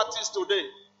gospel artists today,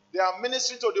 they are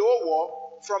ministering to the whole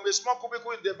world from a small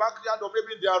cubicle in the backyard or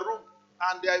maybe in their room,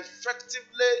 and they are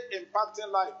effectively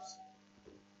impacting lives.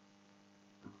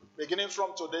 Beginning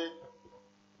from today,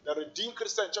 the Redeemed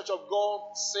Christian Church of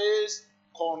God says,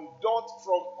 conduct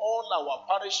from all our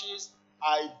parishes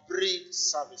hybrid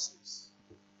services.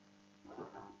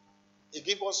 It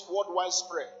gives us worldwide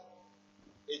spread,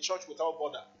 a church without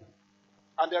border.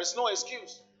 And there is no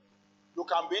excuse. You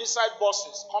can be inside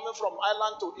buses, coming from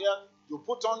island to here. You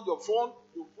put on your phone,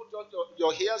 you put on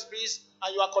your earpiece,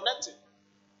 and you are connected.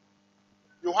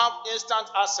 You have instant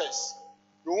access.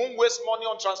 You won't waste money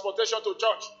on transportation to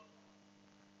church.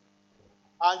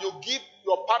 And you give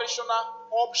your parishioner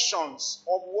options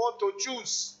of what to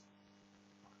choose.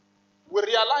 We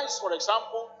realize, for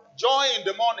example, joy in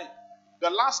the morning. The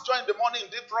last joy in the morning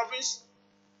in this province,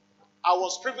 I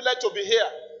was privileged to be here.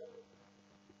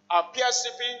 Our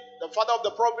PSCP, the father of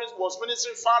the province, was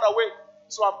ministering far away.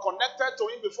 So I've connected to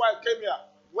him before I came here.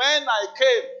 When I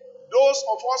came, those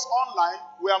of us online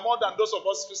were more than those of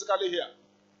us physically here.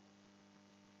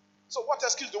 So what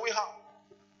excuse do we have?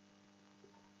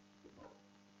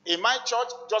 In my church,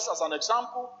 just as an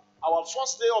example, our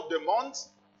first day of the month,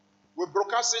 we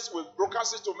broadcast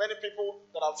it to many people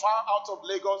that are far out of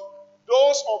Lagos.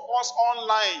 Those of us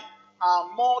online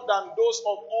are more than those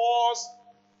of us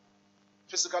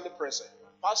physically present.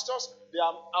 Pastors, they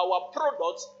are our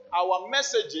products, our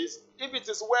messages. If it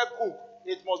is well cooked,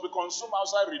 it must be consumed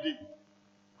outside Redeem.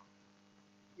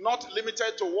 Not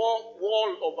limited to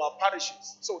wall of our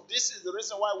parishes. So this is the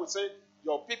reason why we say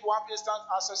your people have instant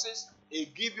accesses.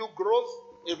 It gives you growth.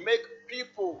 It makes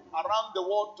people around the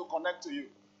world to connect to you.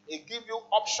 It gives you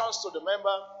options to the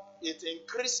member. It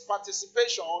increases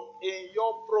participation in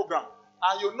your program.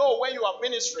 And you know when you are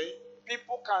ministering,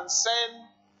 people can send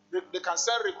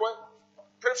requests.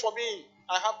 Pray for me,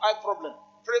 I have eye problem.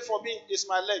 Pray for me, it's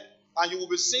my leg. And you will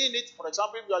be seeing it, for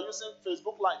example, if you are using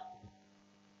Facebook Live.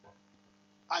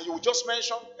 And you will just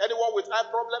mention anyone with eye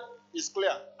problem is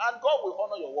clear. And God will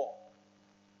honor your work.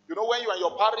 You know, when you are in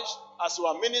your parish, as you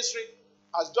are ministering,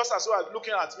 just as you are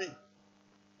looking at me,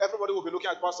 everybody will be looking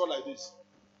at pastor like this.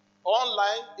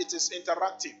 Online, it is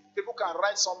interactive. People can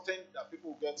write something that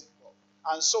people will get involved.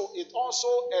 And so it also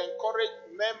encourages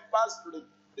members'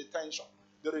 retention.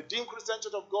 The Redeemed Christian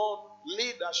Church of God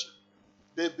leadership,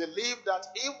 they believe that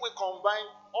if we combine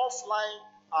offline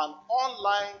and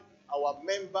online, our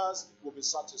members will be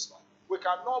satisfied. We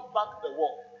cannot back the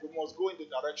work. We must go in the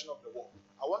direction of the work.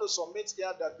 I want to submit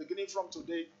here that beginning from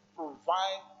today,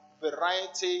 provide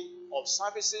variety of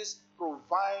services,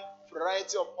 provide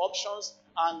variety of options,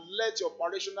 and let your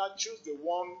parishioner choose the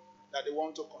one that they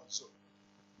want to consume.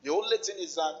 The only thing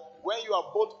is that when you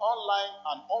are both online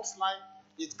and offline,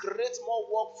 it creates more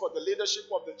work for the leadership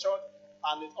of the church,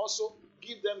 and it also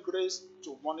gives them grace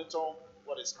to monitor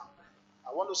what is happening.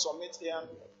 I want to submit here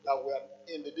that we are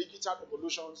in the digital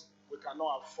revolutions. We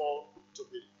cannot afford to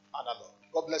be analog.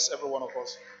 God bless every one of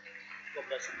us. God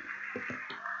bless you.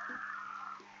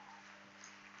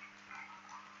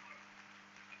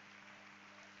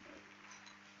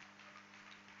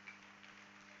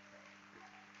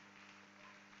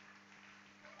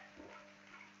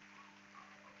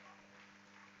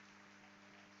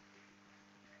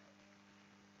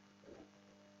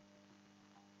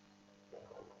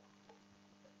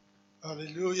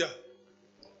 Hallelujah.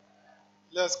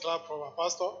 Let's clap for our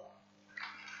pastor.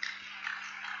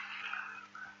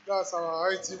 That's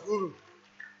our IT guru.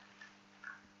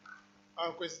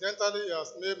 And coincidentally, he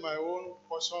has made my own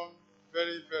portion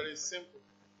very, very simple.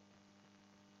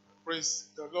 Praise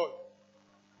the Lord.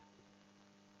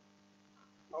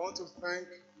 I want to thank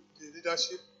the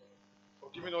leadership for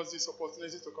giving us this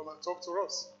opportunity to come and talk to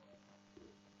us.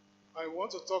 I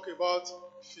want to talk about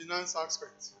finance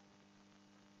aspect.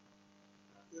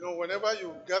 You know, whenever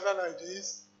you gather like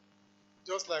this,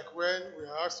 just like when we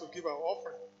are asked to give our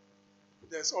offering,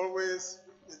 there's always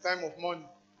the time of money.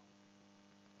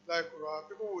 Like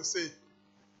people will say,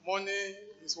 money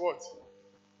is what?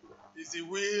 Is the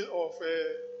wheel of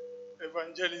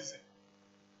evangelism.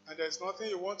 And there's nothing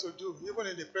you want to do, even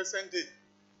in the present day,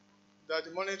 that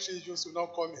the monetary issues will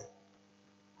not come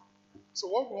in. So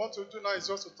what we want to do now is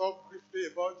just to talk briefly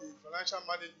about the financial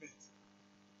management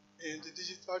in the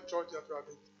digital church that we have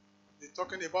been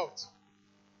talking about.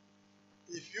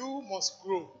 If you must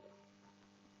grow,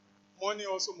 money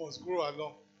also must grow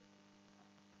along.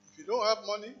 If you don't have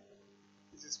money,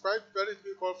 it is quite very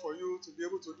difficult for you to be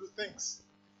able to do things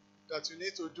that you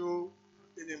need to do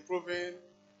in improving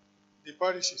the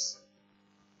parishes.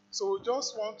 So we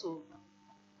just want to,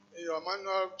 in your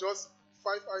manual, just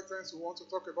 5 items we want to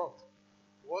talk about.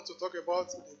 We want to talk about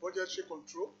the budgetary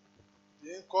control,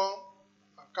 the income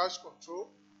and cash control,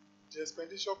 the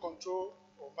expenditure control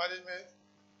or management,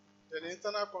 then the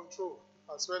internal control,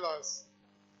 as well as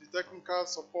the technical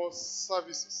support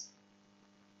services.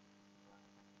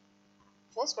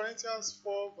 1 Corinthians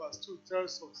 4 verse 2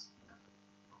 tells us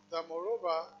that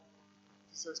moreover,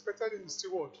 it is expected in the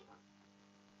steward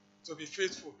to be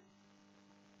faithful.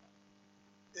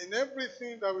 In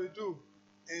everything that we do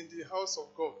in the house of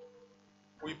God,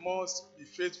 we must be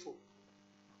faithful.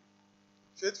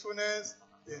 Faithfulness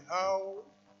in how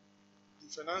the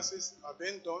finances are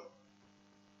being done,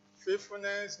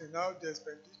 faithfulness in how the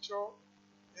expenditure,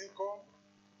 income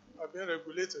are being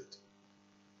regulated.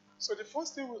 So the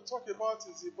first thing we'll talk about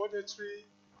is the budgetary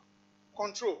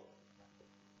control.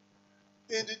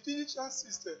 In the digital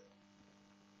system,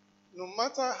 no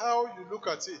matter how you look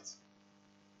at it,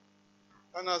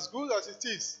 and as good as it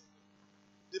is,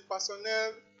 the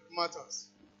personnel matters.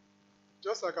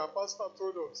 Just like our pastor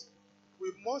told us,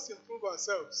 we must improve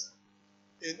ourselves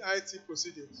in IT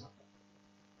procedures.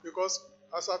 Because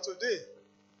as of today,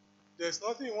 there's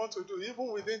nothing you want to do,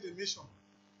 even within the mission.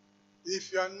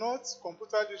 If you are not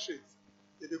computer literate,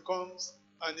 it becomes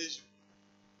an issue.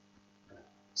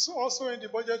 So also in the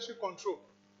budgetary control,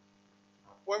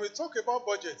 when we talk about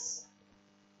budgets,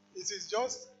 it is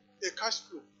just a cash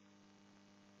flow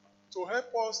to help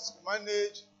us to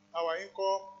manage our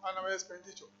income and our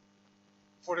expenditure.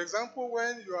 For example,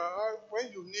 when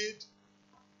you need,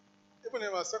 even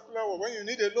in a secular world, when you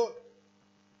need a loan,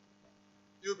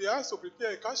 you'll be asked to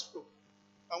prepare a cash flow.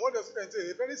 And what does it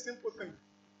entail? A very simple thing.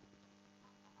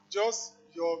 Just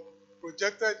your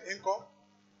projected income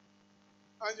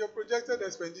and your projected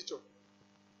expenditure.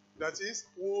 That is,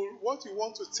 what you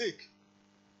want to take,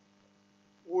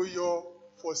 will your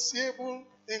foreseeable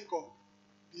income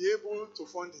be able to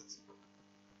fund it?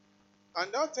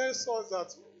 And that tells us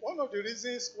that one of the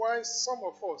reasons why some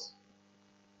of us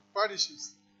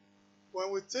parishes, when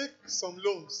we take some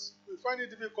loans, we find it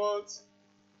difficult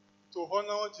to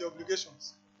honor the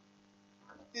obligations.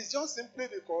 It's just simply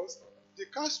because the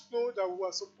cash flow that we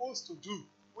were supposed to do,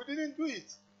 we didn't do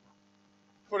it.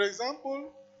 For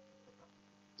example,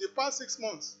 the past 6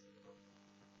 months,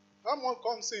 that month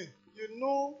comes in, you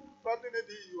know, probably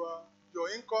maybe your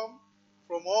income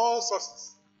from all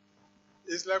sources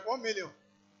is like 1 million.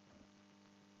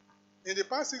 In the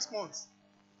past 6 months,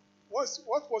 what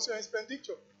was your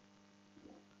expenditure?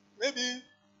 Maybe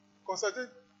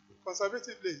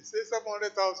conservatively, say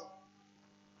 700,000.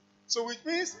 So which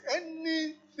means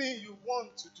anything you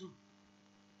want to do,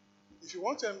 if you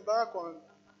want to embark on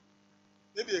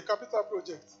maybe a capital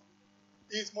project,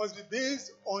 it must be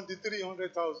based on the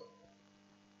 300,000.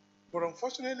 But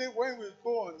unfortunately, when we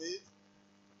go on it,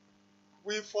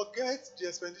 we forget the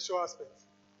expenditure aspect.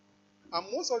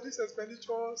 And most of these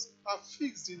expenditures are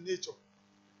fixed in nature.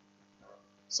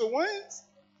 So once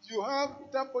you have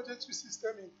that budgetary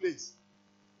system in place,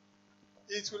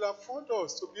 it will afford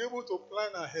us to be able to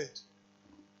plan ahead.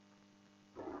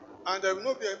 And there will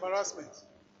not be embarrassment.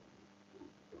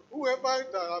 Whoever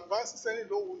that advances any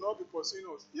law will not be pursuing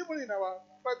us. Even in our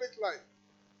private life,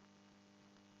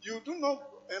 you do not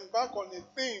embark on a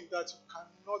thing that you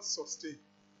cannot sustain.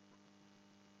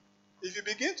 If you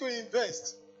begin to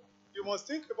invest, you must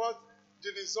think about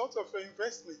the result of your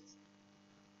investment.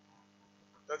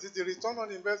 That is the return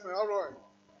on investment, ROI.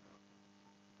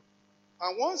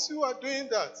 And once you are doing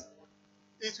that,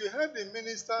 it will help the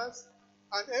ministers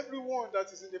and everyone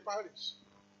that is in the parish.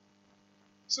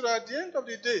 So that at the end of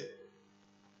the day,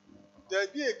 there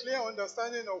will be a clear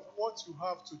understanding of what you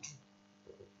have to do.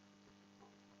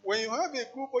 When you have a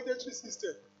good budgetary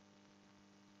system,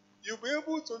 you'll be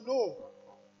able to know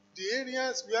the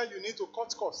areas where you need to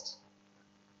cut costs.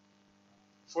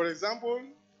 For example,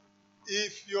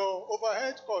 if your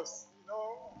overhead costs,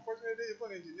 unfortunately,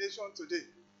 even in the nation today,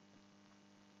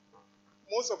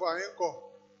 most of our income,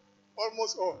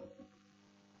 almost all,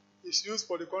 is used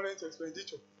for the current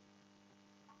expenditure.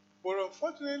 But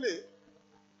unfortunately,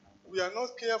 we are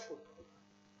not careful.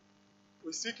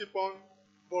 We still keep on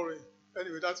borrowing.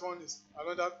 Anyway, that one is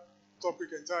another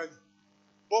topic entirely.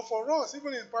 But for us,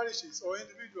 even in parishes or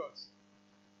individuals,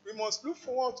 we must look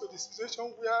forward to the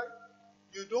situation where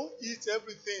you don't eat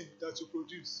everything that you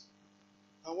produce.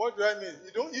 And what do I mean?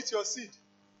 You don't eat your seed.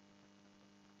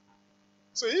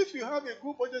 So if you have a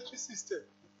good budgetary system,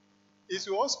 it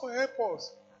will also help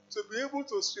us to be able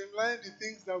to streamline the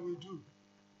things that we do.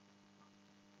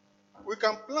 We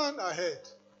can plan ahead.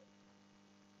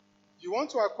 You want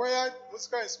to acquire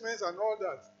musical instruments and all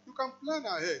that, you can plan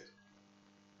ahead.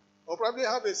 Or probably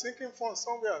have a sinking fund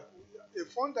somewhere, a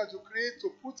fund that you create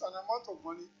to put an amount of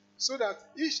money so that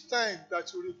each time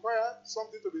that you require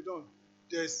something to be done,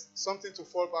 there's something to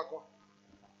fall back on.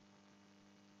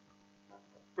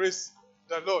 Praise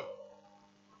the Lord.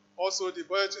 Also, the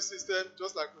budgetary system,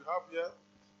 just like we have here,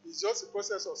 is just a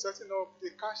process of setting up a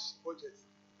cash budget.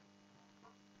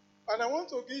 And I want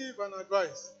to give an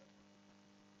advice.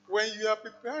 When you are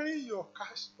preparing your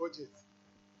cash budget,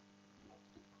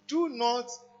 do not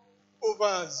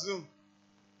over-assume.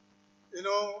 We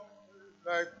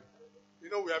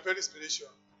are very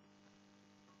spiritual.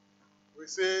 We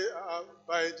say,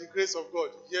 by the grace of God.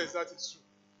 Yes, that is true.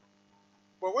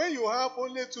 But when you have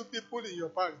only 2 people in your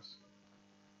parish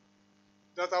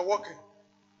that are working,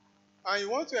 and you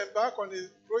want to embark on a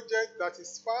project that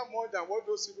is far more than what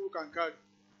those people can carry.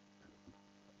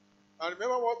 And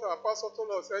remember what our pastor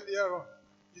told us earlier on.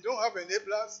 You don't have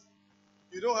enablers.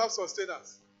 You don't have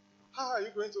sustainers. How are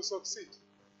you going to succeed?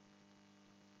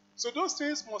 So those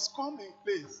things must come in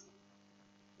place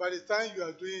by the time you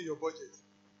are doing your budget.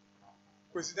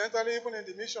 Coincidentally, even in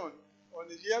the mission, on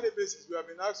a yearly basis, we have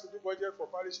been asked to do budget for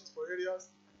parishes, for areas,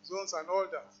 zones, and all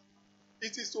that.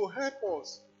 It is to help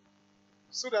us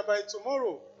so that by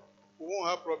tomorrow, we won't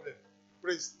have problem.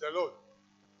 Praise the Lord.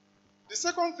 The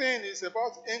second thing is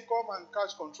about income and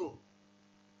cash control.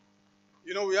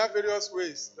 We have various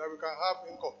ways that we can have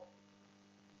income.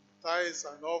 Tithes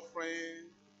and offering,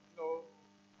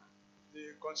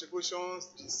 the contributions,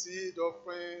 the seed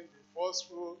offering, the first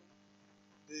fruit,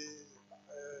 the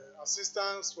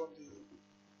assistance from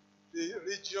the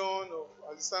region, or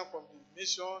assistance from the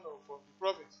mission, or from the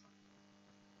province.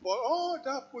 But all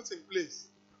that put in place,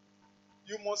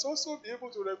 you must also be able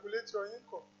to regulate your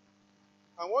income.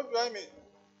 And what do I mean?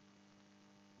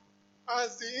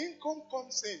 As the income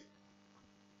comes in,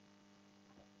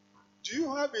 do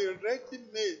you have a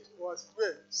ready-made, or as it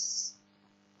were,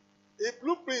 a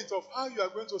blueprint of how you are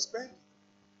going to spend it?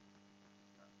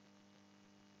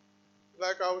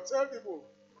 Like I will tell people,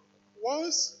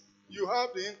 once you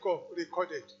have the income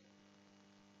recorded.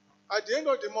 At the end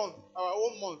of the month, our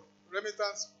own month,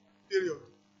 remittance period,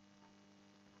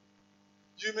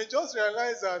 you may just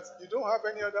realize that you don't have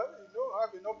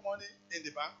enough money in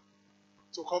the bank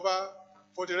to cover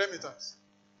for the remittance.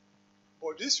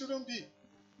 But this shouldn't be.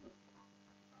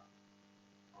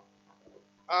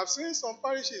 I've seen some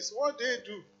parishes, what they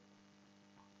do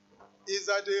is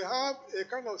that they have a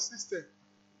kind of system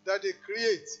that they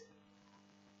create.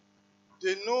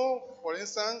 They know, for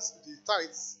instance, the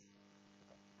tithes.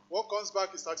 What comes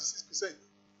back is 36%.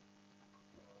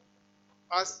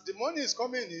 As the money is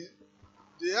coming in,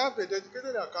 they have a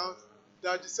dedicated account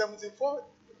that the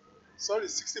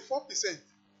 64%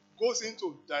 goes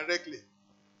into directly.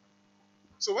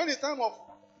 So when the time of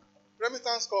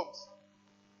remittance comes,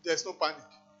 there's no panic.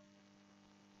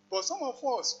 But some of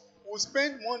us will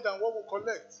spend more than what we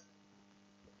collect.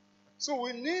 So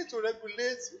we need to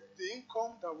regulate the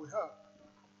income that we have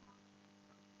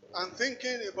and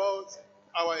thinking about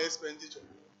our expenditure.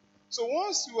 So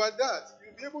once you are that,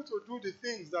 you'll be able to do the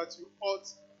things that you ought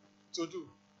to do.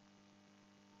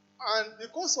 And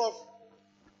because of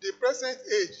the present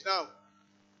age now,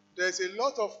 there's a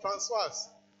lot of transfers.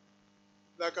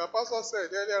 Like our pastor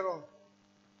said earlier on,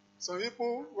 some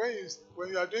people, when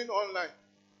you are doing online,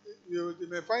 you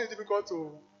may find it difficult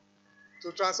to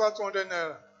transfer 200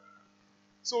 naira.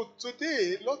 So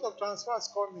today, a lot of transfers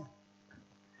come in.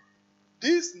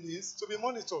 This needs to be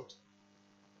monitored.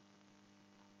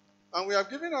 And we have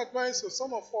given advice to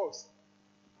some of us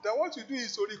that what you do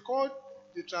is to record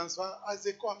the transfer as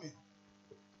they come in,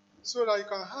 so that you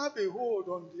can have a hold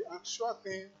on the actual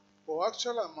thing or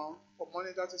actual amount of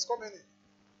money that is coming in.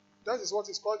 That is what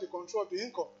is called the control of the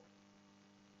income.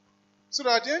 So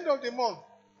that at the end of the month,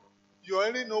 you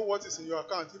already know what is in your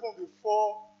account, even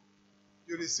before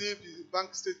you receive the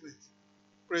bank statement.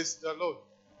 Praise the Lord.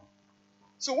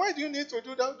 So why do you need to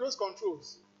do those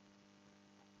controls?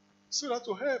 So that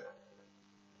to help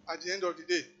at the end of the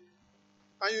day.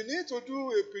 And you need to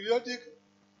do a periodic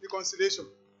reconciliation.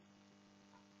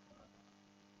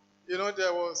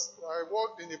 I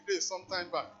worked in a place some time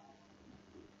back.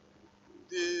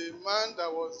 The man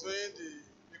that was doing the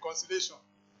reconciliation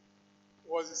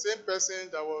was the same person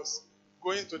that was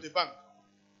going to the bank.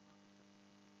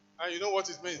 And you know what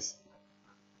it means.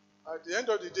 At the end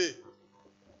of the day,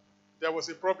 there was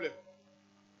a problem.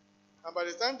 And by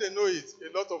the time they know it, a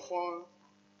lot of funds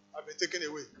have been taken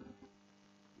away.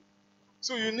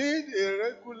 So you need a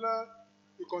regular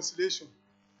reconciliation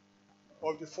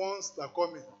of the funds that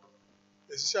come in,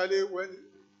 especially when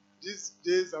these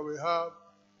days that we have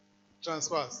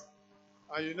transfers.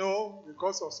 And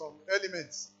because of some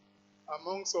elements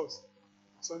amongst us,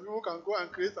 some people can go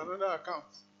and create another account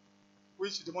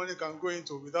which the money can go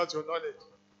into without your knowledge.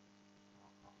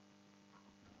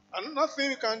 Another thing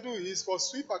we can do is for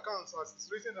sweep accounts, as it's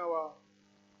written in our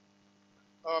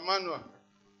manual.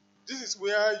 This is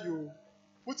where you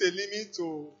put a limit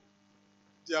to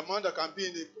the amount that can be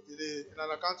in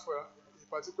an account for a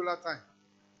particular time.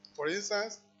 For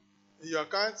instance, in your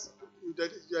account,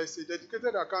 there is a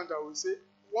dedicated account that will say,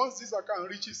 once this account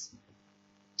reaches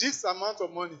this amount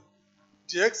of money,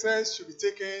 the excess should be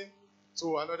taken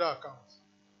to another account.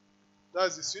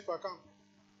 That's the sweep account.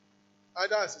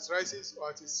 Either as it rises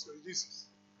or as it reduces.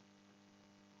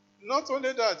 Not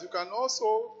only that, you can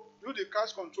also do the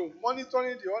cash control,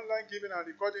 monitoring the online giving and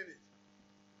recording it.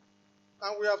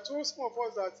 And we have told some of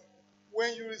us that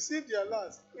when you receive the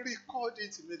alert, record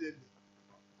it immediately.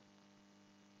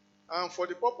 And for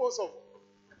the purpose of,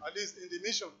 at least in the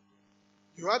mission,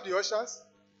 you have the ushers.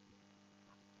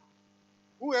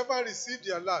 Whoever received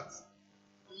the alert,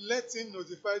 let him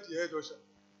notify the head usher.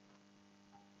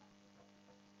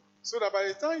 So that by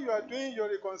the time you are doing your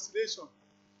reconciliation,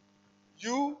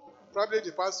 you, probably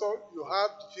the pastor, you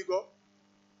have the figure,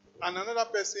 and another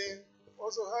person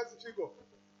also has the figure.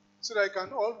 So that you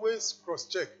can always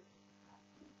cross-check,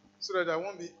 so that there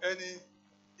won't be any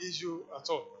issue at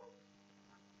all.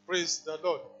 Praise the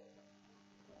Lord.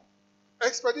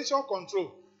 Expedition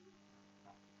control.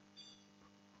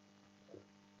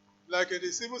 Like in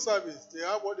the civil service, they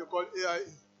have what they call AIE,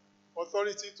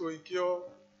 Authority to Incur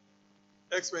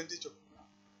Expenditure.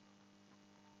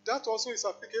 That also is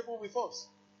applicable with us.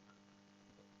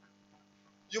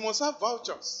 You must have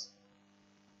vouchers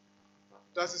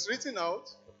that is written out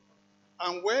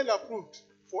and well approved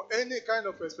for any kind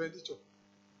of expenditure.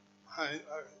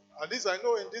 At least I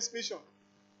know in this mission,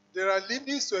 there are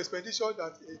limits to expenditure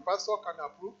that a pastor can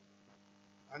approve,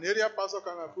 an area pastor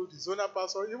can approve, the zonal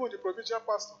pastor, even the provincial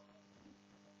pastor.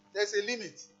 There's a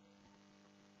limit.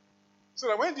 So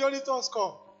that when the auditors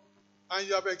come and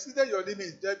you have exceeded your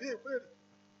limit, there will be a query.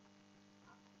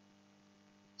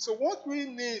 So what we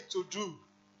need to do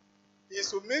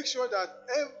is to make sure that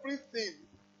everything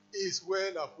is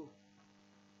well approved.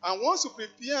 And once you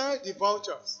prepare the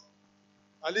vouchers,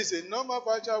 at least a normal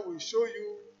voucher will show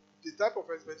you the type of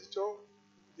expenditure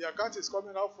the account is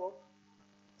coming out from,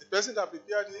 the person that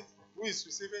prepared it, who is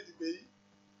receiving the pay,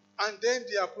 and then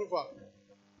the approval.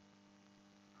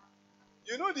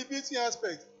 You know the beauty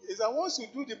aspect is that once you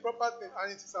do the proper thing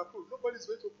and it is approved, nobody is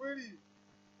going to query you.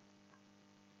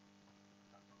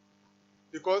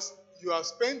 Because you have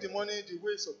spent the money the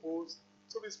way it's supposed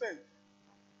to be spent.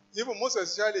 Even most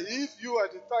especially if you are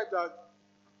the type that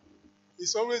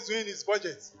is always doing his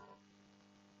budget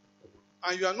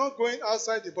and you are not going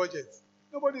outside the budget,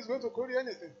 nobody is going to query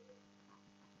anything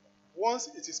once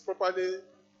it is properly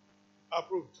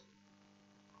approved.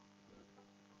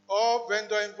 All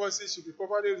vendor invoices should be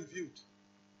properly reviewed.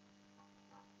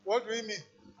 What do we mean?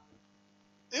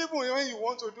 Even when you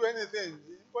want to do anything,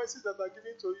 the invoices that are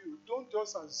given to you, don't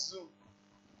just assume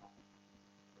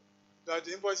that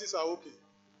the invoices are okay.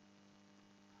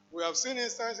 We have seen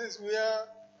instances where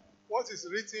what is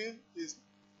written is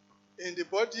in the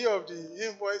body of the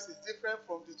invoice is different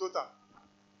from the total.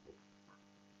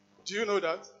 Do you know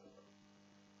that?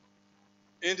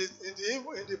 In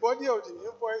the body of the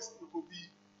invoice, it could be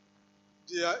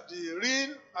the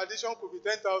real addition could be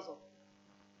 10,000,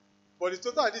 but the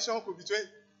total addition could be 20.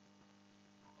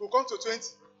 Could come to 20.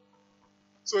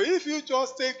 So if you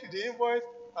just take the invoice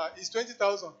is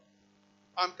 20,000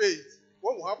 and pay it,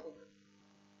 what will happen?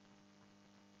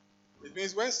 It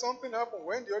means when something happens,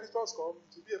 when the auditors come,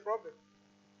 it will be a problem.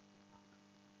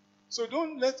 So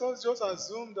don't let us just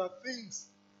assume that things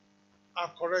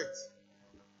are correct.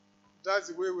 That's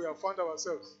the way we have found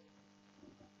ourselves.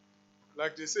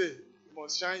 Like they say, you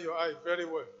must shine your eye very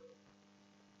well.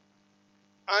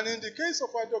 And in the case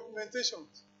of our documentation,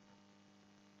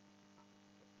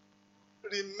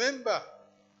 remember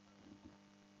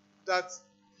that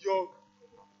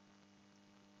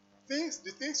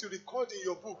the things you record in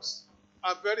your books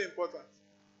are very important.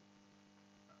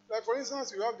 Like for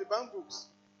instance, you have the bank books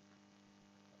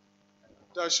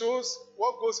that shows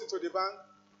what goes into the bank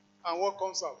and what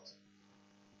comes out.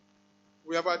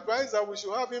 We have advised that we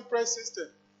should have impress system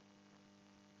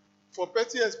for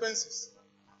petty expenses,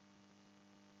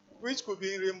 which could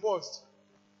be reimbursed.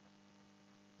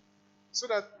 So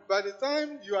that by the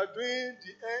time you are doing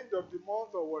the end of the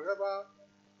month or whatever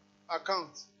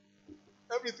account,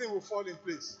 everything will fall in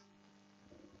place.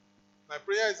 My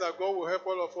prayer is that God will help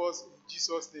all of us in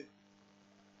Jesus' name.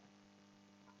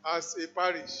 As a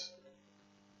parish,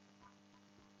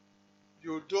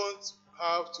 you don't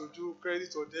have to do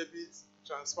credit or debit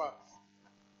transfer.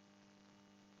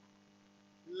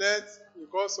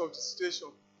 Because of the situation,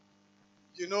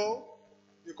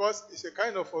 because it's a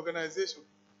kind of organization.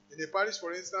 In a parish,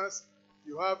 for instance,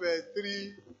 you have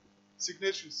 3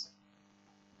 signatories.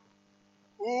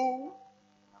 Who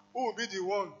will be the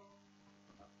one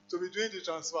to be doing the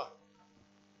transfer?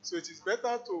 So it is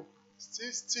better to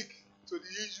still stick to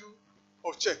the issue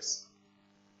of checks.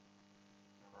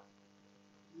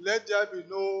 Let there be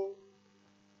no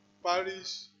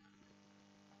parish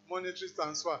monetary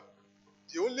transfer.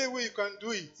 The only way you can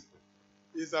do it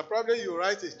is that probably you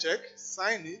write a check,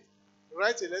 sign it,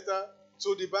 write a letter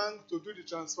to the bank to do the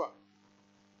transfer.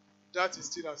 That is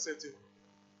still acceptable.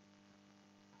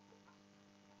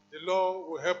 The Lord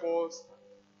will help us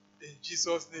in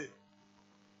Jesus' name.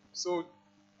 So,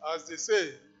 as they say,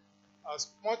 as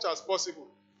much as possible,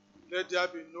 let there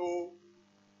be no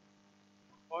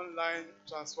online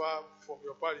transfer from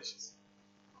your parishes.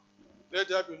 Let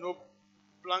there be no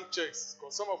blank checks,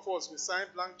 because some of us will sign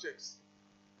blank checks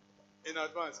in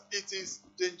advance. It is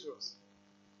dangerous.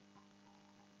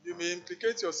 You may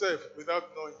implicate yourself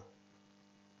without knowing.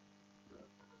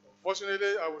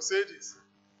 Unfortunately, I will say this.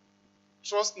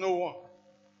 Trust no one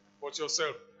but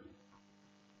yourself.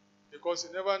 Because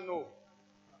you never know.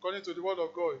 According to the word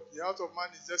of God, the heart of man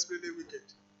is desperately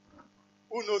wicked.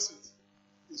 Who knows it?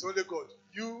 It's only God.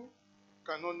 You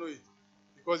cannot know it.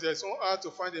 Because there is no hard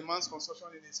to find a man's construction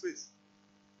in his face.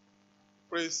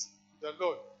 Praise the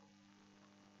Lord.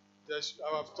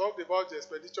 I have talked about the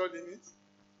expenditure limit.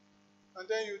 And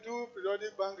then you do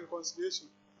periodic bank reconciliation.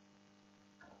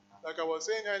 Like I was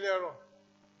saying earlier on,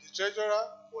 the treasurer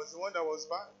was the one that was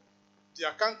banking. The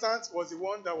accountant was the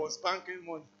one that was banking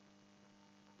money.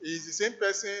 He is the same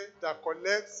person that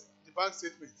collects the bank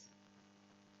statement.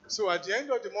 So at the end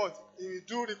of the month, he will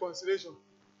do reconciliation.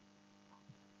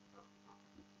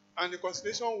 And the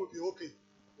reconciliation will be okay.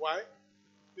 Why?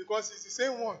 Because it's the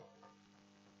same one.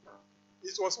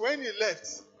 It was when he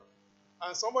left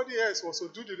and somebody else was to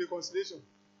do the reconciliation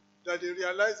that they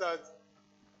realized that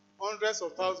hundreds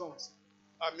of thousands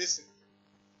are missing.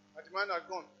 And the man had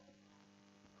gone.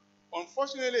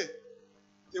 Unfortunately,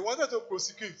 they wanted to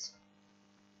prosecute.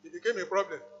 It became a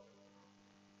problem.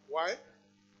 Why?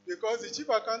 Because the chief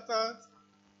accountant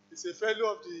is a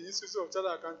fellow of the Institute of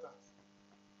Chartered Accountants,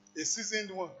 a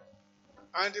seasoned one.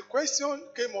 And the question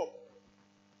came up,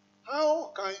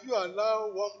 how can you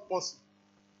allow one person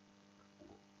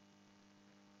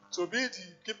to be the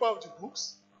keeper of the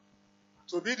books,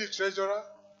 to be the treasurer,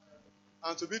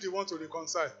 and to be the one to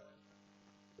reconcile?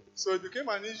 So it became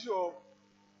an issue of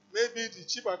maybe the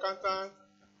chief accountant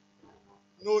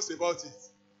knows about it.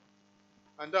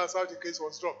 And that's how the case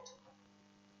was dropped.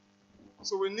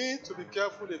 So we need to be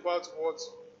careful about what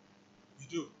we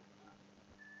do.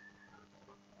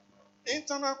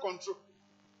 Internal control.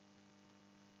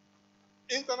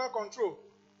 Internal control.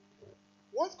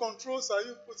 What controls are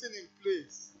you putting in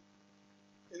place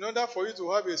in order for you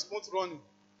to have a smooth running?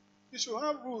 You should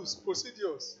have rules,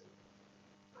 procedures,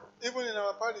 even in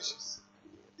our parishes,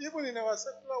 even in our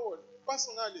secular world,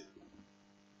 personally.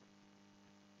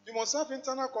 You must have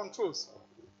internal controls,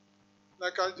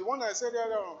 like the one I said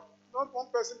earlier on. Not one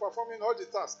person performing all the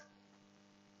tasks.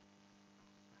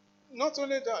 Not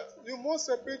only that, you must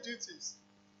separate duties.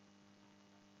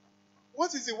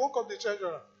 What is the work of the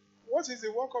treasurer? What is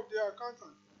the work of the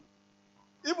accountant?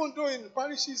 Even though in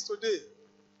parishes today,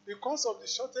 because of the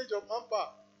shortage of manpower,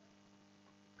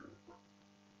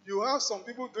 you have some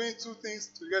people doing two things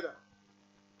together.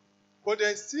 But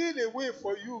there's still a way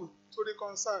for you to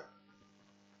reconcile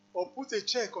or put a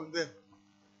check on them.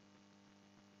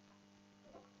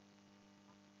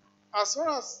 As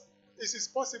far as it is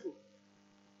possible,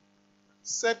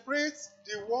 separate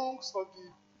the works of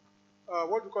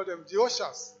the, the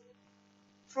ushers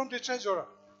from the treasurer.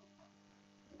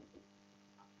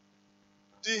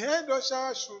 The head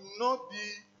usher should not be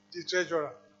the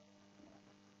treasurer,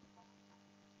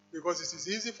 because it is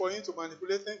easy for him to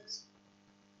manipulate things.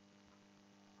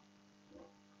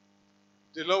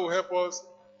 The Lord will help us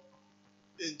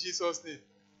in Jesus' name.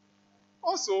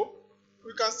 Also,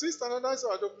 we can still standardize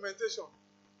our documentation,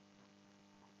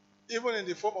 even in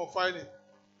the form of filing.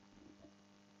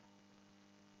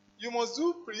 You must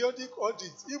do periodic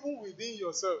audits, even within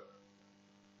yourself.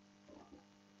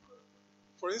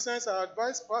 For instance, I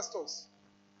advise pastors,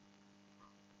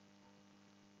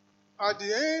 at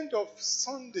the end of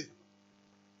Sunday,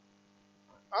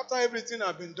 after everything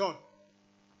has been done,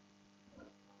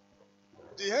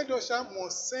 the head usher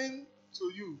must send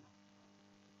to you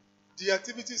the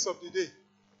activities of the day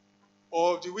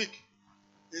or of the week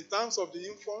in terms of the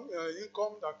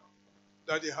income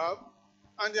that they have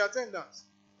and the attendance.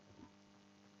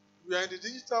 We are in the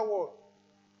digital world.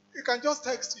 You can just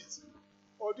text it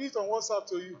or do it on WhatsApp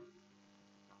to you.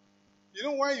 You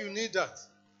know why you need that?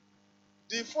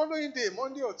 The following day,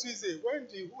 Monday or Tuesday, when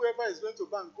whoever is going to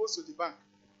bank goes to the bank,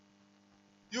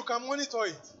 you can monitor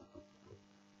it.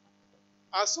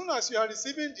 As soon as you are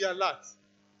receiving the alert,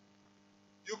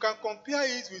 you can compare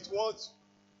it with what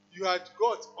you had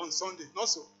got on Sunday. Not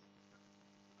so.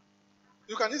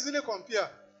 You can easily compare.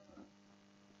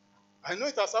 I know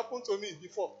it has happened to me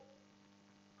before.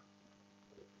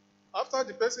 After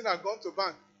the person had gone to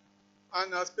bank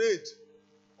and has paid,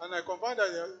 and I confirm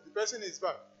that the person is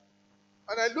back,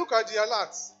 and I look at the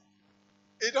alerts,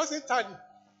 it doesn't tally.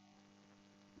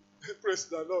 Praise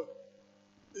the Lord.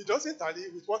 It doesn't tally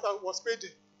with what I was paid in.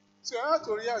 So I had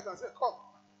to react and say, come,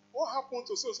 what happened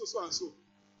to so and so?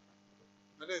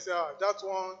 And they say, that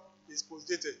one is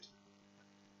post-dated.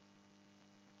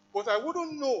 But I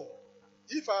wouldn't know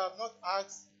if I have not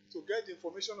asked to get the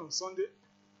information on Sunday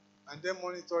and then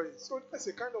monitor it. So that's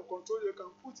a kind of control you can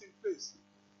put in place.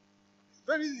 It's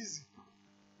very easy.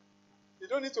 You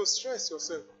don't need to stress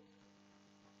yourself.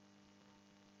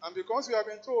 And because you have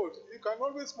been told, you can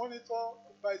always monitor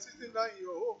by sitting down in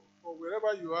your home or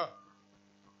wherever you are.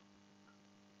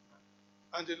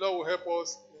 And the Lord will help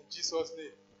us in Jesus'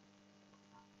 name.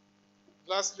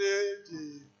 Lastly,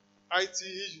 the IT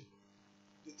issue,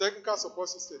 the technical support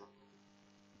system.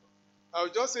 I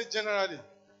will just say generally,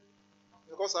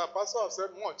 because our pastor has said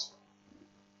much.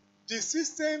 The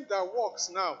system that works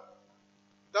now,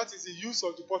 that is the use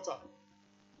of the portal,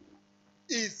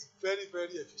 is very,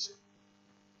 very efficient.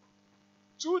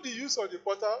 Through the use of the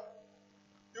portal,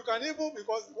 you can even,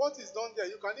 because what is done there,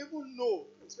 you can even know,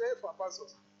 especially for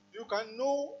pastors, you can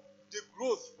know the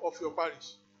growth of your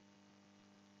parish.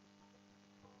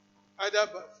 Either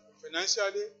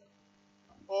financially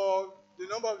or the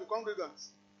number of the congregants.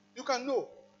 You can know.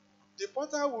 The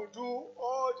portal will do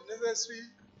all the necessary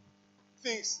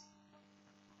things.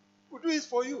 Will do it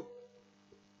for you.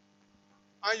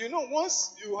 And you know,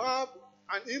 once you have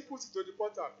an input into the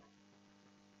portal,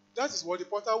 That is what the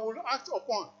potter will act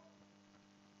upon.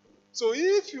 So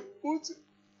if you put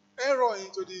error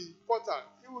into the potter,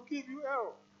 he will give you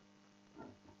error.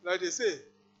 Like they say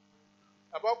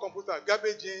about computer,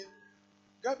 garbage in,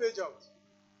 garbage out.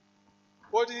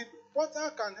 But the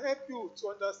potter can help you to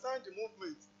understand the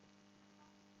movement,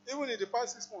 even in the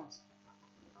past 6 months.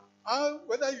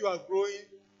 Whether you are growing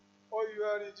or you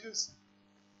are reducing.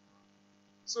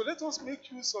 So let us make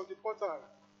use of the potter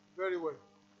very well,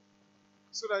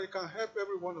 so that it can help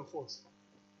every one of us.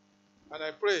 And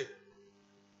I pray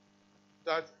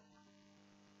that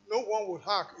no one will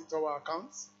hack into our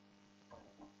accounts,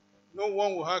 no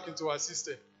one will hack into our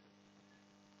system,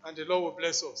 and the Lord will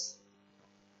bless us.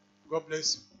 God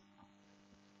bless you.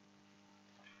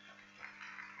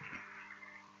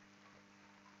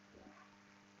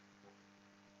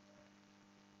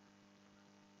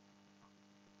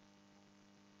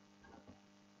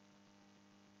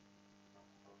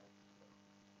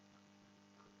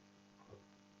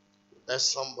 Let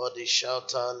somebody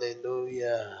shout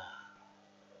hallelujah.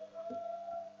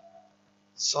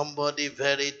 Somebody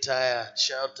very tired,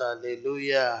 shout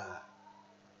hallelujah.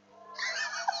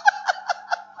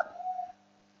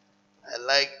 I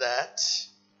like that.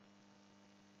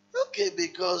 Okay,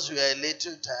 because we are a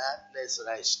little tired, let's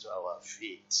rise to our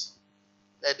feet.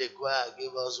 Let the choir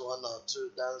give us one or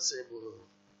two danceable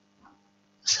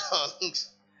songs.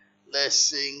 Let's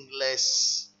sing,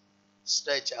 let's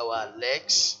stretch our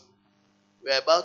legs. We are about